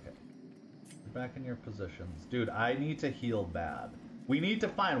 Okay. You're back in your positions. Dude, I need to heal bad. We need to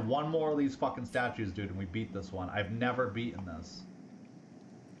find one more of these fucking statues, dude, and we beat this one. I've never beaten this.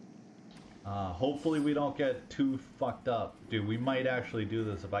 Hopefully we don't get too fucked up. Dude, we might actually do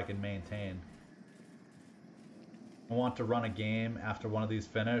this if I can maintain. I want to run a game after one of these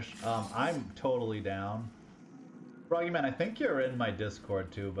finish. I'm totally down. Froggyman, I think you're in my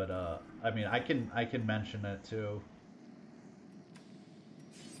Discord too, but I mean, I can mention it too.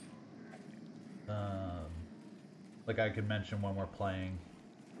 Like I could mention when we're playing.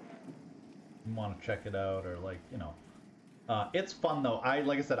 You want to check it out, or like, you know. It's fun though.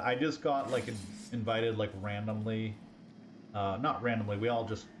 Like I said, I just got like invited like randomly. Not randomly. We all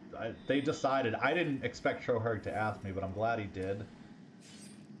just they decided. I didn't expect Troherg to ask me, but I'm glad he did.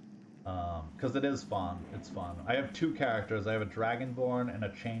 Because it is fun. It's fun. I have 2 characters. I have a Dragonborn and a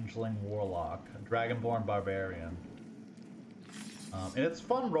Changeling Warlock. A Dragonborn Barbarian. And it's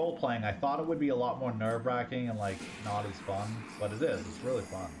fun role-playing. I thought it would be a lot more nerve-wracking and like not as fun, but it is. It's really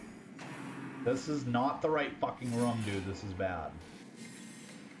fun. This is not the right fucking room, dude. This is bad.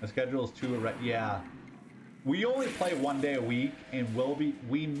 My schedule is too erratic. Yeah. We only play 1 day a week, and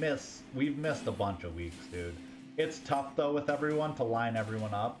we've missed a bunch of weeks, dude. It's tough though with everyone to line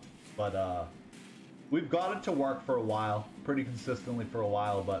everyone up, but we've got it to work for a while, pretty consistently for a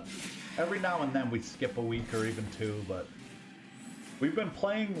while, but every now and then we skip a week or even two, but we've been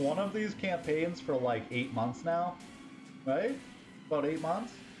playing one of these campaigns for like 8 months now, right? About 8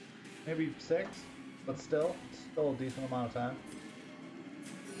 months? Maybe 6, but still a decent amount of time.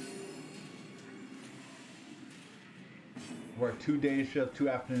 Work 2 day shifts, 2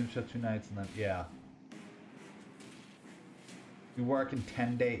 afternoon shifts, 2 nights, and then, yeah. You work in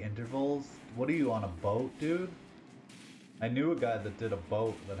 10-day intervals? What are you, on a boat, dude? I knew a guy that did a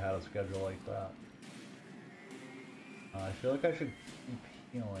boat that had a schedule like that. I feel like I should keep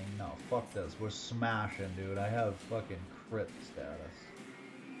healing. No, fuck this. We're smashing, dude. I have fucking crit status.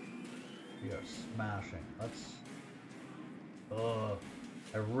 We are smashing. Let's... Ugh.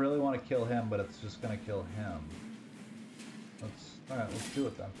 I really want to kill him, but it's just gonna kill him. Let's... Alright, let's do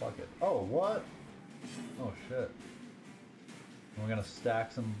it then. Fuck it. Oh, what? Oh, shit. We're gonna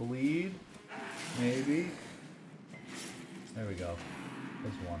stack some bleed. Maybe. There we go.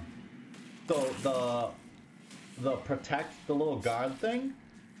 There's one. So, the protect, the little guard thing,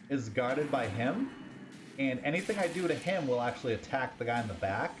 is guarded by him. And anything I do to him will actually attack the guy in the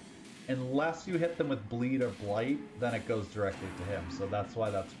back. Unless you hit them with bleed or blight, then it goes directly to him. So that's why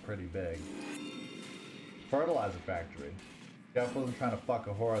that's pretty big. Fertilizer factory. Jeff wasn't trying to fuck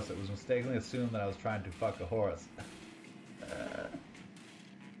a horse. It was mistakenly assumed that I was trying to fuck a horse.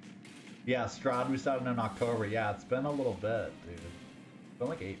 Yeah, Strahd we started in October. Yeah, it's been a little bit, dude. It's been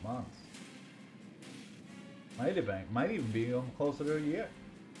like 8 months. Might even be closer to a year.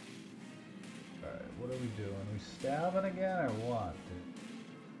 Alright, what are we doing? Are we stabbing again or what, dude?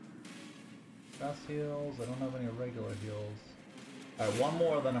 Best heals. I don't have any regular heals. Alright, one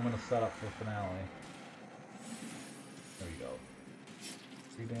more, then I'm gonna set up for finale. There we go.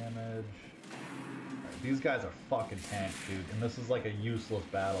 3 damage. Right, these guys are fucking tanks, dude. And this is like a useless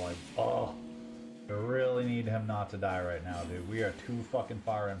battle. I really need him not to die right now, dude. We are too fucking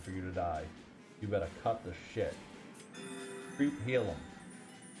far in for you to die. You better cut the shit. Creep, heal him.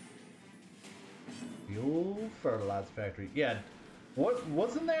 Fuel fertilizer factory. Yeah. What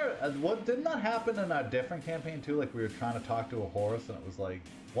wasn't there? What didn't that happen in a different campaign too? Like we were trying to talk to a horse, and it was like,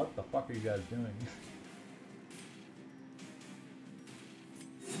 "What the fuck are you guys doing?"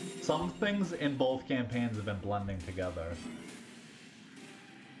 Some things in both campaigns have been blending together.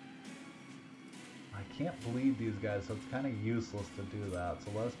 I can't bleed these guys, so it's kind of useless to do that.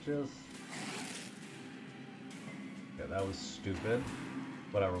 So let's just... Yeah, that was stupid.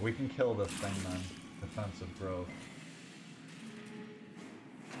 Whatever, we can kill this thing then. Defensive growth.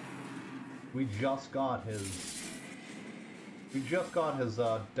 We just got his...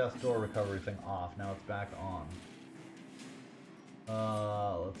 Death Door recovery thing off. Now it's back on.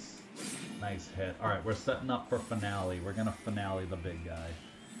 Let's... Nice hit. Alright, we're setting up for finale. We're gonna finale the big guy.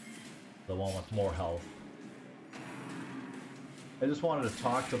 The one with more health. I just wanted to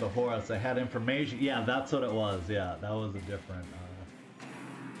talk to the horse. I had information. Yeah, that's what it was. Yeah, that was a different...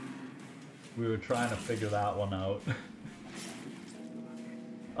 we were trying to figure that one out.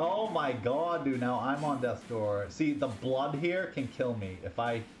 Oh my god, dude. Now I'm on Death's Door. See, the blood here can kill me. If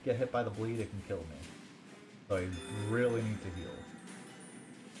I get hit by the bleed, it can kill me. So I really need to heal.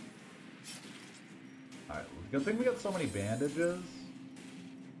 Alright, good thing we got so many bandages.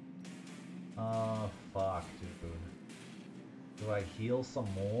 Fuck, dude. Do I heal some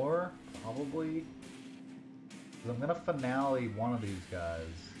more? Probably. Because I'm gonna finale one of these guys.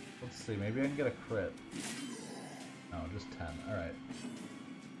 Let's see, maybe I can get a crit. No, just 10. Alright.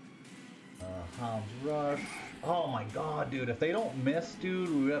 Hound's Rush. Oh my god, dude. If they don't miss, dude,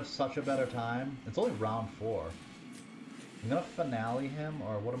 we would have such a better time. It's only round 4. I'm gonna finale him,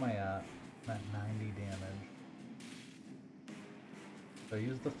 or what am I at? I'm at 90 damage. Did I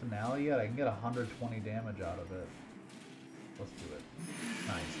use the finale yet? I can get 120 damage out of it. Let's do it.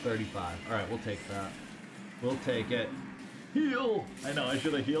 Nice, 35. Alright, we'll take that. We'll take it. Heal! I know, I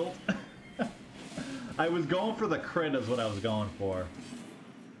should have healed. I was going for the crit is what I was going for.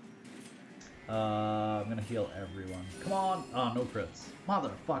 I'm gonna heal everyone. Come on! Oh, no crits.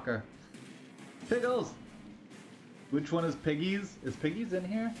 Motherfucker. Piggles! Which one is Piggies? Is Piggies in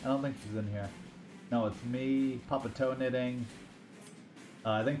here? I don't think she's in here. No, it's me, Papa Toe Knitting.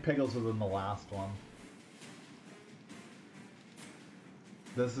 I think Piggles was in the last one.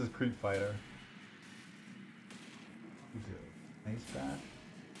 This is Creep Fighter. Nice bash.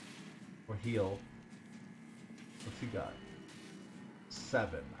 Or heal. What's he got?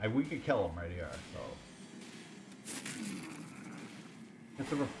 7. We could kill him right here, so.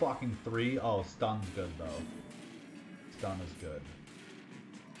 Gets over fucking 3. Oh, stun's good though. Stun is good.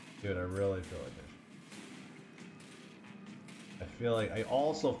 Dude, I really feel like I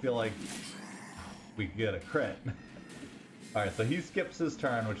also feel like we could get a crit. Alright, so he skips his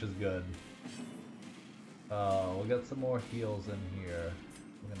turn, which is good. We'll get some more heals in here.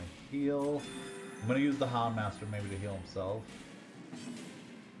 We're gonna heal. I'm gonna use the Houndmaster maybe to heal himself.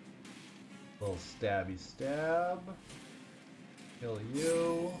 Little stabby stab. Kill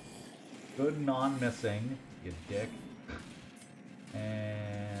you. Good non-missing, you dick.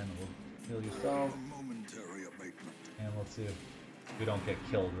 And we'll heal yourself. And let's see if we don't get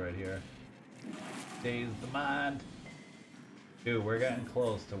killed right here. Daze the mind. Dude, we're getting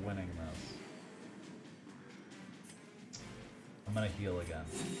close to winning this. I'm gonna heal again.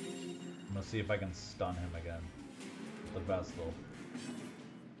 I'm gonna see if I can stun him again. With the Vestal.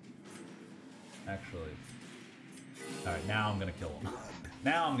 Actually. Alright, now I'm gonna kill him.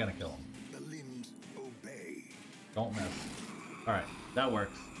 Now I'm gonna kill him. The limbs obey. Don't miss. Alright, that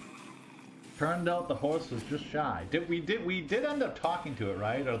works. Turned out the horse was just shy. We did end up talking to it,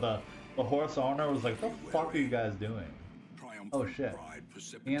 right? Or the horse owner was like, what the fuck are you guys doing? Oh shit.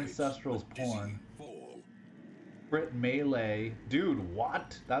 Ancestral's porn. Crit melee. Dude,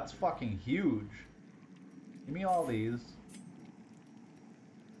 what? That's fucking huge. Give me all these.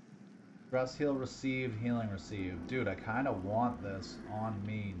 Stress heal received, healing received. Dude, I kind of want this on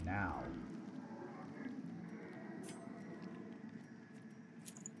me now.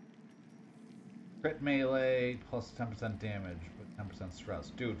 Crit melee plus 10% damage, but 10% stress.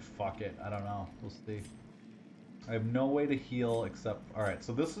 Dude, fuck it. I don't know. We'll see. I have no way to heal except... Alright,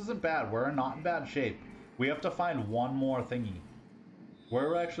 so this isn't bad. We're not in bad shape. We have to find one more thingy.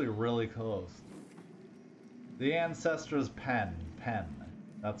 We're actually really close. The Ancestor's pen.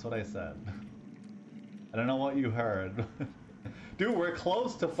 That's what I said. I don't know what you heard. Dude, we're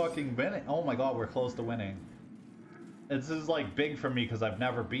close to fucking winning. Oh my god, we're close to winning. This is like big for me because I've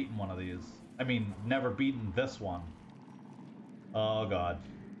never beaten one of these. I mean, never beaten this one. Oh god.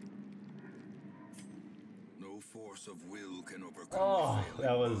 No force of will can overcome. Oh,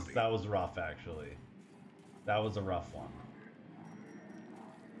 that was rough actually. That was a rough one.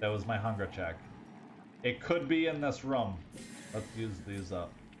 That was my hunger check. It could be in this room. Let's use these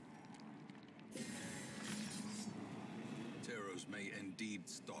up. Terrors may indeed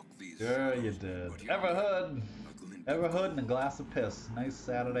stalk these. Sure you did. Everhood! Everhood and a glass of piss. Nice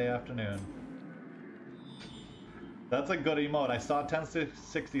Saturday afternoon. That's a good emote. I saw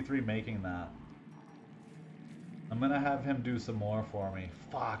 1063 making that. I'm gonna have him do some more for me.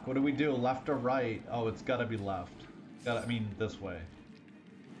 Fuck, what do we do? Left or right? Oh, it's gotta be left. I mean, this way.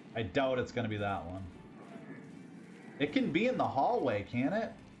 I doubt it's gonna be that one. It can be in the hallway, can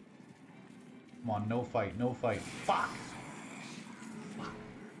it? Come on, no fight, no fight. Fuck!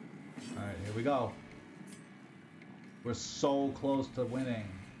 Alright, here we go. We're so close to winning.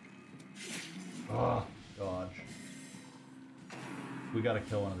 Oh, dodge. We gotta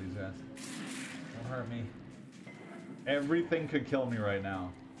kill one of these guys. Don't hurt me. Everything could kill me right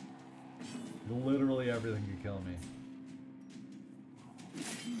now. Literally everything could kill me.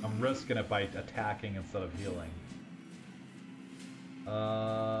 I'm risking it by attacking instead of healing.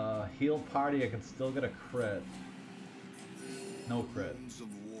 Heal party, I can still get a crit. No crit.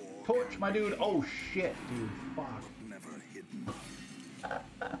 Torch, my dude! Oh shit, dude. Fuck.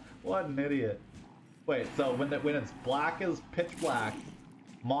 What an idiot. Wait, so when it's black as pitch black,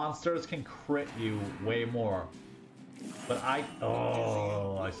 monsters can crit you way more. But I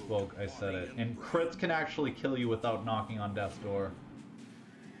said it. And crits can actually kill you without knocking on death's door.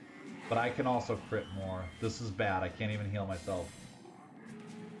 But I can also crit more. This is bad. I can't even heal myself.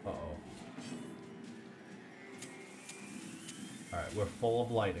 Uh-oh. Alright, we're full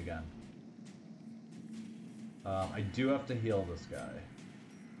of light again. I do have to heal this guy.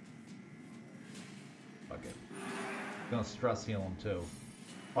 Fuck it. I'm gonna stress heal him too.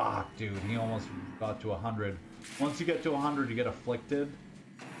 Fuck, dude. He almost got to 100. Once you get to 100, you get afflicted.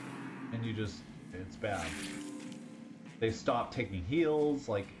 And you just... it's bad. They stop taking heals.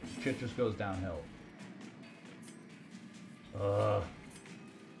 Like, shit just goes downhill.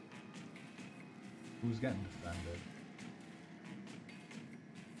 Who's getting defended?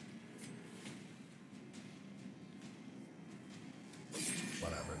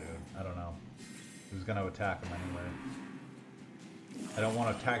 Whatever, dude. I don't know. Who's gonna attack him anyway? I don't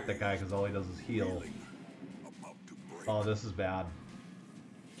want to attack that guy because all he does is heal. Oh, this is bad.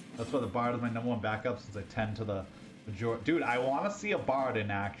 That's why the Bard is my number one backup since I tend to the majority. Dude, I want to see a Bard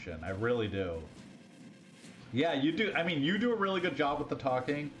in action. I really do. Yeah, you do. I mean, you do a really good job with the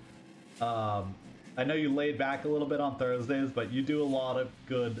talking. I know you laid back a little bit on Thursdays, but you do a lot of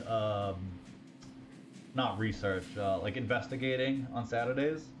good, not research, like investigating on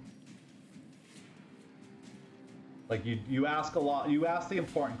Saturdays. Like, you ask a lot, you ask the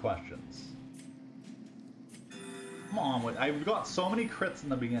important questions. Come on, I've got so many crits in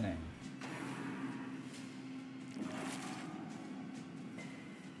the beginning.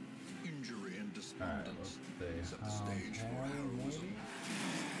 Injury and despondence set the Alright, stage for heroism.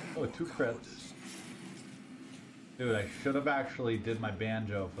 oh, 2 crits. Dude, I should have actually did my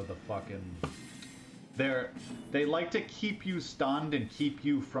banjo for the fucking... They like to keep you stunned and keep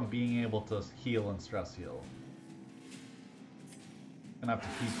you from being able to heal and stress heal. Gonna have to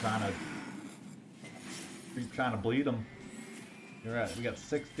keep trying to bleed them. You're right. We got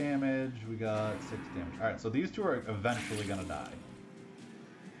 6 damage. We got 6 damage. All right. So these two are eventually gonna die.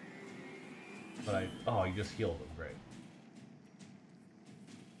 But oh, you just healed them. Great.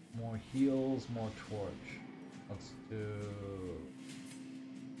 More heals. More torch. Let's do.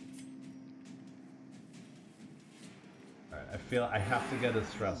 Alright, I feel I have to get his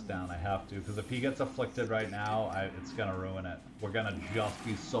stress down. I have to, because if he gets afflicted right now, it's gonna ruin it. We're gonna just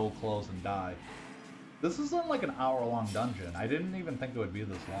be so close and die. This isn't like an hour-long dungeon. I didn't even think it would be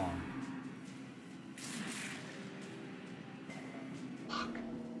this long. Fuck.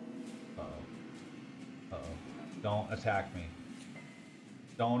 Uh-oh. Uh-oh. Don't attack me.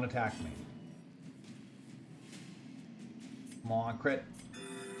 Don't attack me. Come on, crit.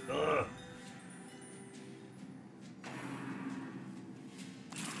 Ugh.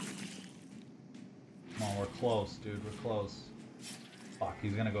 Come on, we're close, dude. We're close. Fuck,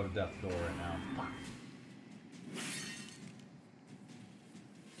 he's gonna go to death's door right now. Fuck.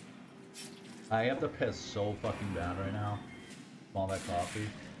 I have to piss so fucking bad right now. From all that coffee.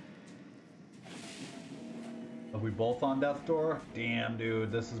 Are we both on death's door? Damn,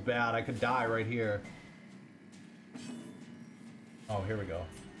 dude, this is bad. I could die right here. Oh, here we go.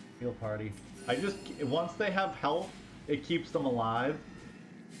 Heal party. Once they have health, it keeps them alive.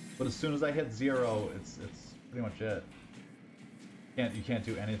 But as soon as I hit 0, it's pretty much it. You can't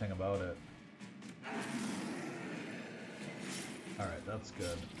do anything about it. Alright, that's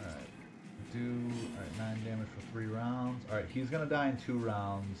good. Alright. Alright, 9 damage for 3 rounds. Alright, he's gonna die in 2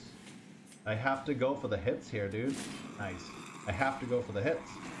 rounds. I have to go for the hits here, dude. Nice. I have to go for the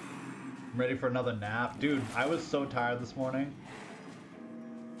hits. I'm ready for another nap. Dude, I was so tired this morning.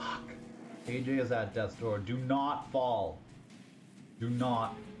 Fuck. AJ is at death's door. Do not fall. Do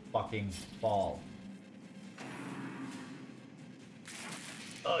not fucking fall.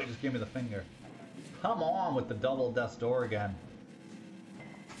 Oh, he just gave me the finger. Come on with the double death's door again.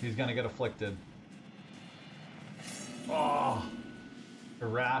 He's gonna get afflicted. Oh,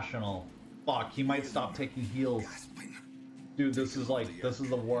 irrational. Fuck, he might stop taking heals. Dude, this is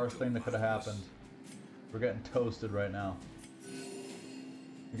the worst thing that could have happened. We're getting toasted right now.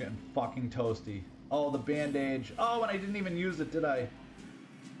 We're getting fucking toasty. Oh, the bandage. Oh, and I didn't even use it, did I?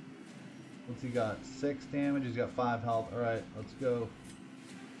 What's he got? 6 damage, he's got 5 health. Alright, let's go.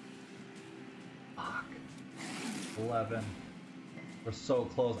 Fuck. 11. We're so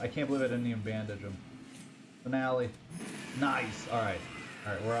close. I can't believe I didn't even bandage him. Finale. Nice. Alright.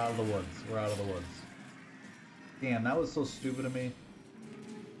 Alright, we're out of the woods. We're out of the woods. Damn, that was so stupid of me.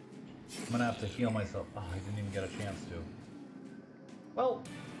 I'm gonna have to heal myself. Oh, I didn't even get a chance to. Well,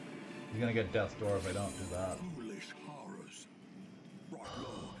 he's gonna get death's door if I don't do that.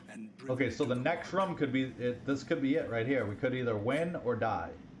 Okay, so the next room could be it. This could be it right here. We could either win or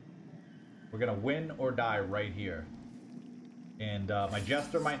die. We're gonna win or die right here. And my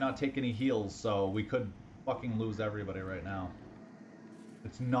Jester might not take any heals, so we could fucking lose everybody right now.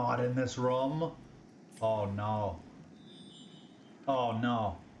 It's not in this room. Oh no. Oh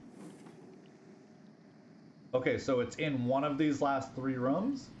no. Okay, so it's in one of these last 3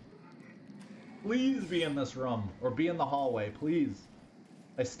 rooms? Please be in this room, or be in the hallway, please.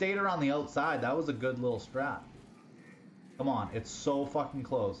 I stayed around the outside, that was a good little strat. Come on, it's so fucking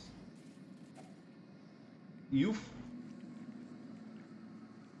close. You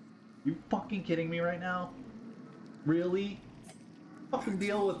fucking kidding me right now? Really? Fucking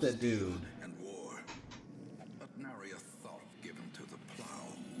deal with it, dude. And war, but nary a thought given to the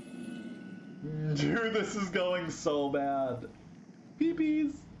plow. Dude, this is going so bad.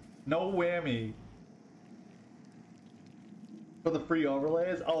 Peepees. No whammy. For the free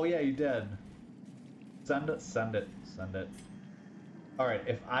overlays? Oh yeah, you did. Send it, send it, send it. Alright,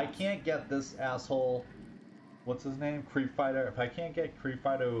 if I can't get this asshole, what's his name? Creep Fighter. If I can't get Creep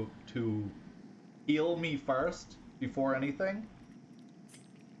Fighter to heal me first, before anything,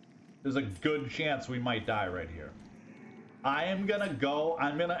 there's a good chance we might die right here. I'm gonna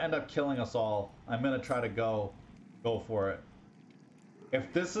end up killing us all. I'm gonna try to go for it.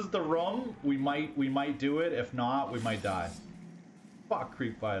 If this is the room, we might do it. If not, we might die. Fuck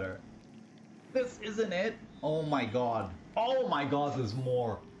Creep Fighter. This isn't it. Oh my god. Oh my god, there's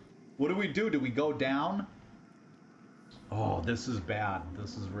more. What do we do? Do we go down? Oh, this is bad.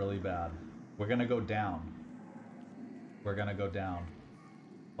 This is really bad. We're gonna go down. We're gonna go down.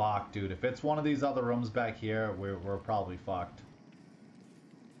 Fuck, dude. If it's one of these other rooms back here, we're probably fucked.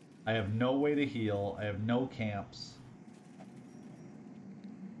 I have no way to heal. I have no camps.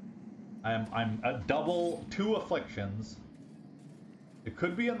 I'm a double 2 afflictions. It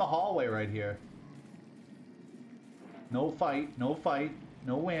could be in the hallway right here. No fight, no fight,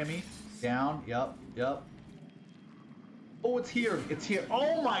 no whammy. Down, yep. Oh, it's here, it's here.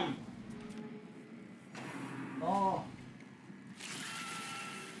 Oh my... Oh.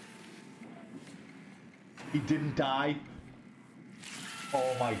 He didn't die.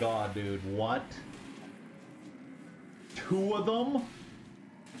 Oh my god, dude, what? 2 of them?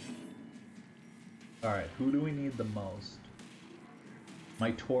 Alright, who do we need the most?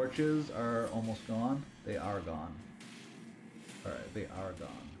 My torches are almost gone. They are gone. Alright, they are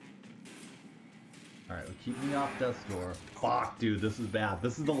gone. Alright, well, keep me off death's door. Fuck, dude, this is bad.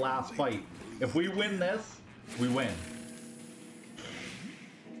 This is the last fight. If we win this, we win.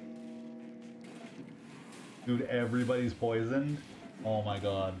 Dude, everybody's poisoned. Oh my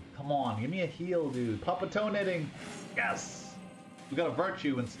god. Come on, give me a heal, dude. Puppeteau knitting. Yes! We got a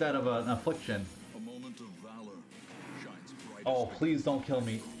virtue instead of an affliction. A moment of valor shines brightest. Oh, please don't kill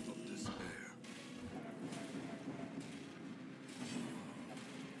me.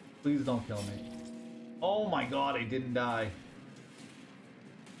 Please don't kill me. Oh my god, I didn't die.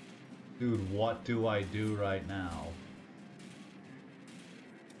 Dude, what do I do right now?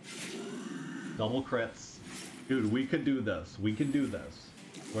 Double crits. Dude, we could do this. We can do this.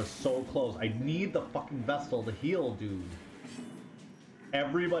 We're so close. I need the fucking Vestal to heal, dude.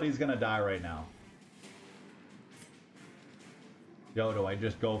 Everybody's gonna die right now. Yo, do I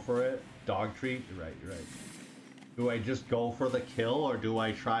just go for it? Dog treat? You're right, you're right. Do I just go for the kill, or do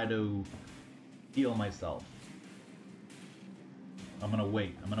I try to heal myself? I'm gonna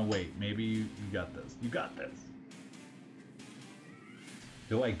wait. I'm gonna wait. Maybe you got this. You got this.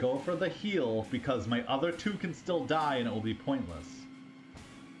 Do I go for the heal because my other 2 can still die and it will be pointless?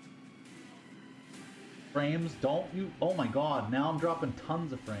 Frames, don't you... Oh my god, now I'm dropping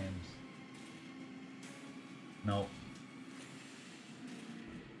tons of frames. No.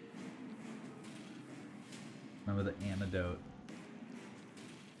 Remember the antidote.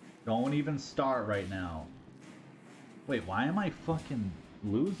 Don't even start right now. Wait, why am I fucking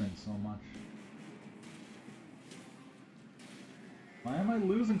losing so much? Why am I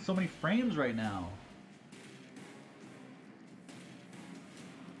losing so many frames right now?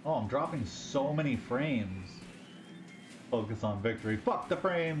 Oh, I'm dropping so many frames. Focus on victory. Fuck the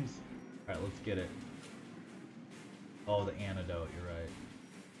frames! Alright, let's get it. Oh, the antidote, you're right.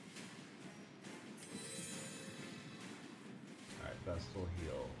 Alright, Vestal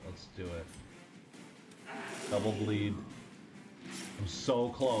heal. Let's do it. Double bleed. I'm so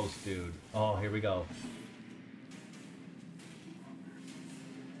close, dude. Oh, here we go.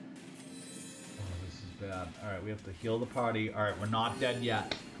 Bad. Alright, we have to heal the party. Alright, we're not dead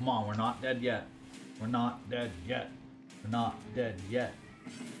yet. Come on, we're not dead yet. We're not dead yet. We're not dead yet.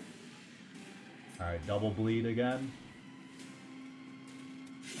 Alright, double bleed again.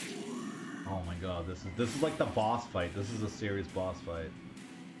 Oh my god, this is like the boss fight. This is a serious boss fight.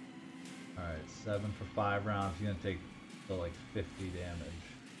 Alright, 7 for 5 rounds. You're gonna take like 50 damage.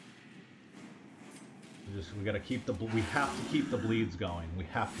 We gotta keep the we have to keep the bleeds going. We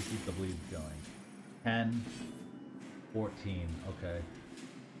have to keep the bleeds going. 10, 14, okay.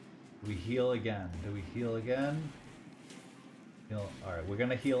 Do we heal again? Do we heal again? Heal. Alright, we're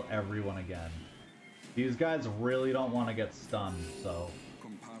gonna heal everyone again. These guys really don't want to get stunned, so...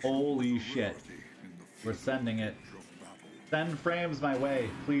 Holy shit. We're sending it. Send frames my way.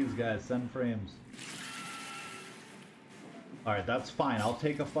 Please, guys, send frames. Alright, that's fine. I'll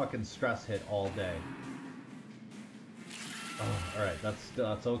take a fucking stress hit all day. Oh, alright,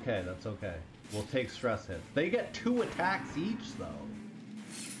 that's okay, that's okay. We'll take stress hits. They get 2 attacks each, though.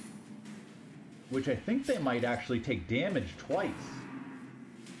 Which I think they might actually take damage twice.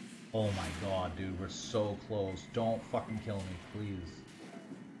 Oh my god, dude, we're so close. Don't fucking kill me, please.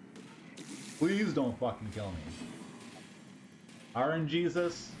 Please don't fucking kill me.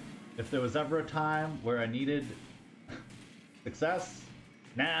 RNGesus, if there was ever a time where I needed success,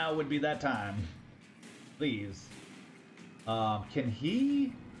 now would be that time. Please. Can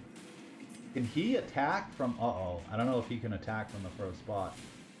he attack from... Uh-oh. I don't know if he can attack from the first spot.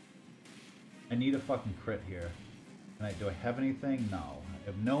 I need a fucking crit here. Do I have anything? No. I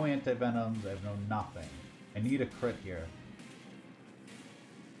have no anti-venoms. I have no nothing. I need a crit here.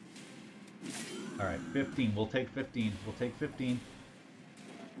 Alright, 15. We'll take 15. We'll take 15.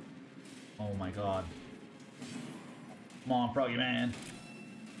 Oh my god. Come on, Froggy Man.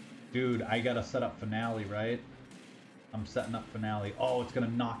 Dude, I gotta set up Finale, right? I'm setting up Finale. Oh, it's gonna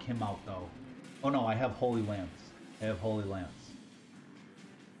knock him out, though. Oh no, I have Holy Lance. I have Holy Lance.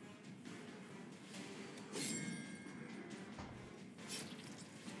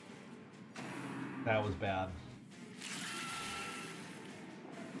 That was bad.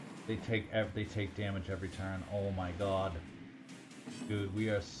 They take damage every turn. Oh my god. Dude, we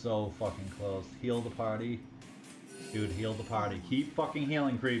are so fucking close. Heal the party. Dude, heal the party. Keep fucking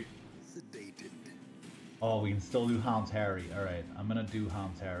healing, creep. Sedated. Oh, we can still do Hound's Harry. Alright, I'm gonna do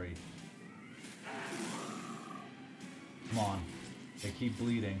Hound's Harry. Come on. They keep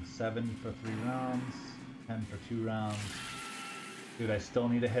bleeding. 7 for 3 rounds. 10 for 2 rounds. Dude, I still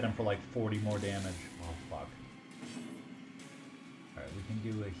need to hit him for like 40 more damage. Oh, fuck. Alright, we can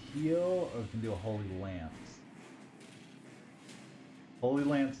do a heal, or we can do a Holy Lance. Holy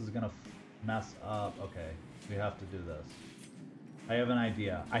Lance is gonna mess up. Okay, we have to do this. I have an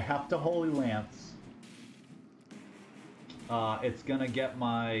idea. I have to Holy Lance. It's gonna get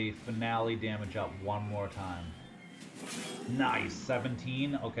my Finale damage up one more time. Nice,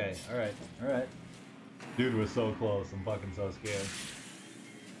 17. Okay, alright, alright. Dude, we're so close. I'm fucking so scared.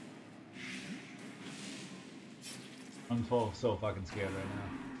 I'm so fucking scared right now.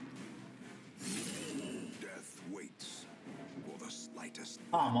 Death waits for the slightest.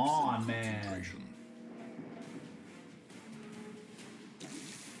 Come on, man.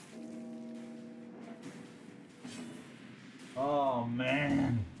 Oh,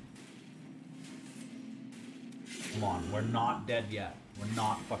 man. Come on, we're not dead yet. We're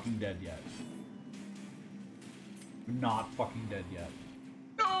not fucking dead yet. We're not fucking dead yet.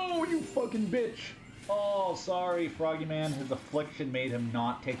 No, you fucking bitch! Oh, sorry, Froggy Man. His affliction made him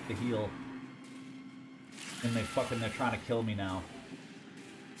not take the heal. And they're trying to kill me now.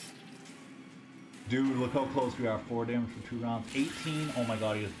 Dude, look how close we are. 4 damage for 2 rounds. 18. Oh my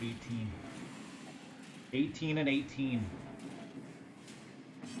god, he has 18. 18 and 18.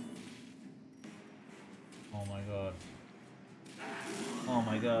 Oh my god. Oh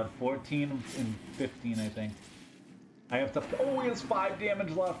my god. 14 and 15, I think. I have to... Oh, he has 5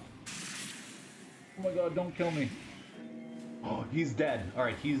 damage left. Oh my god, don't kill me. Oh, he's dead.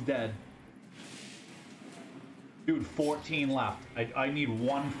 Alright, he's dead. Dude, 14 left. I need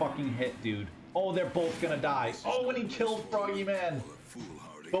one fucking hit, dude. Oh, they're both gonna die. Oh, and he killed Froggy Man.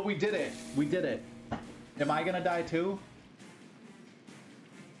 But we did it. We did it. Am I gonna die too?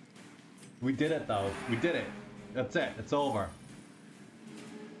 We did it, though. We did it. That's it. It's over.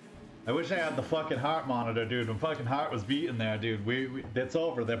 I wish I had the fucking heart monitor, dude. My fucking heart was beating there, dude. It's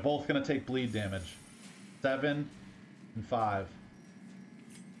over. They're both gonna take bleed damage. 7 and 5.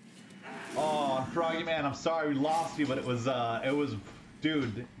 Oh, Froggy Man, I'm sorry we lost you, but it was,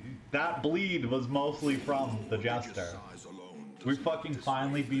 dude, that bleed was mostly from the Jester. We fucking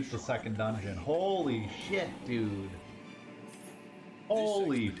finally beat the second dungeon. Holy shit, dude.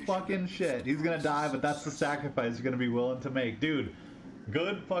 Holy fucking shit. He's gonna die, but that's the sacrifice you're gonna be willing to make. Dude,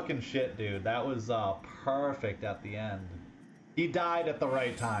 good fucking shit, dude. That was, perfect at the end. He died at the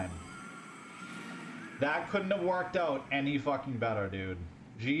right time. That couldn't have worked out any fucking better, dude.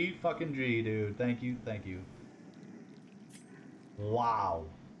 G fucking G, dude. Thank you, thank you. Wow.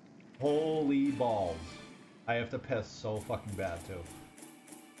 Holy balls. I have to piss so fucking bad, too.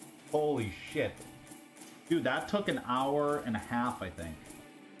 Holy shit. Dude, that took an hour and a half, I think.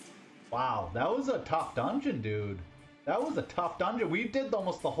 Wow, that was a tough dungeon, dude. That was a tough dungeon. We did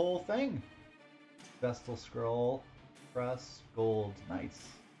almost the whole thing. Vestal Scroll. Press. Gold. Nice.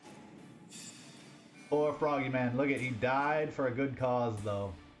 Poor Froggy Man. Look at, he died for a good cause,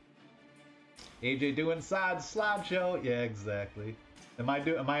 though. AJ doing slideshow? Yeah, exactly. Am I a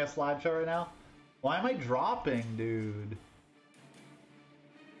slideshow right now? Why am I dropping, dude?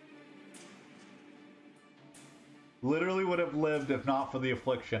 Literally would have lived if not for the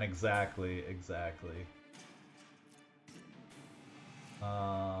affliction. Exactly, exactly.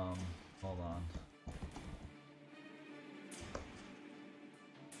 Hold on.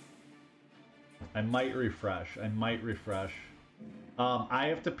 I might refresh. I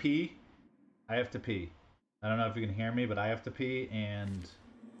have to pee. I don't know if you can hear me, but I have to pee, and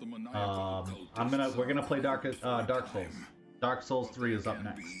we're gonna play Dark Souls. Dark Souls 3 is up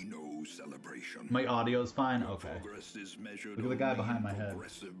next. My audio's fine? Okay. Look at the guy behind my head. We're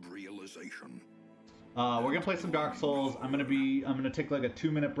gonna play some Dark Souls. I'm gonna take like a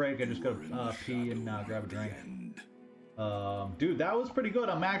 2-minute break. I just gotta pee and grab a drink. Dude, that was pretty good.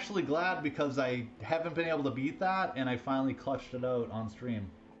 I'm actually glad because I haven't been able to beat that, and I finally clutched it out on stream.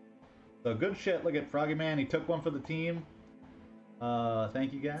 So good shit. Look at Froggy Man. He took one for the team.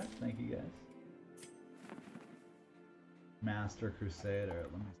 Thank you guys. Thank you guys. Master Crusader.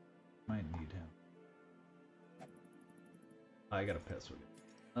 Let me. Might need him. I gotta piss with you.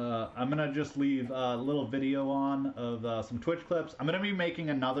 I'm gonna just leave a little video on of some Twitch clips. I'm gonna be making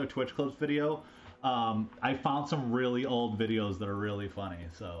another Twitch clips video. I found some really old videos that are really funny,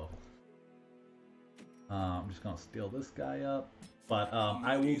 so I'm just gonna steal this guy up. But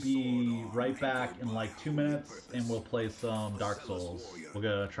I will be right back in like 2 minutes, and we'll play some Dark Souls. We're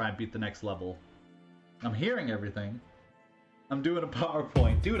gonna try and beat the next level. I'm hearing everything. I'm doing a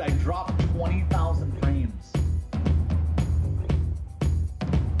PowerPoint. Dude, I dropped 20,000 frames.